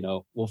that,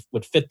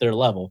 would fit their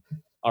level.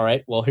 All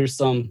right, well, here's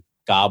some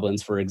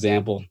goblins, for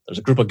example. There's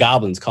a group of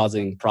goblins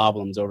causing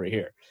problems over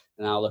here.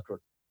 And I'll look,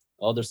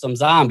 there's some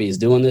zombies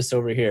doing this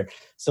over here.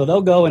 So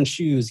they'll go and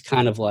choose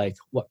kind of like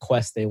what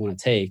quest they want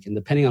to take. And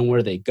depending on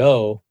where they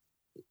go,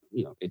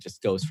 it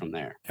just goes from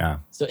there. Yeah.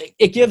 So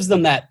it gives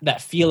them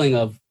that feeling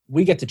of,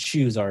 we get to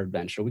choose our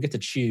adventure. We get to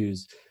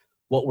choose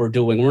what we're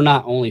doing. We're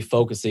not only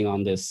focusing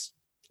on this,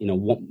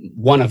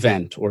 one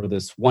event or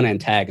this one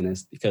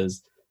antagonist,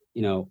 because,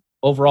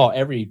 overall,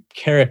 every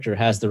character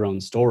has their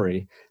own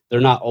story.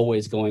 They're not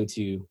always going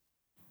to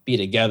be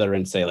together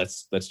and say,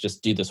 let's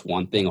just do this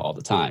one thing all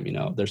the time.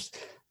 There's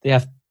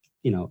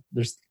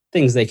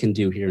things they can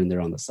do here and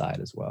there on the side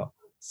as well.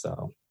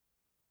 So.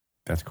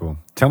 That's cool.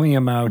 Tell me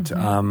about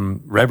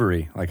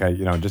Reverie. Like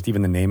just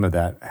even the name of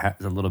that has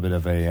a little bit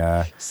of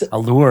a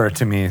allure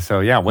to me.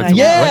 So yeah, what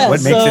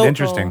makes it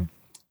interesting?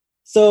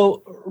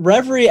 So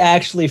Reverie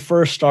actually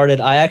first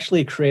started. I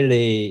actually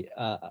created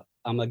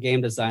I'm a game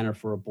designer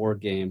for a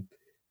board game.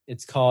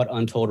 It's called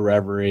Untold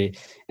Reverie,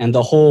 and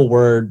the whole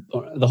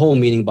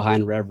meaning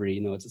behind Reverie,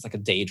 it's like a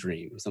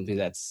daydream, something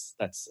that's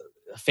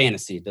a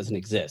fantasy. It doesn't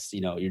exist.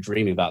 You're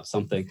dreaming about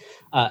something.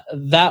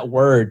 That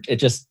word, it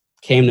just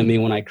came to me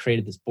when I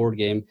created this board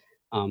game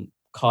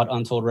called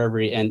Untold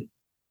Reverie. And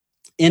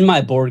in my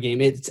board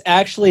game, it's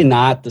actually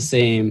not the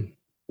same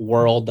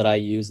world that I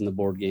use in the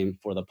board game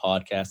for the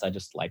podcast. I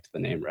just liked the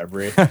name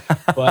Reverie.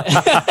 But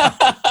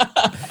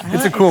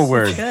it's a cool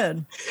word.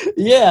 Good.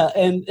 Yeah,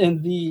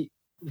 and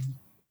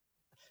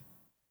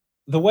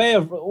the way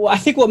of, I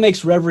think what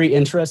makes Reverie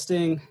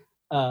interesting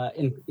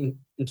in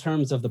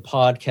terms of the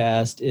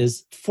podcast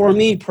is, for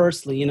me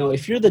personally,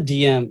 if you're the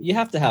DM, you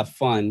have to have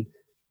fun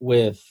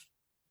with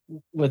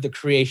the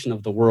creation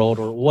of the world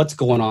or what's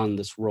going on in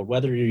this world,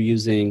 whether you're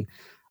using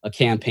a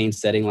campaign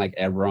setting like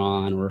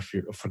Eberron or if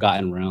you're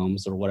Forgotten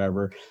Realms or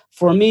whatever.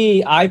 For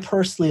me, I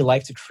personally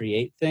like to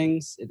create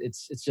things.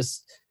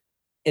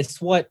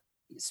 It's what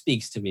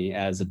speaks to me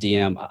as a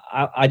DM.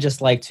 I just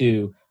like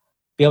to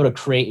be able to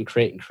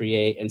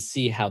create and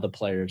see how the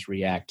players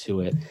react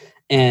to it.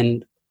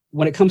 And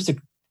when it comes to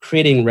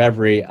creating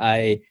Reverie,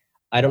 I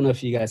don't know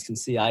if you guys can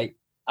see,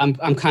 I'm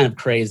kind of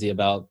crazy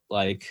about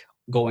like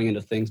going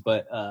into things,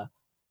 but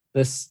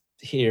this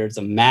here is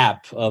a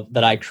map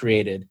that I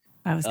created.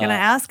 I was going to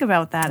ask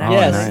about that.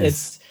 Yes,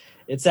 nice.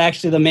 It's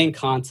actually the main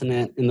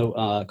continent in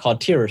the called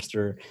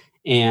Tirister,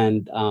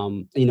 and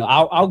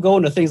I'll go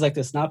into things like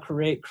this and I'll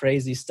create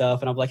crazy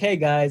stuff, and I'm like, hey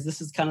guys,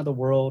 this is kind of the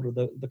world or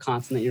the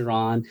continent you're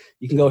on.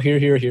 You can go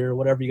here,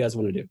 whatever you guys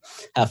want to do.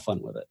 Have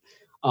fun with it.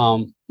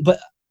 But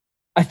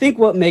I think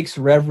what makes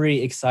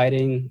Reverie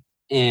exciting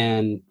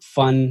and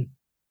fun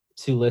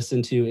to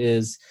listen to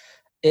is,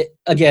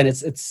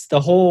 it's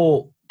the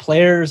whole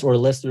players or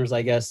listeners,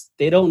 I guess,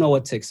 they don't know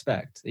what to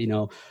expect.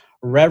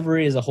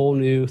 Reverie is a whole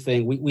new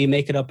thing. We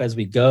make it up as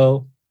we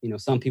go.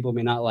 Some people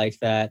may not like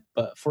that,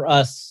 but for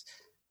us,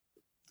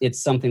 it's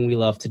something we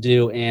love to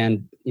do.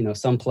 And,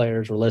 some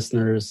players or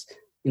listeners,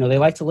 they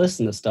like to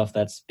listen to stuff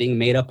that's being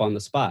made up on the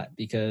spot,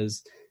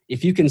 because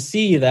if you can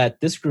see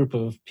that this group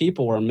of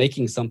people are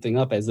making something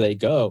up as they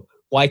go,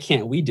 why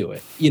can't we do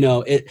it?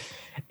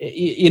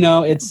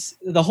 It's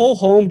the whole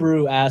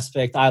homebrew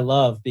aspect I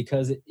love,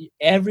 because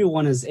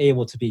everyone is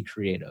able to be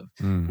creative.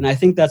 And I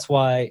think that's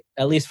why,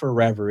 at least for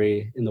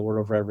Reverie, in the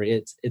world of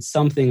Reverie, it's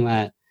something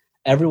that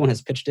everyone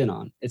has pitched in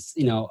on. It's,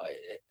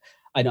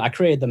 I know I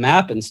created the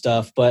map and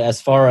stuff, but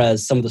as far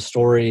as some of the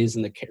stories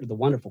and the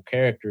wonderful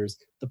characters,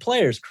 the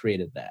players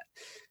created that.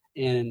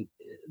 And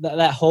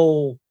that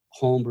whole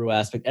homebrew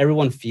aspect,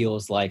 everyone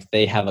feels like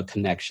they have a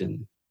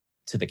connection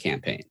to the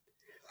campaign.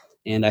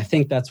 And I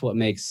think that's what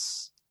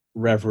makes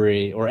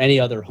Reverie or any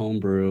other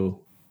homebrew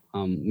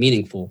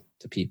meaningful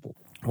to people.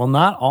 Well,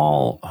 not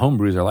all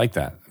homebrews are like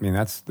that. I mean,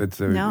 that's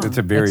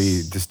a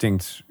very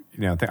distinct,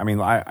 thing. I mean,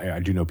 I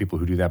do know people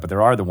who do that, but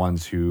there are the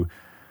ones who,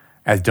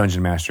 as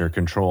dungeon master,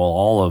 control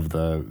all of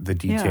the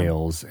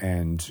details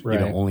and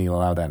only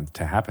allow that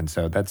to happen.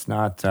 So that's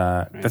not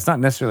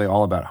necessarily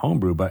all about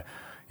homebrew. But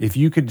if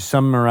you could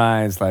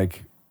summarize,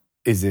 like,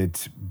 is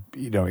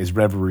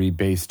Reverie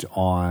based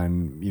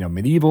on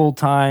medieval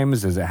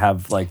times? Does it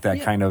have like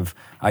that kind of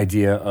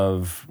idea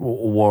of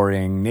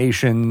warring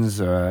nations?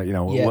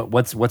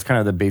 What's kind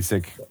of the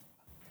basic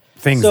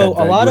things that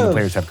the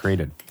players have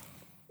created?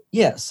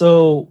 Yeah,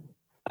 so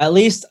at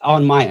least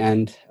on my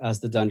end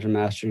as the dungeon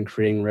master and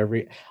creating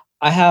Reverie,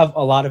 I have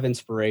a lot of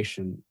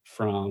inspiration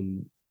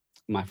from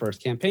my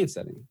first campaign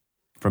setting.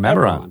 From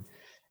Eberron.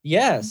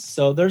 Yes,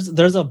 so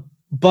there's a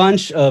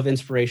bunch of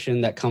inspiration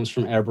that comes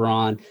from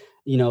Eberron.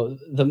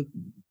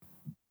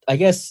 I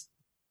guess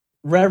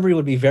Reverie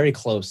would be very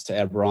close to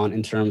Eberron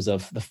in terms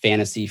of the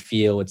fantasy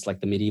feel. It's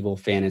like the medieval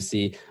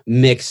fantasy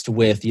mixed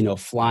with,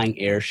 flying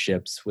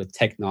airships with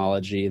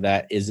technology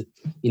that is,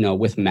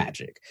 with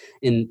magic.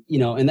 And,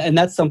 and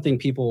that's something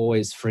people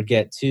always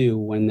forget too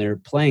when they're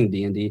playing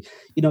D&D.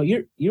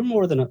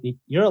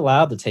 You're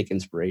allowed to take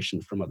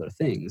inspiration from other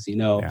things, You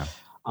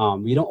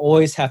don't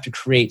always have to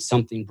create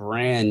something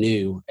brand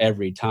new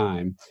every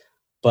time.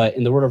 But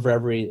in the world of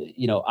Reverie,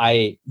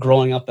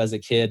 growing up as a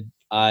kid,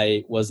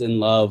 I was in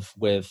love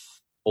with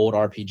old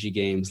RPG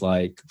games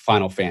like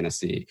Final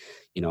Fantasy,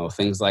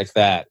 things like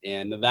that.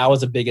 And that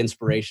was a big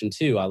inspiration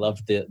too. I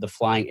loved the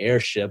flying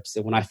airships.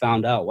 And when I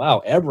found out,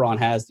 wow, Eberron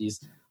has these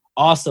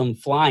awesome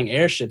flying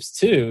airships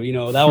too,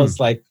 that was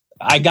like,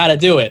 I got to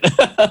do it.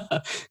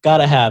 Got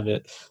to have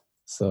it.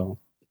 So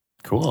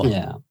cool.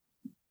 Yeah.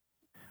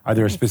 Are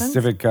there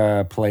specific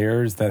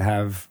players that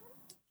have,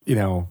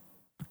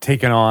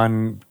 taken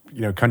on,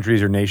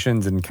 countries or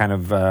nations and kind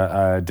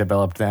of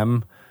developed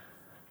them?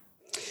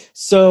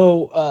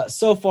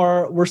 So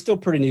far, we're still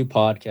pretty new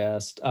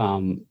podcast.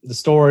 The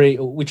story,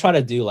 we try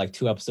to do like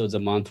 2 episodes a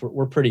month.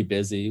 We're pretty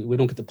busy. We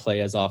don't get to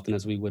play as often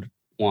as we would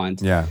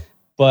want. Yeah.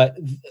 But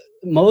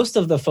most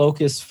of the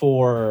focus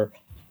for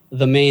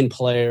the main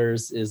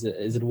players is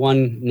in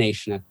one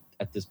nation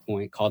at this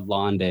point called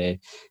Lande.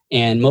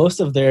 And most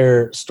of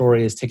their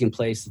story is taking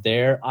place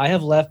there. I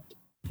have left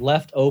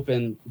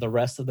open the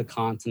rest of the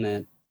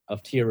continent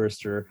of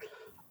Tyrester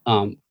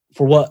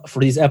for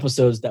these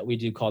episodes that we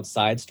do called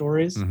side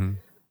stories. Mm-hmm.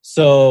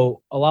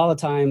 So a lot of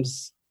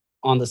times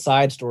on the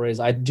side stories,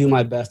 I do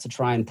my best to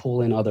try and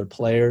pull in other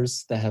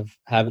players that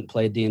haven't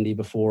played D&D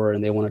before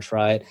and they want to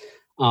try it.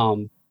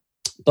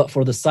 But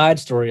for the side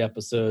story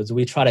episodes,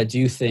 we try to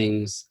do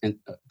things and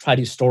try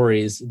to do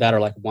stories that are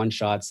like one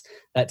shots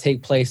that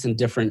take place in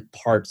different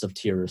parts of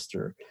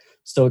Tyrester.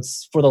 So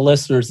it's for the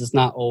listeners, it's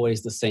not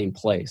always the same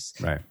place.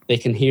 Right. They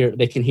can hear,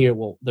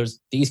 well, there's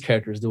these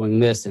characters doing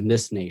this in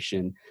this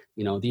nation,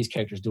 these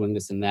characters doing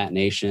this in that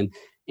nation.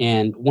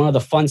 And one of the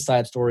fun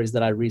side stories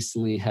that I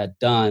recently had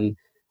done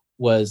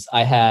was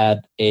I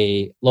had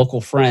a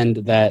local friend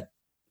that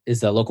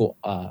is a local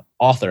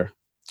author.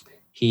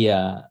 He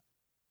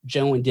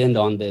joined in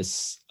on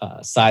this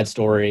side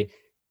story,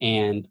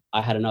 and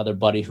I had another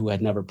buddy who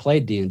had never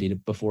played D&D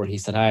before. He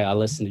said, "Hi, I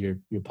listened to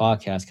your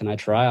podcast. Can I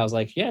try?" I was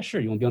like, "Yeah,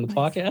 sure. You want to be on the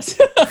podcast?"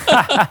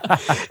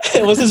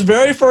 It was his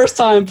very first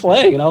time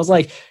playing, and I was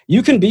like,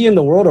 "You can be in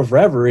the world of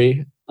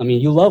Reverie. I mean,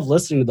 you love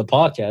listening to the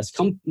podcast.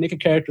 Come make a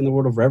character in the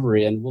world of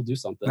Reverie, and we'll do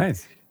something."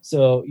 Nice.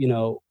 So,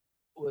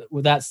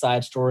 with that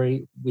side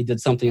story, we did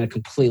something in a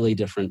completely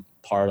different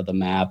part of the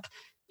map,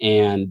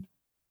 and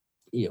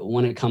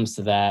when it comes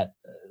to that,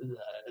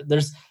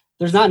 there's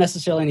not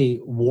necessarily any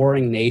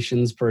warring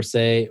nations per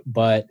se,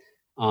 but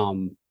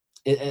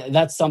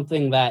that's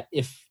something that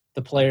if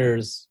the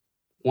players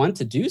want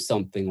to do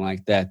something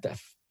like that,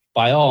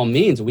 by all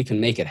means, we can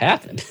make it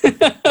happen.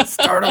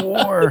 Start a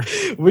war.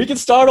 We can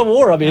start a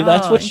war. I mean,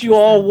 that's what you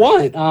all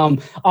want.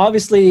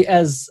 Obviously,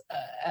 as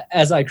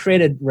I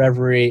created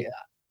Reverie,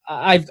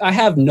 I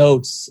have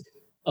notes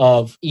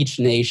of each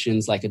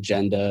nation's like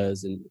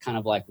agendas and kind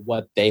of like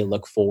what they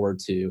look forward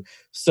to.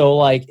 So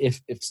like if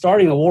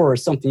starting a war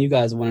is something you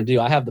guys want to do,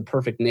 I have the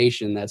perfect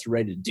nation that's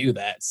ready to do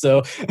that.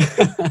 So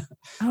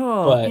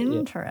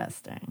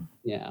interesting.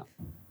 Yeah.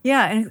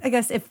 Yeah, and I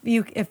guess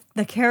do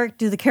the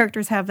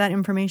characters have that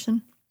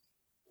information?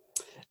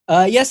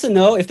 Yes and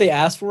no. If they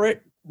ask for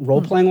it,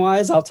 role playing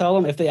wise, I'll tell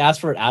them. If they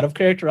ask for it out of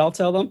character, I'll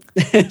tell them.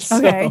 Okay, so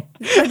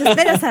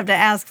they just have to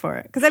ask for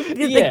it because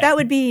that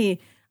would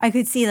be. I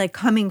could see like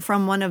coming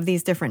from one of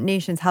these different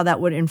nations, how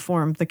that would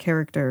inform the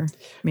character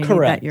maybe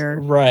that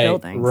you're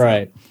building.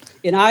 Right.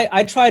 And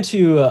I try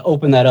to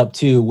open that up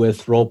too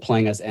with role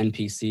playing as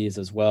NPCs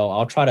as well.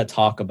 I'll try to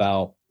talk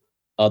about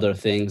other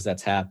things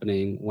that's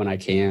happening when I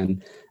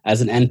can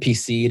as an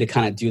NPC to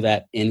kind of do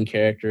that in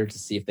character to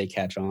see if they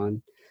catch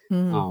on.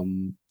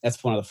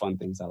 That's one of the fun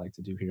things I like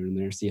to do here and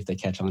there, see if they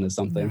catch on to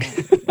something.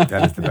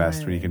 That is the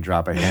best, when you can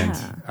drop a hint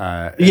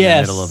in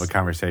the middle of a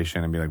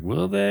conversation and be like,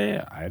 will they?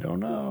 I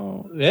don't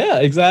know. Yeah,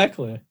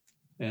 exactly.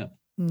 Yeah.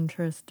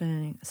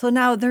 Interesting. So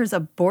now there's a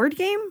board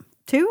game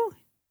too?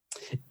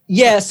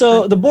 Yeah,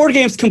 so the board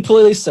game's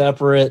completely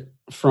separate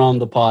from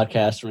the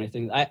podcast or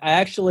anything. I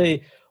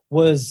actually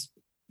was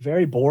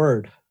very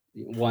bored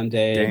one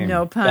day.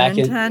 No pun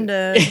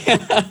intended.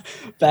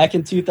 Back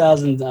in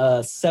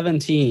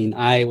 2017,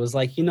 I was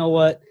like, you know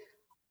what?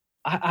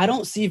 I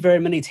don't see very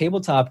many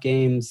tabletop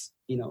games,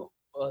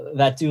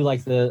 that do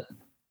like the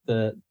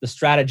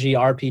strategy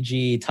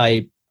RPG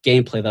type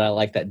gameplay that I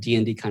like, that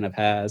D&D kind of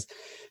has.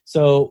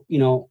 So,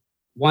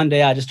 one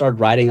day I just started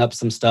writing up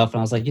some stuff, and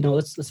I was like,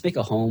 let's make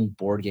a home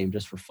board game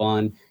just for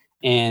fun.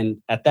 And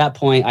at that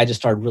point, I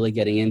just started really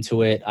getting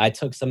into it. I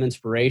took some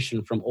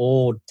inspiration from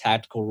old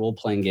tactical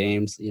role-playing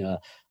games,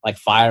 like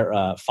Fire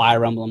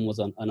Emblem was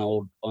an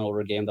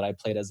older game that I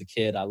played as a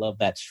kid. I love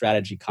that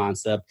strategy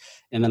concept.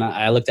 And then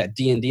I looked at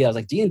D&D. I was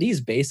like, D&D is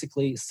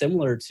basically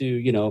similar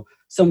to,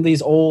 some of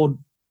these old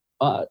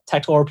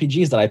tactical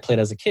RPGs that I played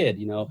as a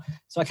kid,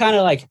 So I kind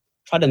of like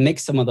tried to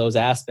mix some of those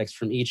aspects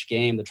from each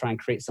game to try and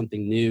create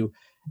something new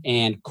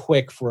and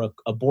quick for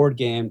a board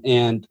game.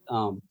 And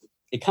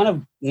it kind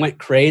of went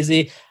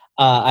crazy.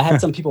 I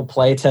had some people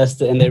play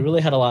test it, and they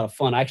really had a lot of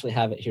fun. I actually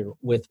have it here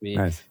with me.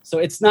 Nice. So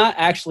it's not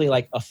actually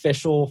like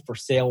official for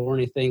sale or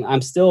anything.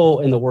 I'm still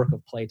in the work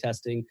of play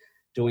testing,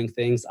 doing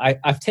things.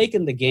 I've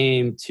taken the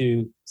game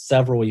to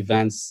several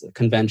events,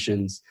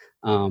 conventions.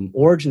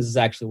 Origins is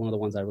actually one of the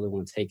ones I really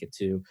want to take it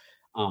to.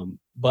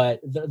 But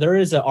there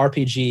is an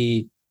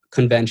RPG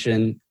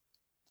convention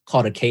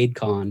called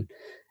ArcadeCon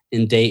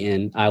in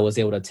Dayton. I was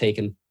able to take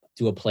and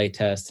do a play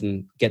test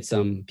and get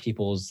some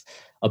people's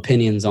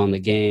opinions on the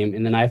game.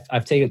 And then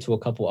I've taken it to a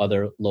couple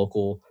other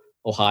local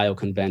Ohio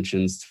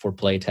conventions for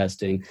play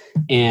testing.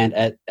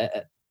 And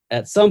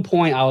at some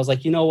point I was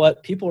like, you know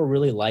what? People are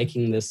really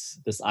liking this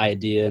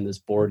idea and this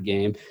board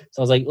game.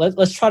 So I was like,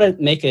 let's try to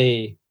make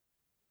a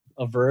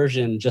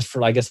version just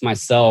for, I guess,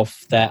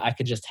 myself that I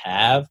could just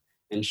have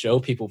and show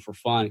people for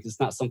fun. Because it's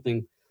not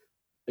something,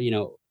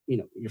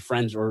 your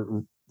friends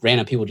or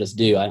random people just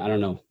do. I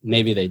don't know.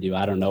 Maybe they do.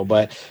 I don't know.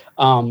 But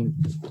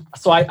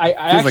so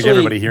I feels like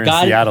everybody here in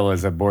Seattle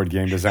is a board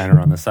game designer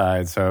on the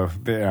side. So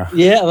yeah,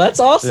 that's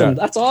awesome. Yeah.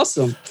 That's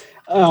awesome.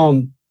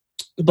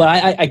 But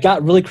I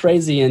got really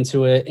crazy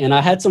into it, and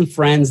I had some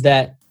friends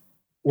that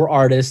were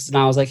artists, and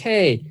I was like,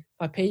 hey, if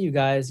I pay you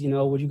guys,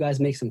 would you guys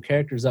make some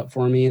characters up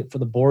for me for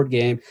the board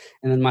game?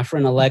 And then my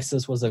friend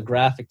Alexis was a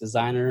graphic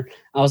designer.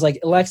 I was like,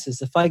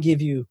 Alexis, if I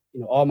give you,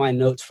 all my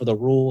notes for the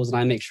rules and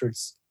I make sure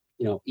it's,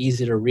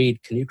 easy to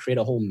read, can you create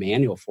a whole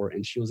manual for it?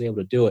 And she was able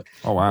to do it.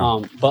 Oh,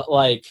 wow. But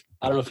like,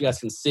 I don't know if you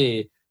guys can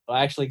see, but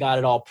I actually got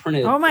it all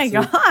printed. Oh my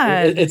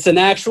God. It's an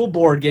actual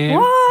board game.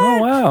 What? Oh,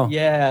 wow.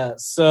 Yeah.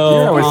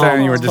 So I was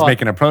saying you were just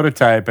making a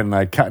prototype and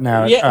like cutting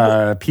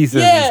out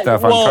pieces and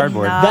stuff on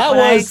cardboard. That was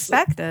I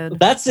expected.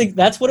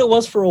 That's what it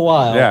was for a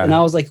while. Yeah. And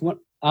I was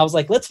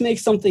like, let's make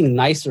something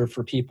nicer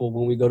for people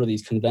when we go to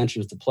these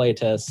conventions to play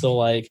test. So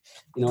like,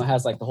 it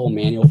has like the whole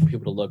manual for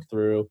people to look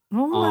through.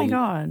 Oh my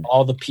God.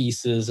 All the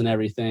pieces and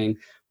everything.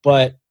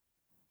 But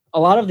a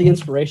lot of the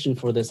inspiration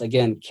for this,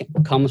 again,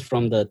 comes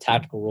from the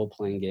tactical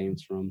role-playing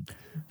games from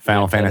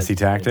Final Fantasy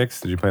Tactics.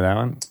 Did you play that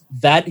one?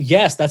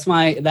 Yes, that's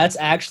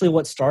actually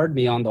what started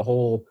me on the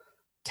whole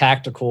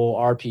tactical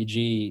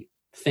RPG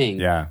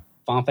thing. Yeah.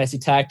 Final Fantasy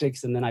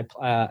Tactics, and then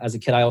as a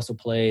kid I also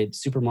played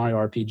Super Mario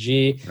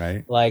RPG.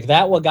 Right. Like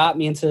that's what got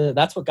me into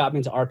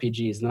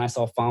RPGs. And then I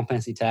saw Final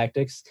Fantasy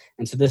Tactics,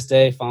 and to this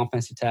day, Final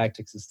Fantasy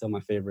Tactics is still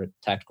my favorite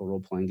tactical role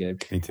playing game.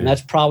 Me too. And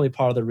that's probably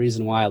part of the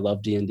reason why I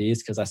love D&D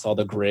is because I saw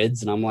the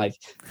grids, and I'm like,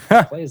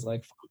 it plays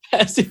like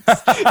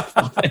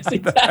Final Fantasy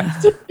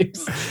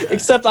Tactics,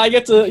 except I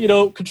get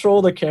to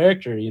control the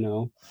character.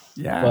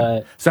 Yeah.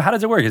 But so how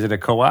does it work? Is it a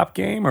co-op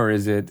game or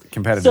is it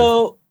competitive?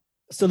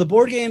 So the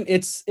board game,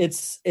 it's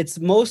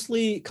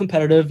mostly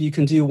competitive. You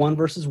can do 1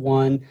 versus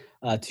 1,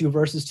 2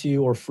 versus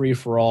 2, or free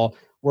for all.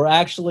 We're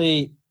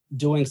actually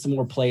doing some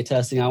more play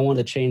testing. I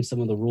wanted to change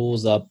some of the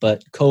rules up,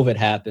 but COVID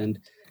happened,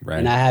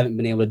 and I haven't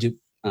been able to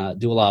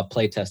do a lot of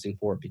play testing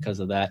for it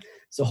because of that.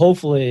 So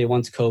hopefully,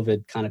 once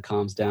COVID kind of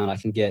calms down, I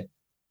can get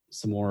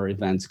some more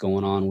events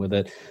going on with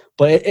it.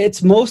 But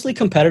it's mostly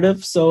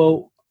competitive.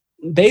 So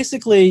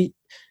basically,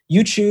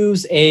 you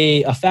choose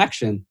a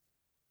faction.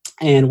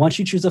 And once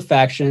you choose a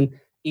faction,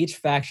 each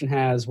faction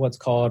has what's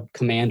called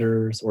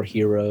commanders or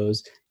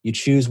heroes. You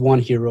choose one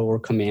hero or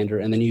commander,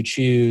 and then you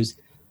choose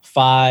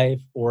 5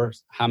 or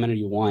how many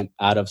you want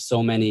out of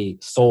so many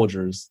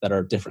soldiers that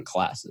are different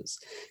classes.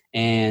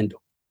 And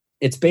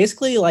it's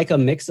basically like a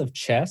mix of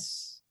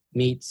chess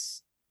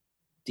meets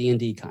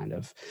D&D kind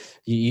of.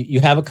 You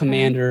have a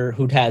commander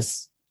who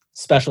has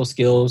special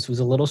skills, who's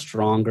a little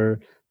stronger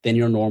than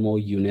your normal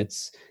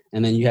units.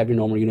 And then you have your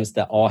normal units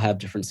that all have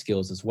different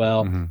skills as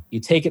well. Mm-hmm.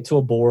 You take it to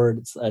a board.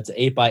 It's an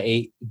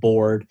 8x8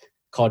 board.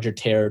 called your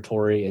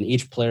territory, and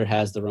each player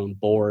has their own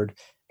board,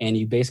 and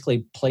you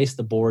basically place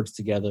the boards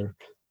together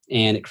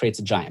and it creates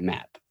a giant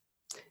map.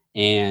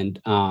 And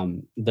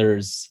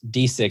there's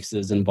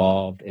D6s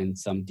involved and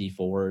some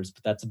D4s,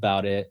 but that's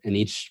about it. And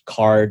each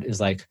card is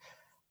like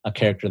a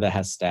character that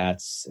has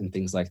stats and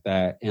things like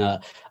that.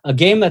 A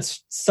game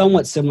that's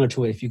somewhat similar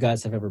to it, if you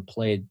guys have ever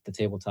played the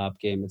tabletop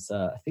game, it's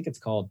I think it's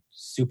called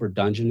Super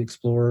Dungeon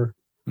Explorer,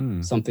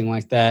 something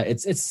like that.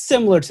 It's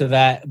similar to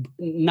that,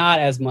 not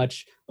as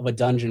much of a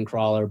dungeon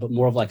crawler, but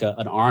more of like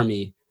an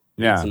army.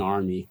 Yeah, it's an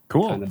army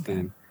kind of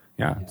thing.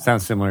 Yeah,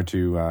 sounds similar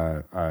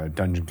to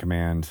Dungeon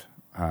Command.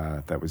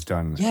 That was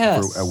done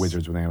for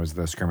Wizards when it was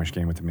the skirmish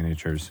game with the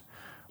miniatures,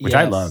 which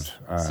I loved.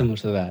 Similar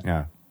to that.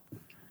 Yeah.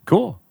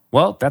 Cool.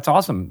 Well, that's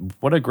awesome.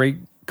 What a great,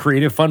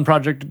 creative, fun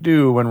project to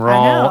do when we're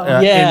all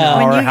in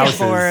when our you houses.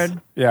 Get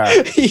bored.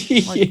 Yeah.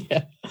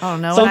 Yeah. I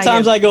don't know.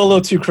 Sometimes I go a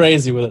little too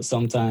crazy with it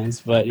sometimes,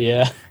 but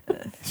yeah.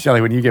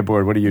 Shelley, when you get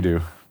bored, what do?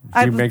 Do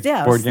you make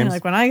board games?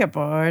 Like when I get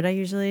bored, I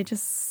usually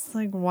just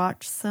like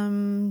watch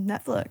some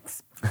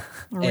Netflix.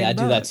 Hey, I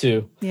do that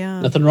too. Yeah.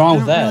 Nothing wrong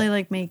with that. I don't really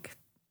like make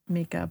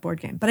a board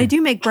game, but I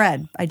do make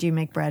bread. I do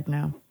make bread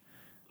now.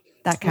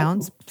 That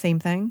counts. Same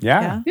thing.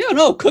 Yeah.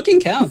 No, cooking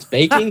counts.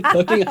 Baking,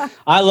 cooking.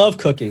 I love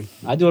cooking.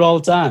 I do it all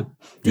the time.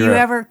 Do you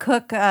ever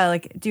cook?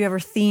 Do you ever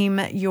theme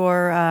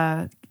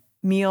your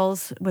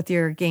meals with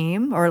your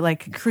game, or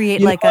like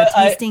create a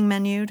tasting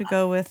menu to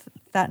go with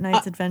that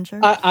night's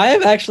adventure? I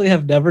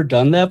have never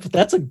done that, but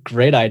that's a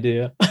great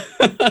idea.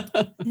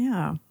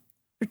 Yeah,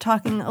 we're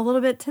talking a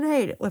little bit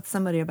today with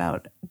somebody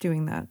about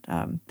doing that,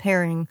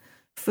 pairing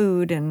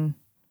food and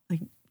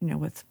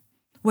with.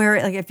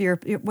 Where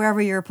wherever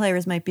your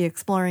players might be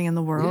exploring in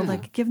the world,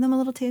 like give them a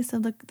little taste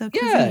of the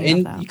cuisine. Yeah,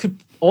 and you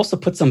could also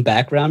put some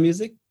background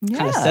music,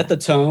 kind of set the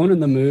tone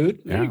and the mood.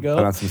 There you go.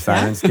 Put on some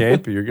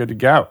Sirenscape, you're good to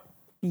go.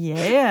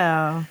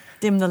 Yeah,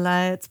 dim the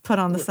lights, put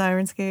on the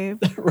Sirenscape.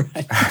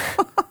 Right.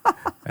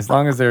 As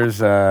long as there's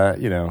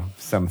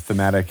some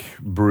thematic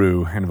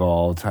brew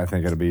involved, I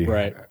think it'll be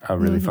a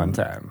really fun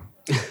time.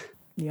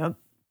 Yep,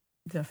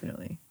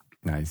 definitely.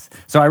 Nice.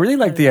 So I really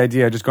like the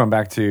idea. Just going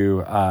back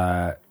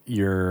to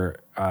your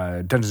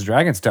Dungeons and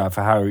Dragons stuff,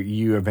 how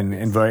you have been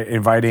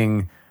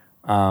inviting,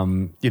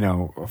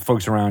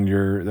 folks around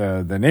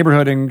the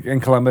neighborhood in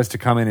Columbus to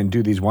come in and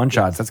do these one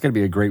shots. That's going to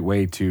be a great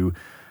way to,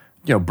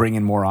 bring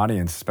in more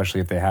audience,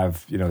 especially if they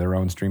have, their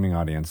own streaming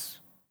audience.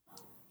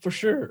 For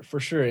sure.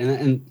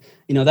 And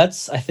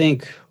I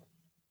think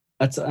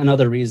that's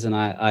another reason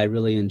I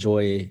really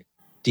enjoy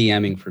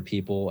DMing for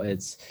people.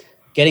 It's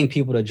getting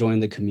people to join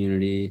the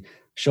community,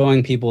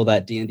 showing people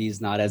that D&D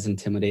is not as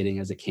intimidating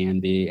as it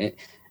can be.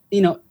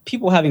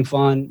 People having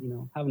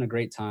fun, having a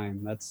great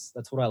time. That's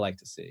what I like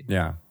to see.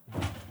 Yeah.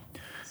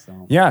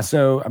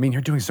 So, I mean,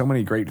 you're doing so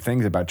many great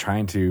things about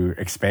trying to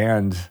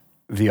expand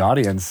the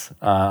audience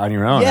on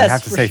your own. Yes, I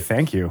have to say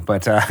thank you.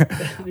 But no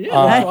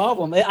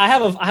problem. I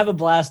have a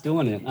blast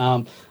doing it.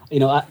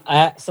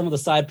 I some of the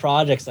side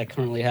projects I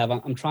currently have,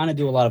 I'm trying to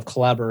do a lot of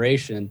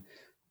collaboration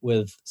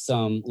with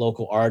some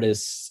local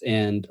artists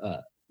and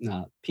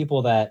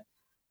people that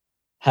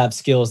have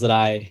skills that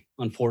I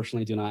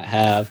unfortunately do not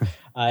have.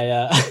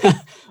 I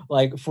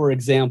like, for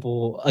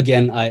example,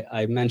 again,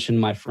 I mentioned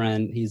my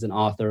friend. He's an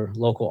author,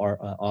 local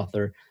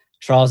author,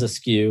 Charles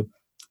Askew.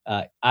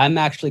 I'm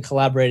actually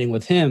collaborating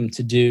with him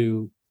to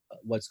do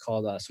what's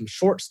called some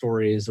short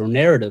stories or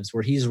narratives,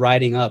 where he's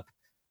writing up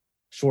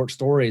short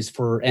stories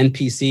for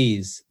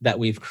NPCs that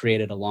we've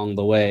created along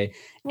the way.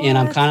 What? And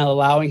I'm kind of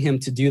allowing him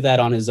to do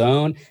that on his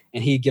own.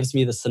 And he gives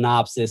me the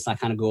synopsis. And I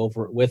kind of go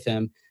over it with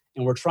him.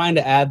 And we're trying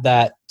to add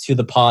that to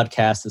the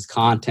podcast as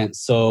content.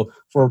 So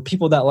for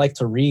people that like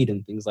to read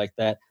and things like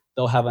that,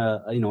 they'll have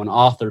an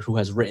author who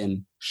has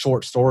written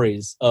short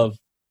stories of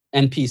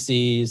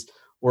NPCs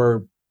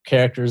or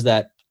characters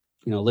that,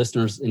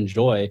 listeners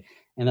enjoy.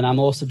 And then I'm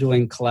also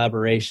doing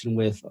collaboration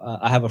with,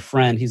 I have a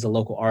friend, he's a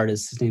local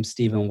artist. His name's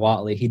Stephen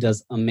Watley. He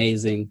does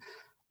amazing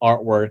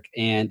artwork,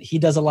 and he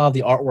does a lot of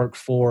the artwork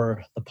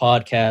for the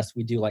podcast.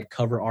 We do like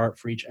cover art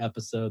for each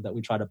episode that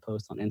we try to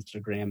post on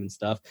Instagram and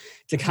stuff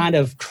to kind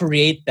of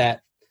create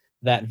that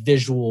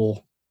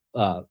visual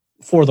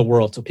for the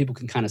world, so people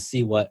can kind of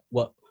see what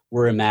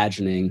we're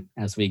imagining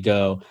as we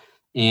go.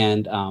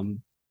 And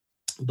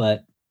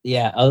but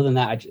yeah, other than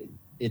that,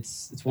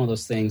 it's one of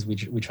those things we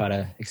try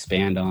to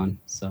expand on.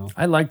 So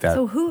I like that.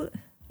 So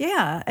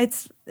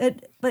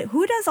but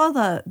who does all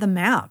the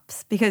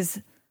maps? Because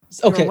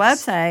your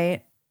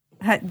website,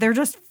 they're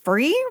just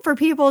free for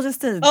people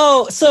just to.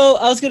 Oh, so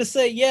I was gonna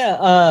say,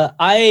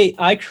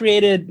 I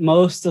created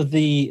most of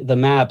the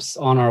maps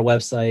on our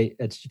website.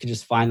 You can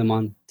just find them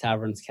on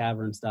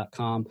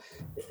tavernscaverns.com.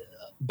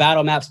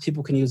 Battle maps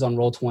people can use on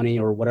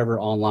Roll20 or whatever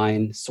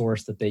online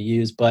source that they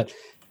use. But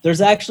there's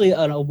actually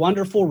a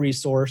wonderful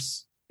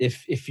resource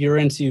if you're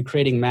into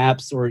creating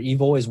maps, or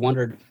you've always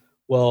wondered,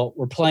 well,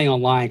 we're playing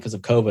online because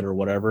of COVID or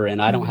whatever,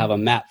 and I don't have a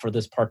map for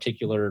this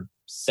particular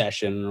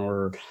session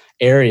or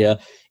area.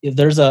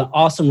 There's an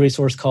awesome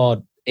resource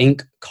called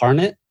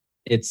Inkarnate.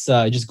 It's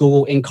just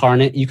Google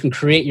Inkarnate. You can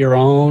create your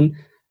own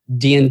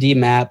D&D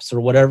maps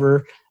or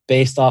whatever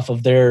based off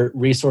of their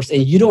resource.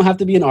 And you don't have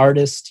to be an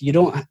artist. You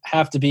don't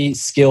have to be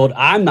skilled.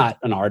 I'm not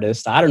an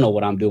artist. I don't know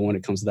what I'm doing when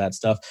it comes to that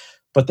stuff.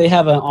 But they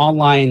have an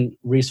online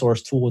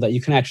resource tool that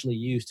you can actually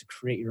use to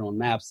create your own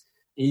maps.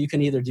 And you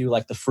can either do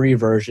like the free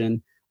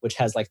version, which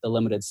has like the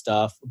limited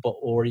stuff,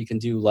 or you can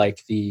do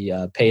like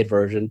the paid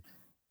version,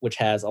 which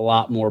has a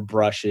lot more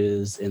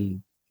brushes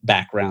and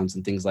backgrounds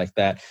and things like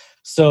that.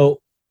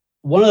 So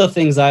one of the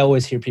things I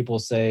always hear people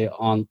say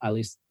on, at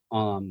least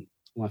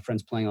my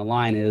friends playing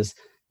online, is,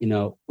 you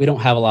know, we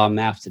don't have a lot of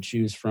maps to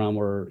choose from,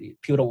 or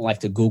people don't like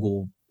to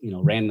Google, you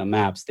know, random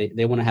maps.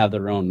 They want to have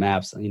their own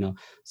maps, you know.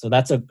 So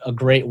that's a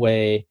great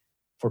way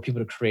for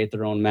people to create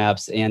their own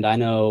maps. And I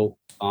know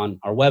on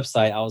our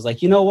website, I was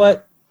like, you know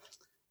what?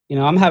 You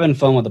know, I'm having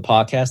fun with the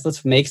podcast.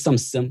 Let's make some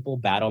simple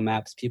battle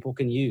maps people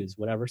can use,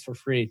 whatever's for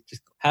free.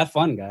 Just have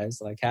fun, guys.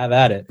 Like, have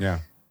at it. Yeah.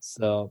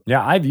 So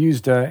yeah, I've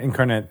used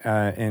Incarnate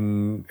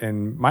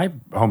in my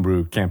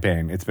homebrew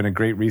campaign. It's been a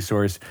great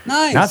resource.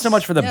 Nice. Not so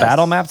much for the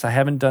battle maps. I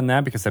haven't done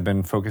that because I've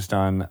been focused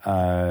on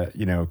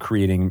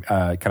creating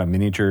kind of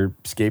miniature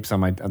scapes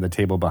on the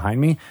table behind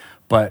me.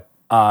 But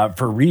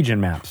for region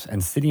maps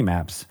and city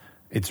maps,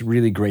 it's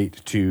really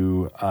great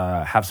to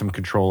have some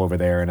control over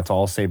there, and it's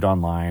all saved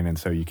online, and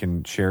so you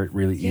can share it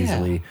really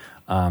easily.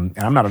 And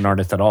I'm not an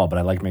artist at all, but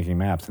I like making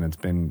maps, and it's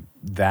been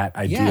that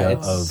idea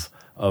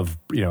of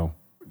you know,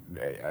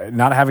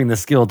 not having the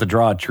skill to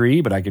draw a tree,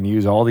 but I can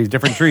use all these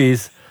different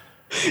trees.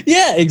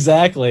 Yeah,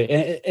 exactly.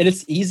 And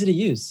it's easy to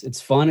use.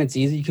 It's fun. It's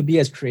easy. You could be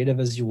as creative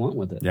as you want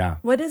with it. Yeah.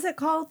 What is it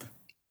called?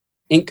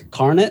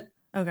 Incarnate.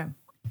 Okay.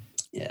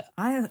 Yeah.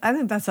 I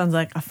think that sounds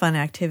like a fun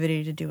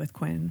activity to do with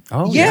Quinn.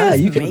 Oh yeah,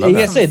 you can. Like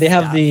I say, they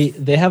have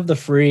stuff. the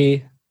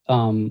free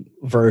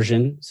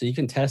version, so you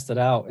can test it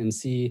out and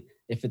see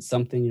if it's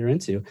something you're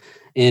into.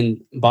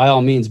 And by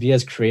all means, be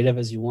as creative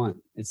as you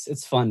want.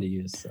 It's fun to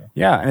use. So.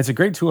 Yeah, and it's a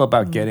great tool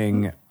about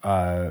getting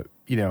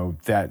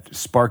that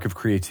spark of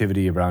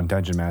creativity around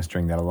dungeon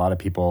mastering that a lot of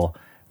people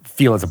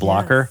feel as a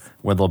blocker,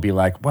 where they'll be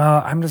like,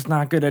 well, I'm just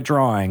not good at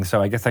drawing,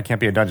 so I guess I can't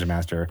be a dungeon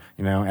master,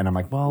 you know? And I'm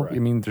like, well, I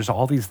mean, there's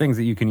all these things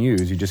that you can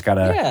use. You just got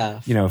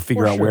to,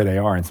 figure out where they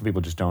are. And some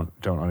people just don't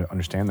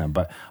understand them.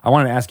 But I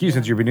wanted to ask you,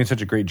 since you've been doing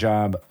such a great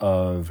job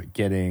of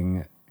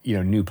getting,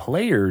 new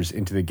players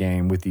into the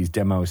game with these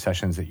demo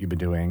sessions that you've been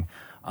doing,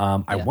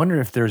 I wonder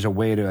if there's a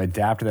way to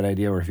adapt to that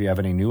idea, or if you have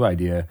any new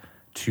idea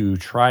to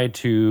try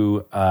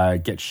to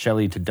get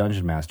Shelly to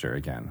dungeon master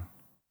again.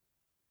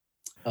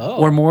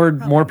 Or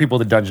more people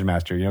to dungeon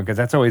master, because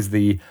that's always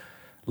the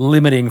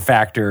limiting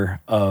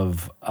factor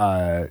of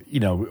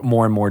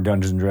more and more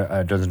Dungeons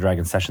and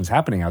Dragons sessions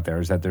happening out there,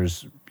 is that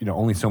there's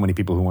only so many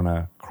people who want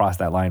to cross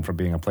that line from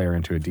being a player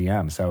into a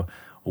DM. So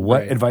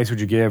what advice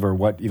would you give, or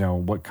what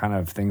kind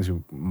of things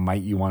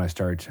might you want to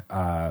start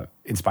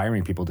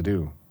inspiring people to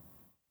do?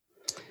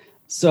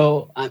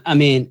 So I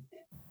mean,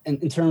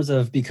 in terms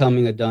of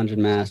becoming a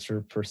dungeon master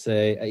per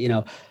se,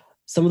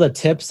 some of the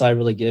tips I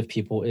really give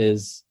people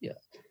is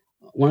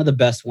one of the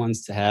best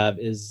ones to have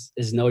is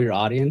know your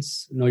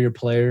audience, know your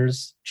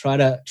players. Try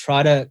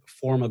to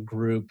form a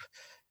group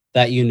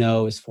that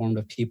is formed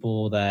of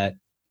people that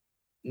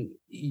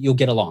you'll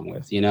get along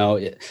with.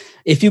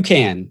 If you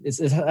can.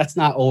 That's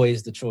not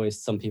always the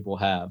choice some people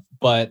have,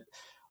 but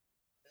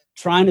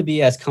trying to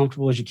be as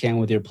comfortable as you can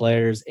with your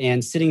players,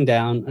 and sitting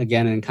down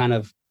again and kind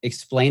of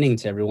explaining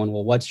to everyone,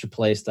 well, what's your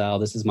play style?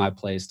 This is my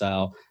play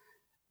style.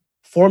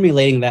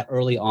 Formulating that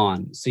early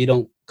on, so you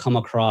don't come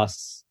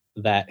across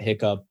that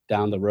hiccup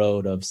down the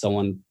road of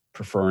someone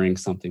preferring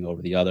something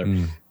over the other.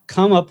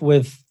 Come up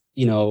with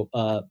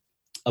a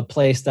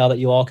play style that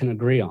you all can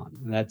agree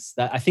on.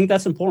 I think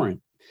that's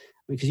important,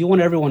 because you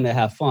want everyone to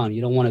have fun. You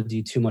don't want to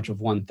do too much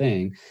of one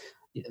thing.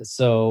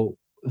 So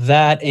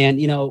that, and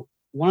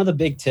one of the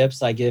big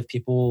tips I give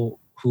people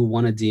who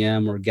want to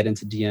DM or get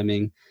into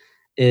DMing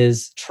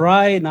is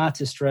try not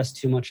to stress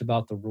too much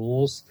about the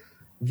rules.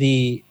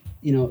 The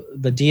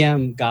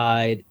DM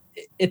guide,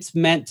 it's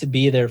meant to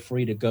be there for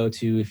you to go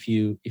to if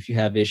you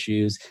have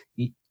issues.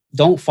 You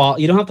don't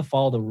have to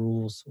follow the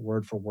rules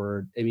word for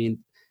word. I mean,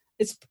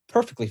 it's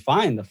perfectly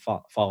fine to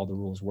follow the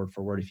rules word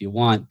for word if you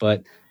want,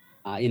 but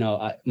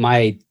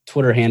my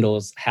Twitter handle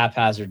is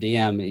haphazard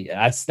DM.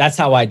 That's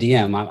how I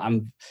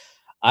DM.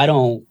 I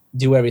don't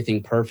do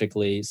everything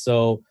perfectly.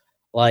 So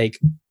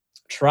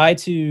try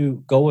to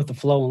go with the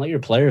flow and let your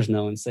players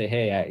know and say,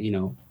 hey,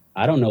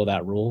 I don't know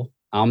that rule.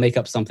 I'll make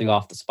up something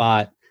off the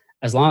spot.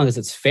 As long as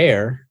it's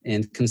fair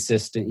and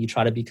consistent, you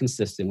try to be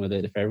consistent with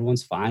it. If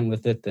everyone's fine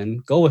with it, then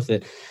go with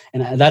it.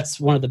 And that's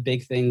one of the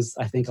big things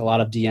I think a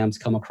lot of DMs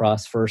come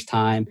across first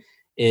time,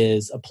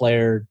 is a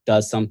player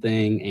does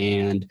something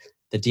and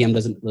the DM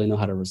doesn't really know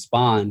how to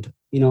respond.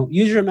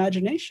 Use your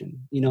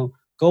imagination.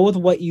 Go with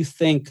what you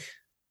think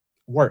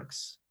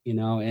works,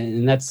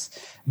 and that's,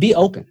 be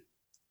open.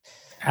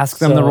 Ask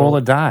them to roll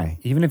a die,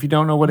 even if you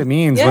don't know what it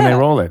means when they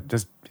roll it.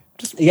 Just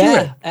do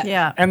it.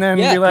 And then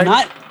be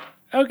like,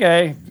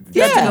 okay, that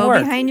didn't work.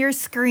 Go behind your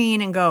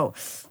screen and go,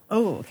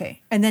 oh,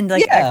 okay. And then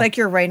act like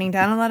you're writing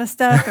down a lot of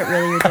stuff, but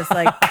really you're just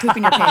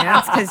pooping your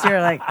pants because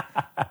you're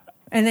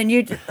And then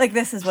you like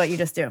this is what you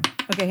just do.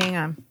 Okay, hang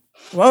on.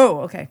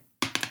 Whoa. Okay.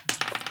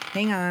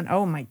 Hang on.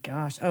 Oh my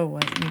gosh. Oh,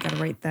 wait, you got to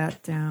write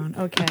that down.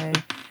 Okay.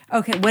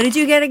 Okay. What did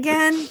you get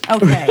again?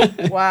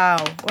 Okay. Wow.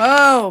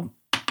 Whoa.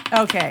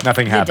 Okay.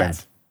 Nothing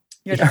happens.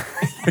 You're dead.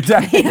 You're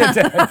dead. You're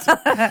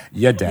dead.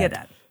 You're dead. You're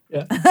dead.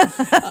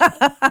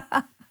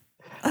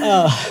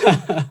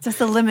 Yeah.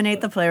 Just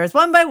eliminate the players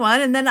one by one,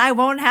 and then I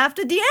won't have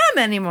to DM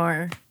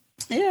anymore.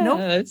 Yeah, nope.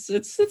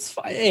 It's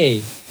fine.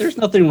 Hey, there's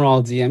nothing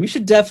wrong with DM. You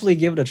should definitely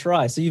give it a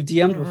try. So you've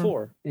DM'd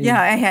before.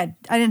 Yeah,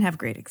 I didn't have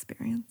great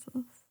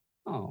experiences.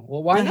 Oh,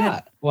 well, why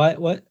not? What?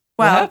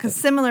 Well, because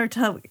similar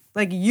to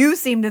like you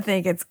seem to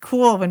think it's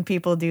cool when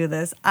people do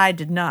this. I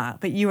did not,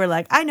 but you were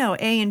like, I know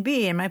A and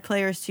B, and my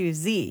players choose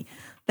Z.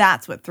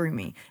 That's what threw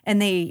me,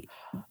 and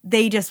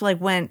they just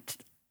like went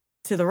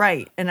to the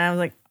right, and I was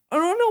like, I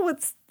don't know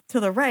what's to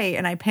the right,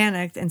 and I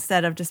panicked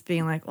instead of just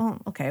being like, oh,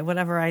 okay,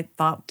 whatever I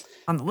thought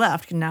on the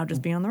left can now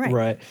just be on the right.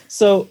 Right.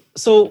 So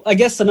I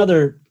guess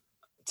another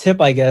tip,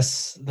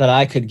 that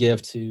I could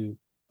give to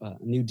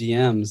new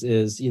DMs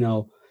is,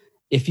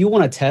 if you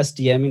want to test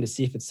DMing to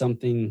see if it's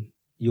something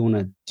you want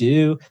to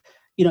do,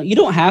 you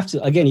don't have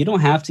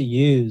to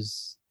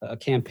use a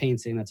campaign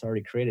saying that's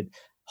already created.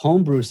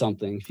 Homebrew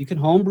something. If you can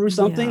homebrew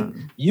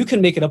something, you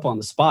can make it up on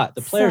the spot.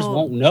 The players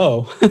won't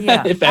know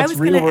if that's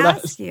real or not.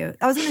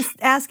 I was going to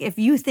ask if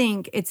you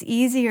think it's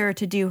easier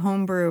to do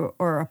homebrew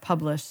or a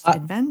published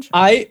adventure.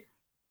 I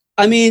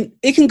mean,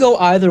 it can go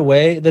either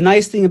way. The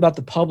nice thing about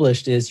the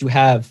published is you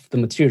have the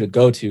material to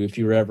go to if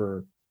you're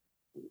ever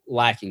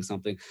lacking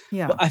something.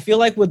 Yeah. But I feel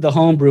like with the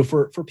homebrew,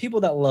 for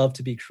people that love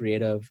to be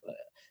creative,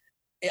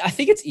 I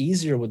think it's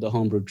easier with the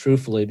homebrew,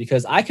 truthfully,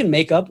 because I can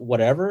make up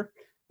whatever.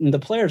 And the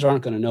players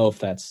aren't going to know if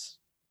that's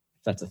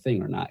a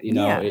thing or not.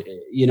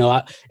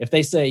 If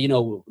they say,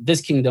 this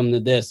kingdom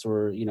did this,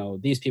 or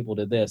these people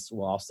did this,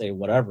 well, I'll say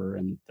whatever,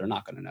 and they're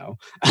not going to know.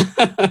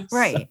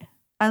 Right.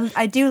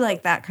 I do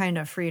like that kind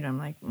of freedom.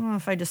 Like,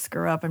 if I just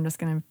screw up, I'm just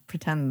going to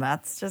pretend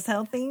that's just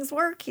how things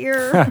work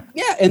here.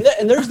 Yeah,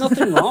 and there's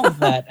nothing wrong with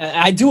that.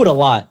 I do it a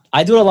lot.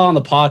 I do it a lot on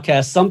the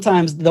podcast.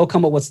 Sometimes they'll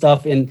come up with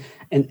stuff, and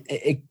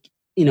it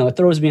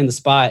throws me in the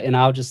spot, and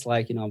I'll just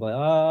I'm like,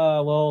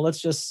 oh, well, let's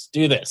just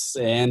do this.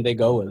 And they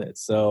go with it.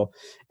 So,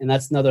 and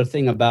that's another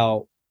thing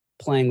about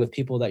playing with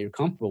people that you're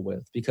comfortable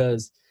with,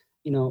 because,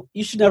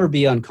 you should never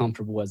be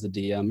uncomfortable as a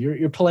DM.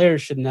 Your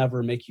players should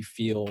never make you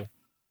feel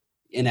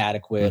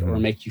inadequate or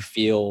make you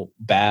feel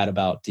bad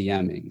about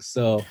DMing.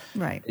 So,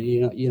 right.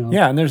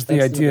 Yeah. And there's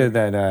the idea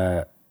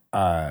that,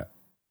 and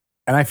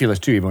I feel this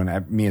too, even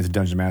when me as a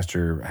dungeon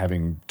master,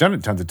 having done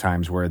it tons of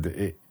times, where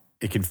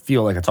it can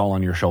feel like it's all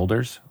on your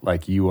shoulders.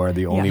 Like you are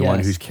the only one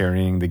who's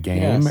carrying the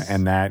game. Yes.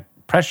 And that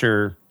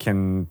pressure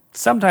can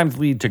sometimes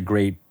lead to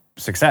great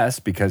success,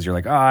 because you're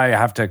like, oh, I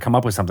have to come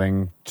up with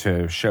something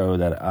to show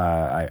that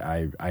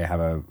I have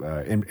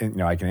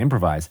I can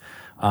improvise.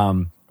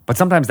 But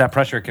sometimes that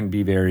pressure can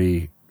be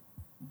very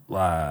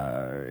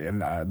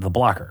the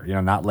blocker,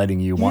 not letting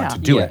you want to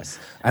do it.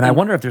 And I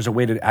wonder if there's a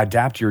way to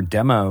adapt your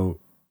demo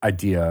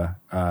idea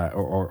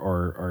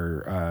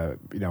or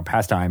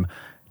pastime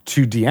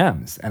to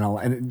DMs,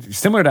 and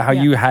similar to how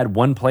you had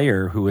one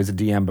player who was a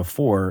DM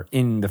before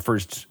in the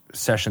first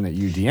session that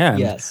you DM'd.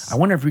 Yes. I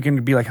wonder if we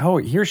can be like, oh,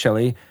 here,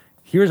 Shelly,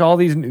 here's all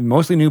these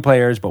mostly new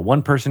players, but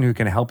one person who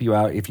can help you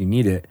out if you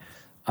need it,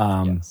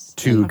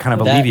 to kind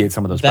of alleviate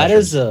some of those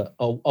pressures. That is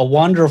a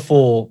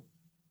wonderful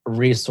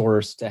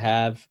resource to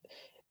have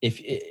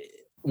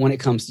when it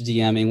comes to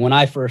DMing. When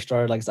I first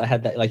started, I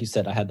had that, like you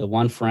said, I had the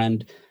one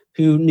friend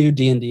who knew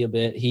D&D a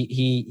bit.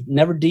 He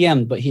never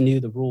DM'd, but he knew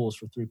the rules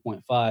for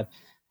 3.5.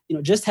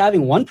 Just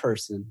having one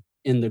person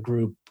in the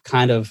group,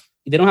 kind of,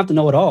 they don't have to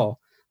know it all,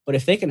 but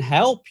if they can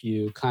help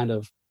you kind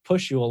of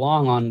push you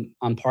along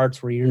on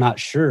parts where you're not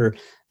sure,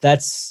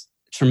 that's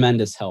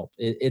tremendous help.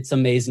 It's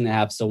amazing to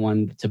have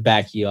someone to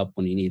back you up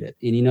when you need it.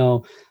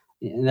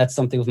 And that's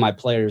something with my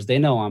players. They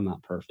know I'm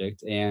not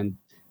perfect. And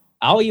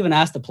I'll even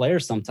ask the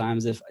players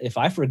sometimes if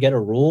I forget a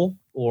rule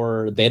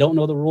or they don't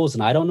know the rules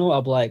and I don't know,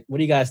 I'll be like, what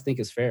do you guys think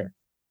is fair?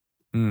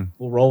 We'll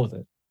roll with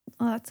it.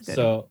 Oh, that's a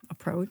good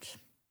approach.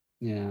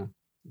 Yeah.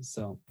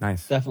 So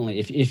nice. Definitely.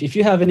 If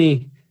you have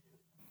any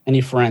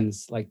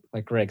friends, like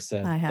Greg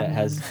said, that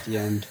has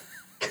DM'd.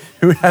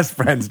 Who has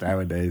friends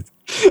nowadays?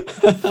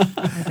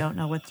 I don't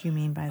know what you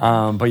mean by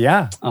that. But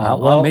yeah,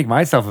 I'll make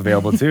myself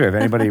available too. If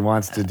anybody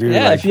wants to do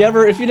if you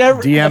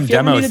never DM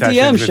demo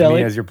sessions with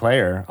me as your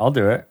player, I'll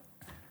do it.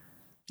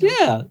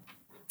 Yeah.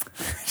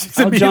 She's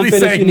immediately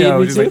saying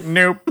no. She's like,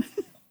 nope.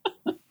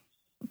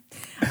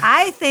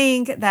 I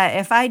think that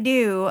if I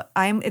do,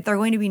 if they're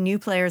going to be new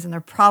players, and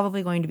they're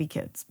probably going to be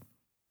kids.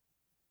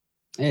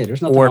 Hey,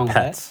 there's nothing wrong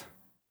pets. With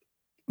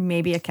that.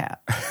 Maybe a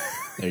cat.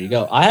 There you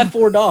go. I have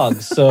 4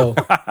 dogs, so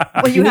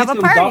well, you have a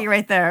party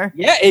right there.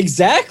 Yeah,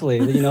 exactly.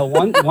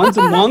 One's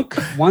a monk,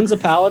 one's a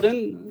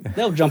paladin.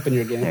 They'll jump in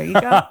your game. There you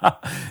go.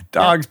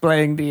 Dogs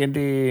playing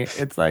D&D.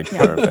 It's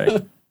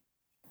perfect.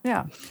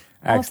 Yeah.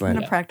 Excellent. I'm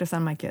going to practice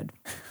on my kid.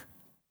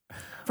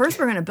 First,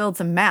 we're going to build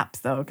some maps,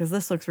 though, because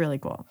this looks really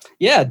cool.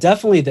 Yeah,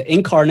 definitely. The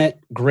Inkarnate,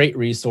 great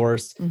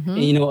resource.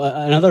 And,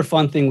 another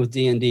fun thing with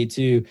D&D,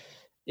 too,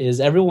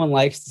 is everyone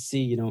likes to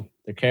see,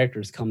 their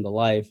characters come to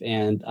life.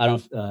 And I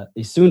don't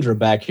Isundra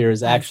back here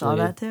is actually... I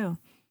saw that, too.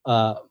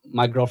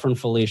 My girlfriend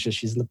Felicia,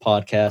 she's in the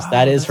podcast.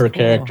 That is her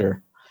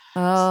character.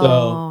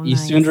 Oh, so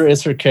Isundra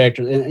is her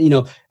character,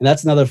 and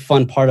that's another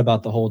fun part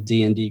about the whole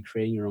D&D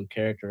creating your own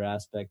character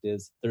aspect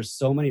is there's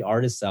so many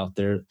artists out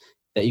there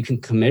that you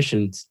can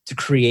commission to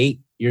create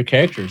your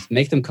characters,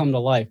 make them come to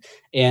life.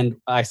 And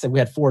I said we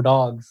had 4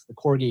 dogs. The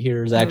corgi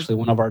here is actually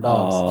one of our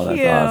dogs. Oh,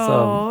 that's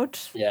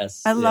awesome!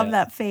 Yes, I love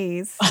that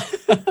phase.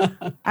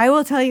 I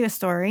will tell you a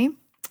story.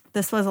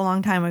 This was a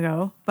long time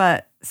ago,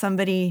 but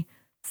somebody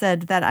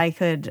said that I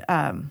could.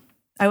 I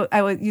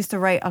used to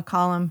write a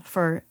column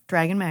for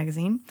Dragon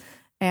Magazine,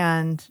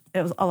 and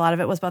a lot of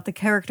it was about the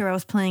character I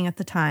was playing at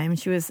the time.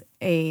 She was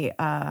a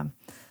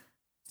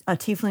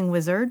tiefling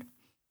wizard,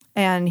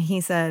 and he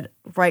said,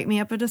 "Write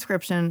me up a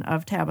description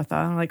of Tabitha."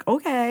 I'm like,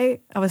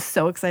 "Okay." I was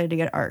so excited to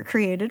get art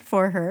created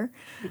for her,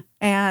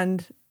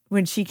 and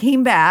when she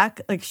came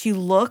back, like she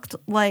looked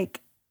like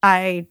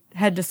I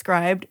had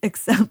described,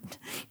 except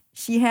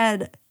she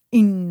had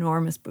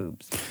enormous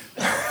boobs.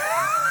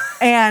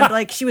 And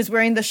like she was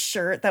wearing the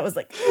shirt that was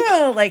like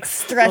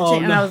stretching, oh,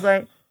 no. And I was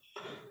like,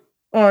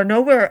 "Oh,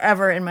 nowhere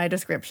ever in my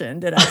description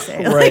did I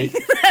say right.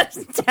 That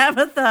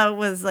Tabitha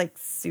was like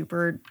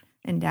super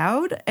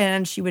endowed,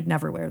 and she would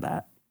never wear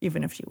that,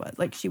 even if she was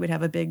like she would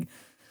have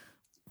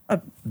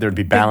there'd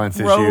be balance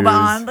big issues robe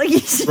on, like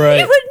she would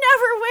never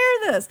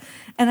wear this."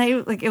 And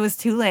I it was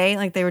too late.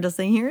 Like they were just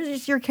saying,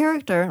 "Here's your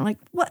character." I'm like,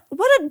 "What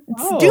a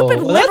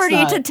stupid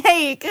liberty to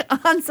take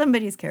on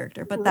somebody's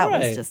character," but that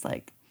was just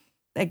like.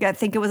 I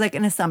think it was like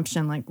an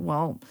assumption, like,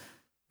 well,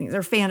 these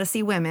are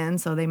fantasy women,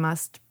 so they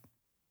must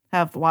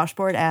have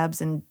washboard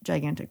abs and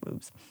gigantic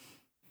boobs.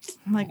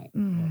 I'm like,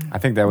 I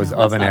think that was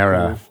of an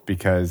era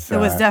because it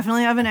was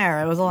definitely of an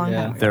era. It was a long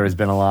time ago. There has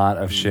been a lot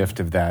of shift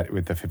of that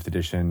with the 5th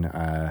edition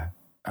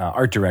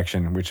art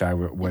direction, which I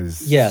was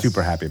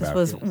super happy about.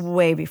 This was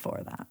way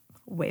before that.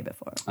 Way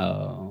before.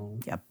 Oh.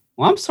 Yep.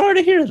 Well, I'm sorry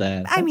to hear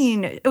that. I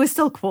mean, it was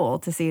still cool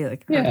to see her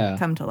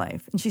come to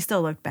life. And she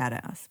still looked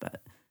badass,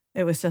 but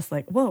it was just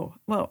like, whoa,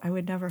 I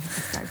would never have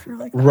described her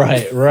like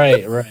that.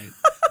 Right.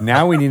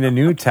 Now we need a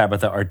new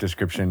Tabitha art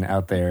description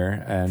out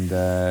there. And,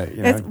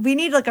 we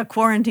need like a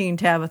quarantine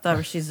Tabitha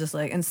where she's just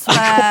like in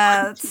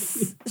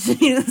sweats.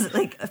 She's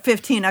like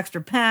 15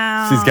 extra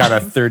pounds. She's got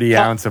a 30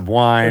 ounce of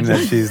wine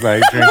that she's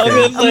like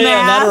drinking.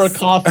 That or a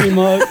coffee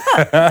mug.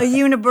 A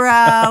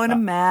unibrow and a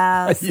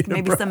mask.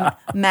 Maybe some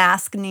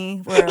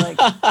maskne where like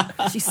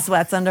she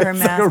sweats under her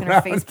mask and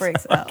her face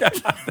breaks out.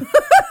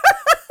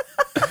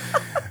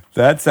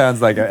 That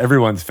sounds like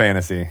everyone's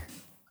fantasy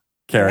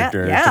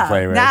character to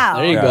play with. Now.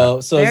 There you go.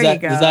 So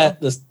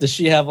does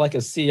she have like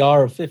a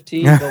CR of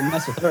 15? Don't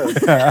mess with her.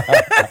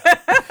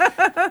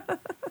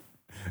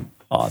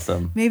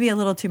 Awesome. Maybe a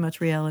little too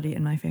much reality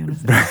in my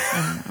fantasy.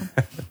 I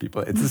don't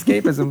know. It's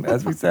escapism,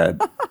 as we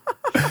said.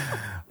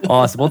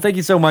 Awesome. Well, thank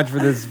you so much for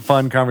this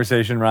fun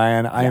conversation,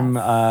 Ryan. Yes.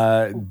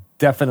 I'm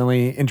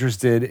definitely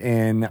interested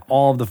in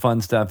all of the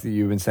fun stuff that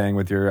you've been saying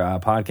with your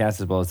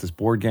podcast, as well as this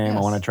board game. Yes. I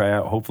want to try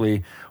out.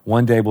 Hopefully,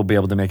 one day we'll be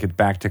able to make it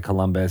back to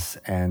Columbus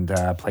and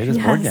play this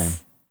board game.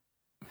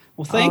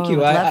 Well, thank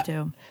you. I'd love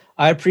to.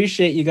 I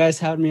appreciate you guys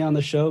having me on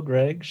the show,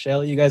 Greg,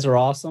 Shelly. You guys are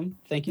awesome.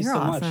 Thank you so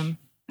much.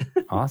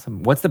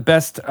 Awesome. What's the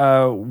best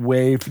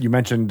way? You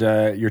mentioned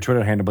your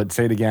Twitter handle, but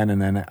say it again,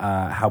 and then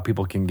how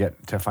people can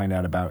get to find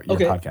out about your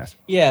podcast.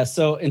 Yeah.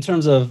 So in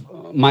terms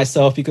of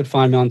myself, you could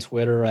find me on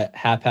Twitter at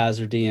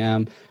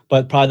haphazarddm.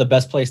 But probably the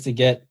best place to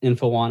get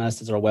info on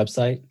us is our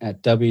website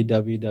at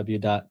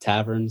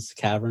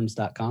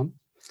www.tavernscaverns.com.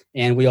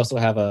 And we also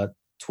have a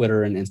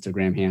Twitter and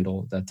Instagram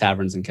handle, the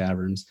Taverns and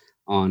Caverns,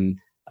 on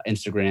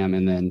Instagram,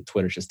 and then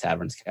Twitter's just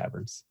Taverns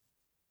Caverns.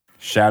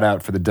 Shout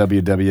out for the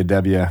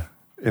www.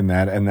 In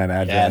that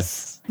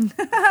address. Yes.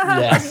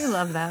 I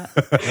love that.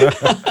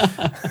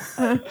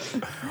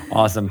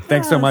 Awesome.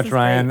 Thanks so much,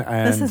 Ryan.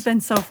 And this has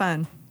been so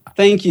fun.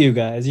 Thank you,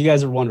 guys. You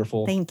guys are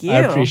wonderful. Thank you. I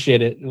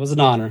appreciate it. It was an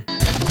honor.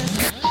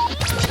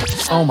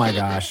 Oh my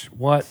gosh.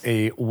 What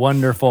a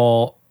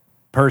wonderful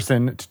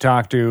person to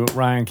talk to.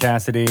 Ryan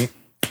Cassidy.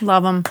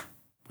 Love him.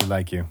 We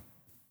like you.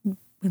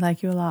 We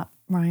like you a lot,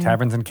 Ryan.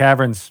 Taverns and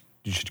Caverns.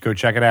 You should go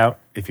check it out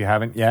if you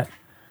haven't yet.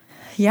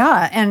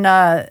 Yeah,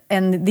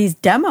 and these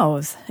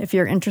demos, if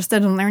you're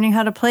interested in learning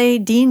how to play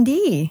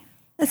D&D,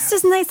 it's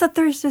just nice that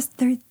there's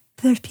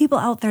people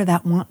out there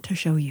that want to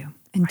show you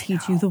and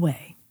teach you the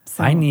way.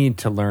 So. I need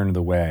to learn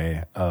the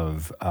way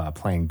of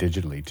playing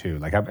digitally too.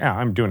 Like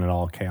I'm doing it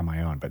all okay on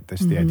my own, but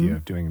the idea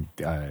of doing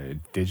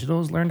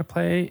digitals learn to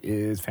play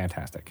is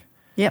fantastic.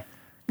 Yep.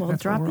 Well,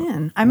 drop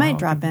in. I might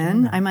drop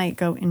in. I might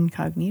go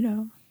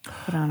incognito,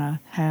 put on a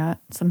hat,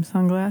 some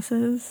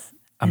sunglasses,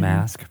 a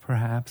mask,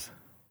 perhaps.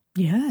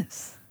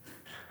 Yes.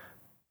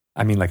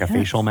 I mean, like a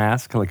facial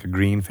mask, like a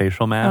green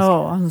facial mask.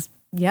 Oh,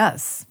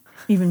 yes.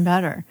 Even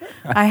better.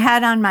 I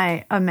had on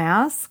a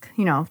mask,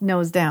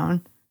 nose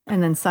down,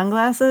 and then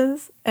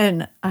sunglasses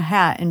and a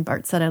hat. And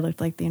Bart said I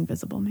looked like the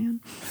Invisible Man.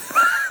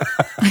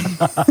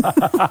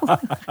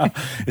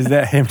 Is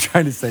that him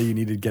trying to say you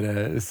need to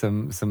get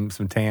some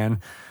tan?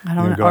 I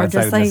don't know. Or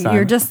just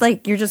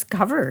like you're just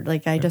covered.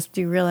 Like I just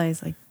do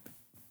realize like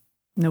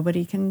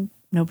nobody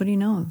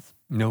knows.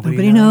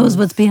 Nobody knows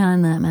what's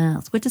behind that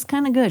mask, which is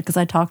kind of good because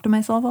I talk to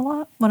myself a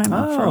lot when I'm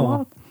out for a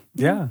walk.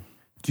 Yeah.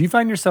 Do you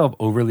find yourself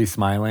overly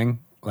smiling?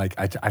 Like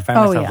I find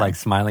myself like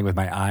smiling with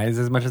my eyes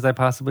as much as I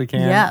possibly can.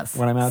 Yes,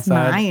 when I'm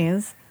outside.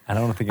 Eyes. I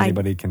don't think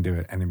anybody can do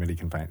it. Anybody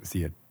can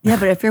see it. Yeah,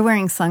 but if you're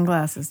wearing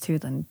sunglasses too,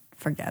 then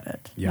forget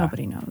it. Yeah.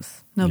 Nobody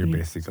knows. You're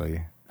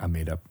basically a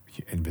made-up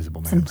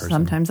invisible man person.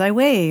 Sometimes I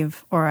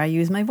wave or I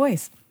use my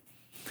voice.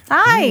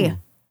 Hi. Ooh.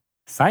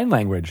 Sign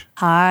language.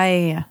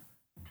 Hi.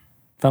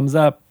 Thumbs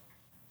up.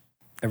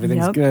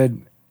 Everything's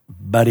good,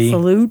 buddy.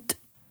 Salute.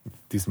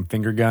 Do some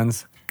finger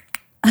guns.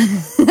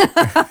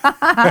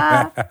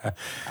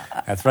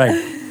 That's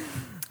right.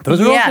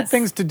 Those are all good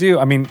things to do.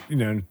 I mean,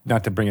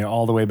 not to bring it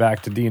all the way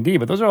back to D&D,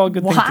 but those are all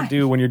good things to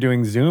do when you're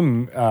doing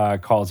Zoom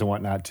calls and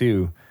whatnot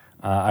too.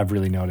 I've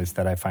really noticed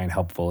that I find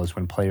helpful is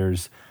when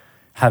players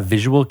have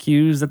visual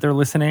cues that they're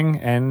listening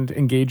and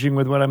engaging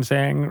with what I'm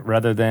saying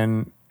rather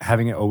than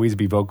having it always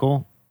be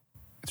vocal.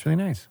 It's really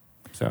nice.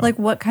 So, like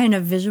what kind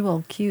of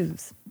visual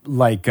cues?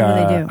 Like, what do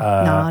they do?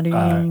 Nodding.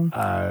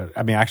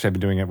 I mean, actually, I've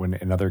been doing it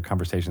in other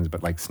conversations,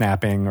 but like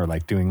snapping or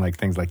like doing like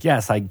things like,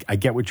 yes, I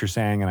get what you're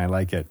saying and I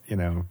like it,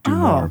 do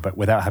more, but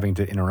without having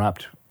to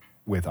interrupt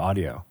with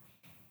audio.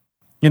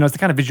 It's the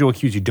kind of visual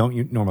cues you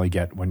don't normally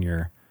get when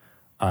you're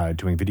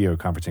doing video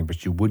conferencing,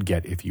 but you would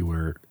get if you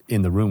were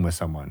in the room with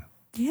someone.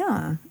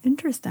 Yeah,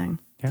 interesting.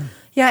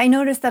 Yeah, I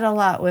noticed that a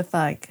lot with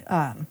like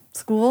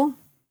school,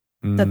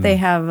 that they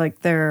have like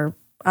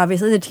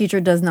obviously the teacher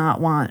does not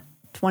want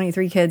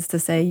 23 kids to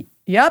say,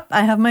 yep,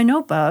 I have my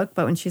notebook.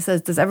 But when she says,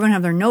 does everyone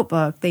have their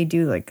notebook? They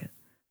do like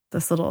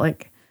this little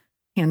like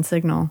hand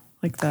signal,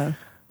 like the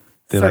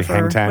surfer, like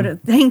hang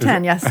ten. Hang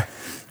ten, yes.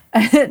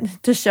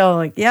 To show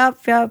like, yep.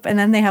 And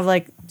then they have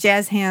like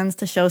jazz hands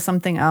to show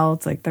something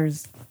else. Like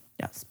it's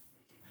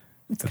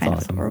That's kind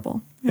awesome. Of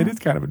adorable. Yeah. It is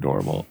kind of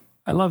adorable.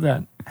 I love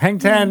that. Hang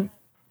 10.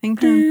 Hang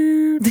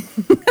 10.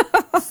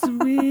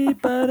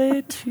 Sweet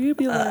buddy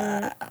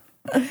tubular.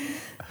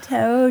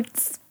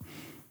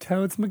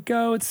 Totes my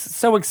goats.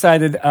 So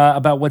excited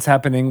about what's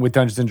happening with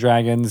Dungeons and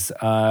Dragons.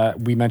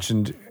 We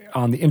mentioned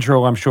on the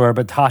intro, I'm sure,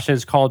 but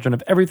Tasha's Cauldron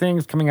of Everything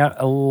is coming out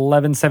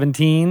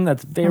 11/17.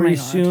 That's very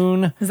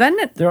soon. Is that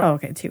it?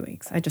 Okay, 2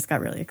 weeks. I just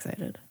got really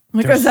excited.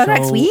 Is that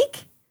next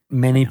week?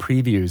 Many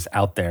previews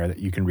out there that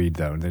you can read,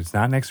 though. It's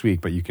not next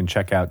week, but you can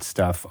check out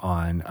stuff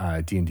on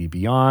D&D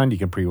Beyond. You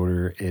can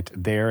pre-order it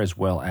there as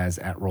well as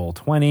at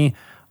Roll20.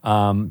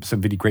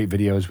 Some great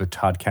videos with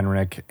Todd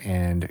Kenrick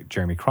and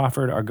Jeremy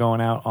Crawford are going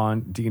out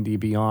on D&D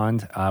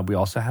Beyond. We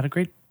also had a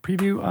great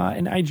preview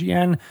in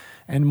IGN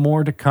and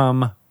more to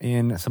come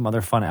in some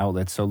other fun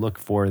outlets. So look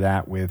for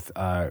that with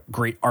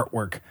great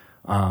artwork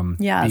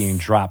being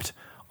dropped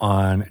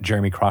on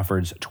Jeremy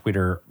Crawford's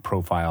Twitter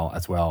profile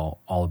as well,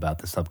 all about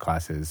the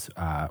subclasses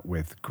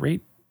with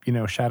great,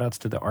 shout outs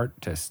to the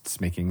artists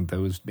making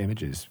those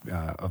images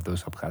of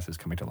those subclasses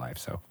coming to life.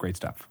 So great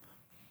stuff.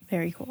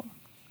 Very cool.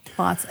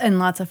 Lots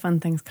of fun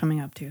things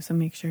coming up too. So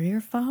make sure you're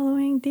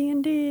following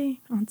D&D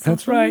on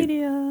social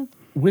media.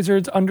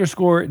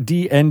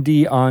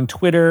 Wizards_DND on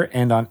Twitter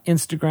and on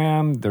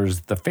Instagram.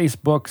 There's the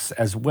Facebooks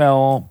as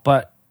well.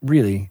 But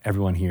really,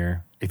 everyone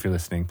here, if you're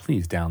listening,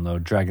 please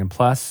download Dragon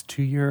Plus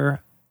to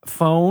your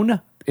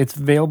phone. It's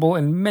available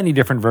in many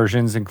different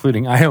versions,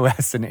 including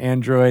iOS and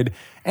Android.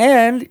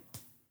 And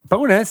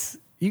bonus,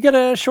 you get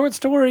a short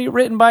story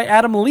written by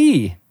Adam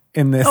Lee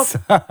in this.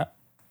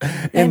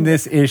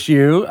 This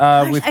issue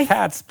with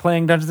cats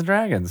playing Dungeons and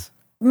Dragons.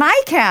 My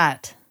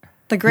cat,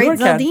 the Great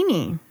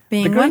Zaldini,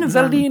 being one of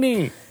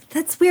them.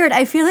 That's weird.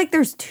 I feel like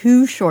there's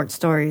 2 short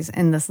stories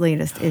in this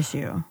latest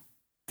issue.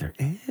 There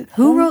is.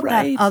 Who wrote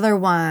that other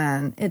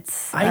one?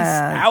 It's Ice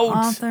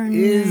Out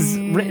is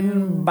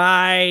written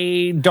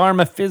by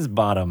Dharma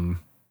Fizzbottom.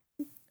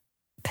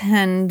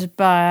 Penned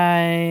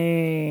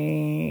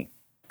by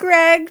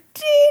Greg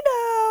Tito.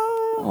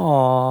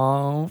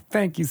 Oh,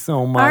 thank you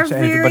so much. Our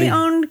very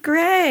own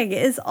Greg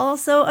is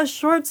also a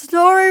short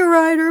story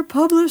writer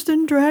published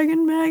in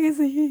Dragon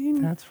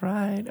Magazine. That's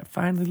right.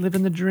 Finally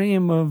living the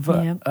dream of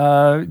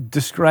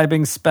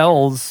describing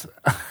spells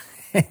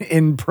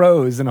in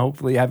prose and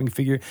hopefully having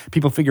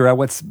people figure out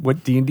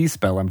what D&D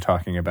spell I'm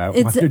talking about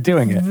when they're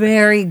doing it.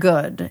 Very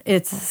good.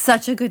 It's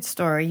such a good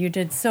story. You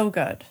did so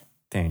good.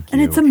 Thank you.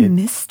 And it's a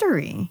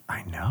mystery.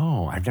 I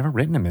know. I've never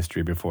written a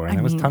mystery before, and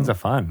it was tons of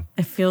fun.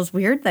 It feels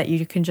weird that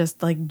you can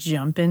just like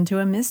jump into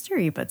a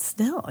mystery, but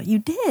still, you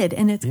did,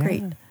 and it's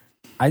great.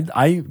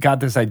 I got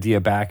this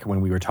idea back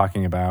when we were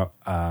talking about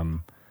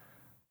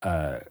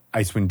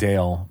Icewind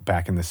Dale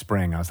back in the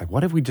spring. I was like,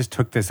 what if we just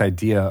took this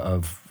idea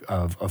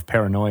of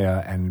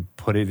paranoia and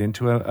put it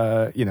into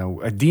a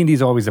D&D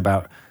is always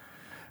about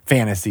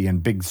fantasy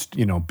and big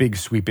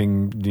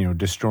sweeping,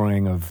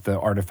 destroying of the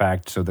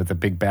artifact so that the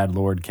big bad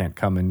lord can't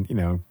come and,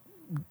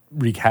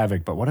 wreak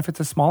havoc. But what if it's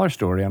a smaller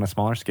story on a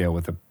smaller scale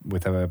with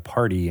a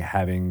party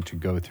having to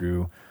go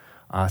through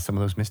some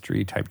of those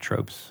mystery type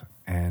tropes?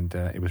 And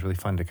it was really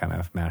fun to kind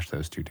of mash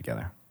those two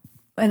together.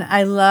 And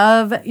I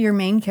love your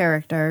main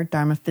character,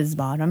 Dharma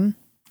Fizzbottom.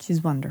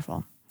 She's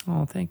wonderful.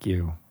 Oh, thank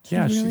you.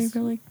 She's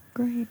really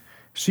great.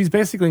 She's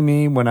basically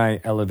me when I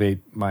elevate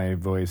my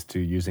voice to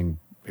using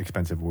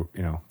expensive,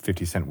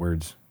 50-cent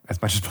words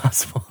as much as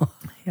possible.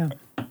 Yeah.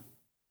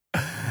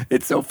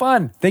 It's so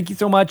fun. Thank you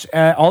so much.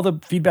 All the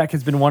feedback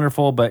has been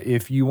wonderful, but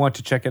if you want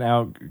to check it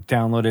out,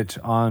 download it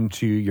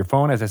onto your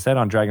phone, as I said,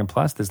 on Dragon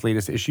Plus, this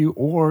latest issue,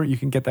 or you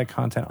can get that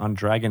content on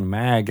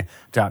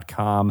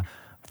dragonmag.com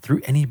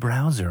through any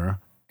browser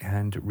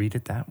and read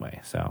it that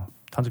way. So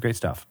tons of great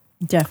stuff.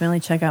 Definitely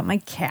check out my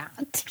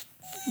cat.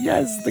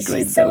 Yes, the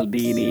great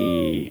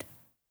Zeldini.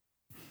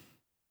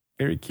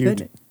 Very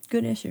cute.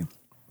 Good issue.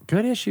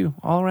 Good issue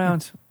all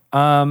around.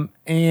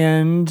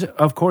 And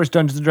of course,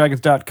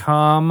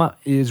 DungeonsandDragons.com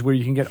is where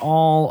you can get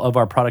all of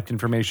our product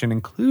information,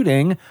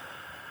 including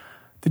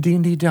the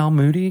D&D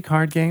Dalmoody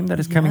card game that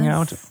is coming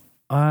out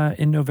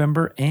in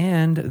November,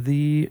 and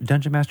the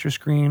Dungeon Master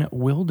Screen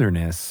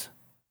Wilderness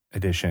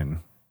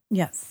edition.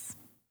 Yes.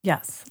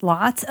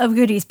 Lots of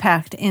goodies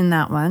packed in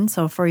that one.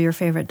 So for your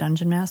favorite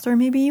Dungeon Master,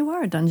 maybe you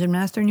are a Dungeon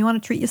Master and you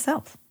want to treat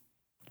yourself.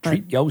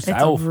 Treat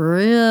yourself. It's a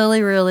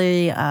really,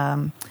 really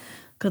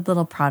good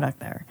little product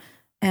there.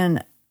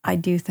 And I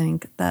do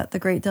think that the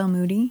Great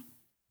Dalmoody,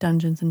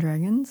 Dungeons and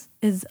Dragons,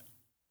 is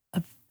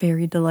a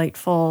very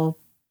delightful,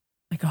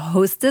 like a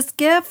hostess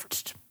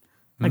gift,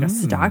 like a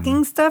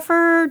stocking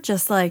stuffer,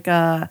 just like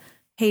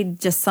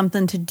just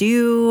something to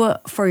do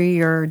for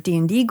your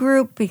D&D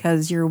group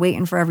because you're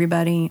waiting for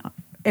everybody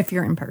if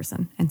you're in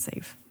person and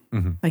safe.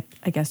 Mm-hmm. Like,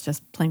 I guess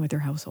just playing with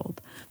your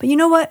household. But you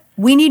know what?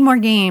 We need more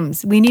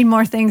games. We need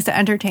more things to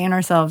entertain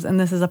ourselves. And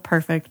this is a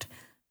perfect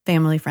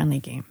family-friendly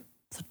game.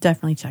 So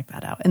definitely check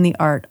that out. And the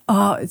art,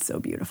 it's so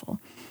beautiful.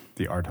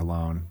 The art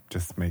alone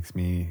just makes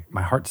my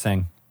heart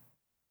sing.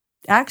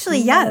 Actually,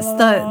 yes.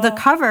 The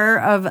cover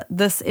of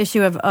this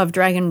issue of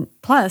Dragon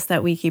Plus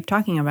that we keep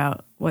talking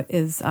about, what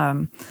is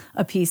a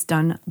piece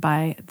done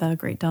by the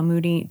Great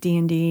Dalmoody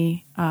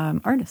D&D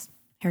artist,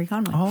 Harry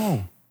Conway.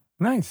 Oh,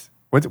 nice.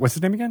 What's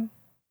his name again?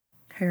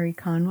 Harry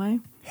Conway.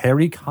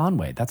 Harry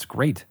Conway. That's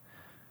great.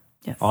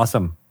 Yes.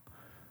 Awesome.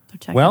 So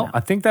check well, it out. I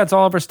think that's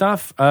all of our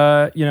stuff.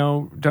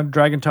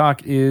 Dragon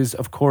Talk is,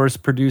 of course,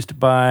 produced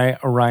by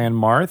Orion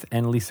Marth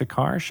and Lisa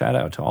Carr. Shout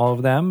out to all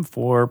of them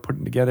for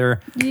putting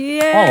together all of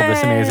this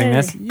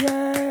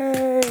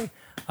amazingness.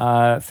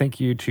 Yay! Thank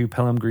you to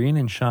Pelham Green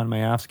and Sean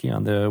Mayofsky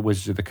on the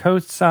Wizards of the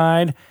Coast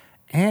side.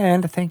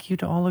 And thank you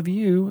to all of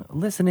you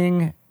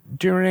listening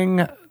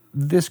during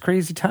this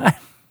crazy time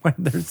when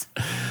there's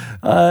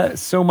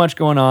so much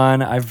going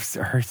on. I've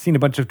seen a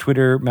bunch of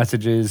Twitter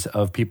messages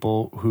of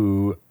people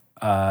who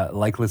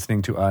like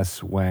listening to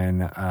us when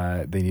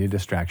they need a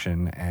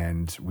distraction,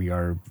 and we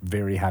are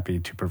very happy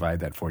to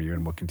provide that for you,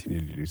 and we'll continue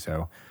to do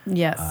so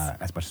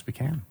as much as we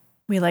can.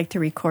 We like to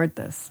record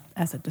this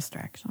as a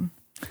distraction.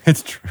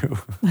 It's true.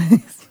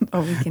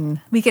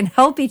 We can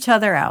help each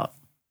other out.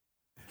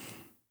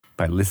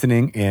 By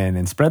listening in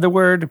and spread the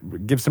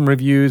word, give some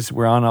reviews.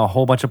 We're on a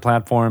whole bunch of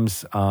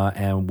platforms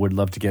and would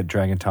love to get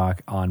Dragon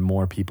Talk on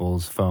more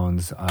people's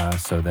phones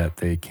so that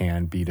they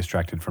can be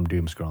distracted from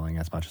doom scrolling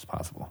as much as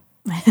possible.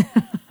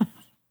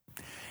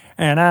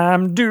 And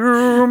I'm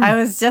doomed.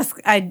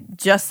 I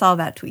just saw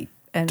that tweet.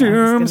 And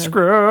doom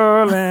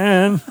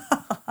scrolling.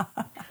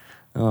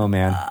 Oh,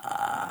 man.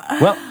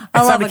 Well,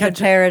 I love a good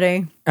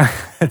parody.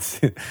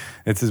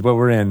 This is what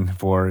we're in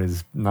for,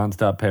 is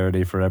nonstop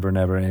parody forever and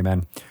ever.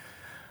 Amen.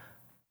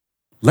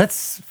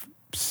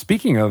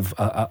 Speaking of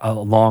a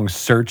long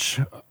search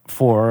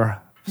for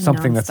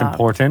something that's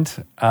important,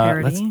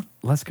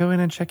 let's go in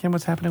and check in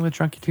what's happening with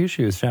Drunky Two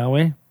Shoes, shall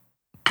we?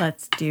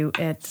 Let's do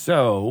it.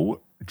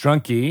 So,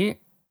 Drunky,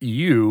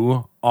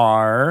 you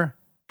are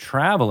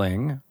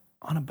traveling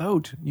on a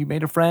boat. You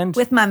made a friend.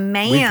 With my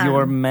man. With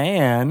your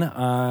man,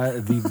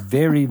 the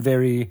very,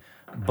 very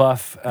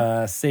buff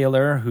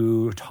sailor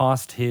who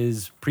tossed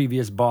his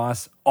previous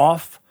boss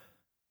off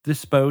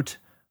this boat.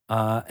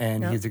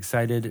 And he's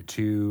excited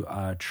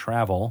to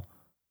travel,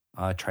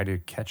 try to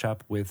catch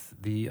up with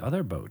the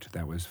other boat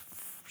that was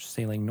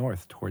sailing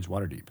north towards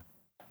Waterdeep.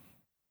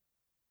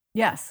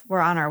 Yes,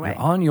 we're on our way. You're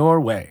on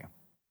your way.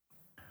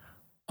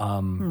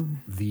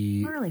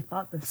 The I really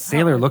thought this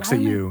sailor looks at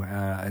you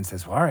and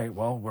says, all right,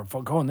 well, we're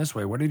going this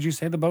way. Where did you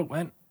say the boat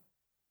went?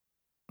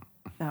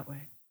 That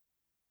way.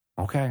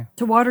 Okay.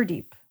 To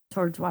Waterdeep.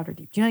 Towards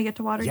Waterdeep. Do you know how to get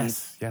to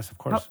Waterdeep? Yes, of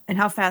course. And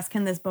how fast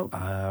can this boat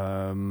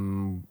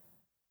go?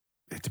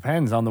 It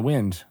depends on the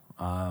wind,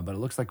 but it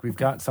looks like we've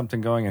got something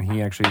going, and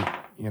he actually,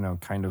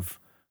 kind of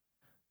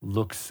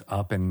looks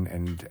up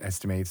and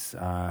estimates,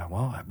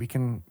 we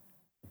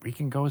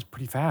can go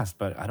pretty fast,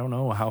 but I don't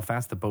know how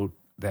fast the boat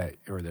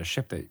or the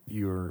ship that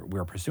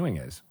we're pursuing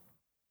is.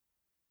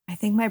 I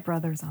think my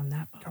brother's on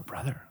that boat. Your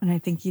brother? And I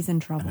think he's in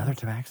trouble. Another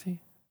tabaxi?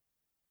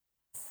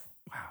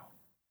 Wow.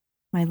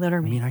 My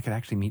littermate. You mean I could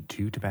actually meet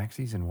two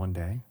tabaxis in one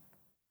day?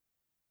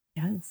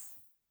 Yes.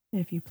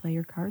 If you play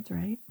your cards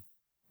right.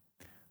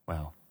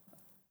 Well,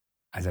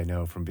 as I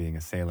know from being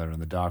a sailor on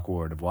the dock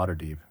ward of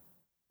Waterdeep,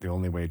 the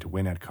only way to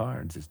win at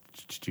cards is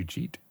to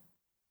cheat.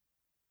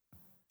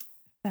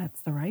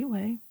 That's the right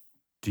way.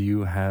 Do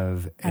you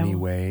have any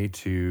way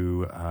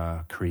to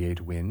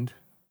create wind?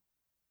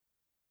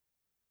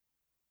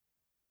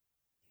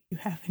 Do you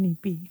have any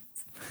beads?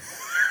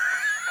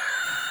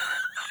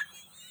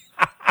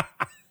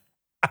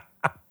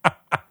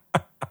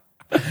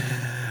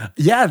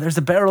 Yeah, there's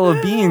a barrel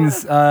of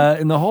beans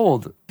in the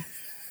hold.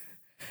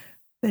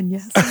 Then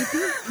yes, I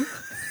do.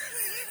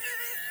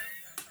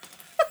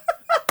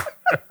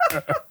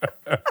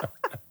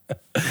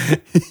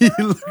 He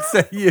looks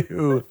at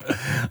you,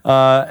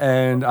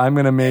 and I'm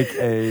going to make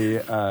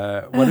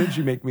why don't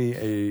you make me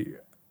a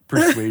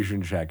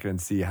persuasion check and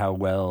see how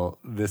well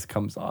this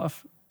comes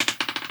off?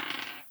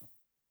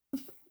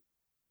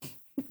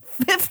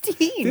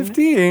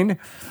 15.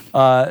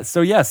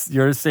 So yes,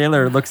 your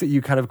sailor looks at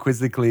you kind of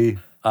quizzically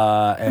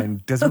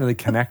and doesn't really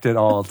connect it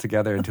all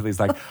together until he's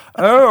like,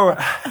 oh.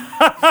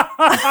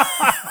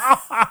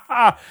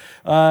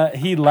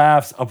 He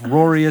laughs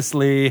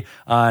uproariously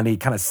and he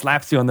kind of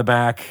slaps you on the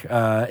back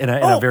in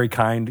a very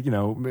kind,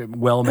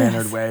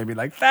 well-mannered way. And be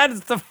like, that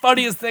is the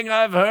funniest thing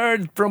I've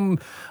heard from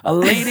a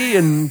lady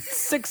in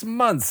 6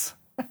 months.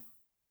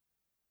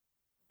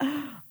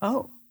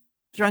 Oh.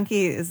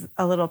 Drunky is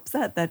a little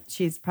upset that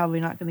she's probably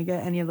not going to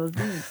get any of those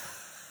beans.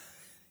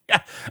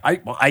 Yeah,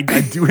 I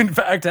do in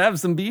fact have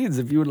some beans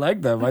if you would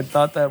like them. I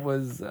thought that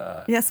was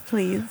yes,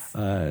 please.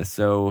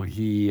 So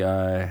he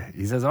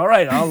says, "All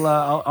right,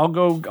 I'll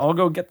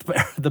go get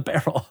the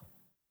barrel."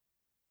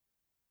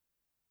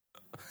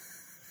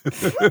 I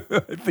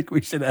think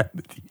we should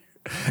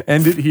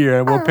end it here,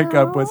 and we'll pick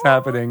up what's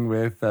happening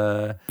with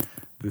the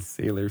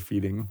sailor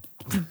feeding.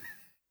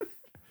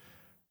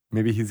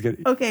 Maybe he's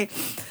good. Okay,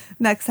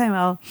 next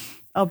time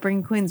I'll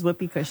bring Quinn's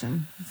whoopee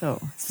cushion. So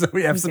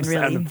we have some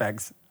sound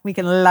effects. We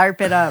can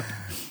LARP it up.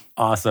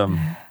 Awesome.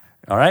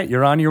 All right,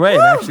 you're on your way.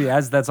 And actually,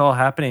 as that's all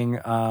happening,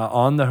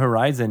 on the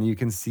horizon, you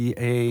can see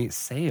a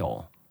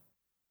sail.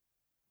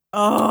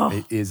 Oh.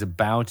 It is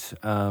about,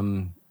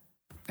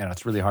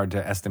 it's really hard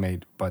to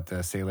estimate, but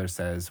the sailor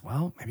says,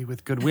 well, maybe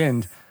with good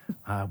wind,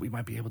 we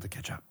might be able to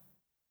catch up.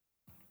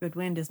 Good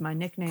wind is my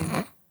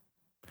nickname.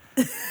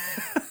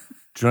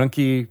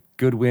 Drunky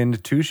Good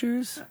Wind Two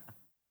Shoes?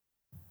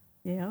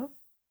 Yeah.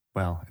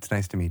 Well, it's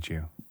nice to meet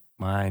you.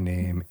 My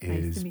name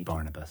is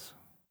Barnabas.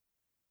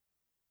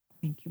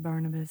 Thank you,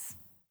 Barnabas.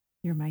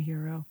 You're my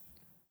hero.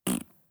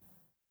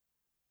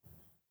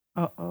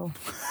 Uh-oh.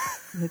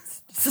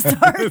 It's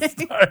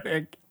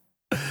starting.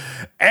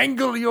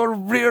 Angle your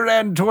rear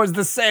end towards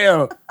the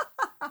sail.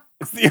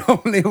 It's the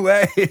only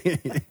way.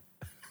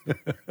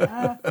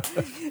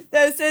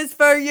 This is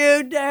for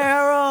you,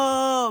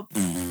 Daryl.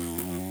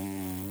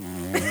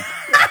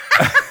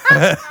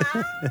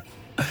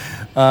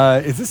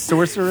 Is this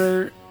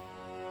sorcerer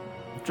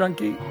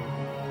Drunky?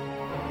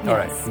 Yes. All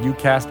right. You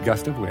cast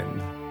Gust of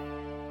Wind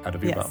out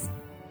of your bum.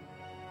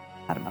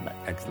 Out of my butt.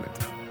 Excellent.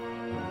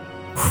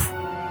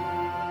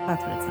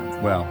 That's what it sounds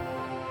like. Well,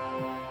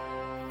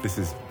 this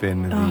has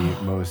been the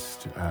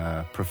most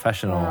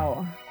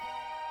professional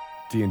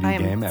D&D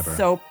game ever.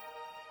 So,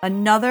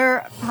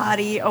 another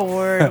Potty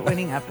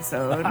Award-winning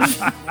episode.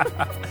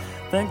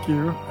 Thank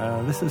you.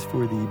 This is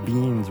for the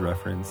Beans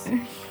reference.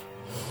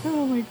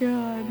 Oh my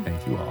God.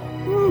 Thank you all.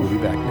 We'll be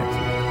back next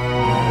week.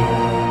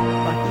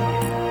 Lucky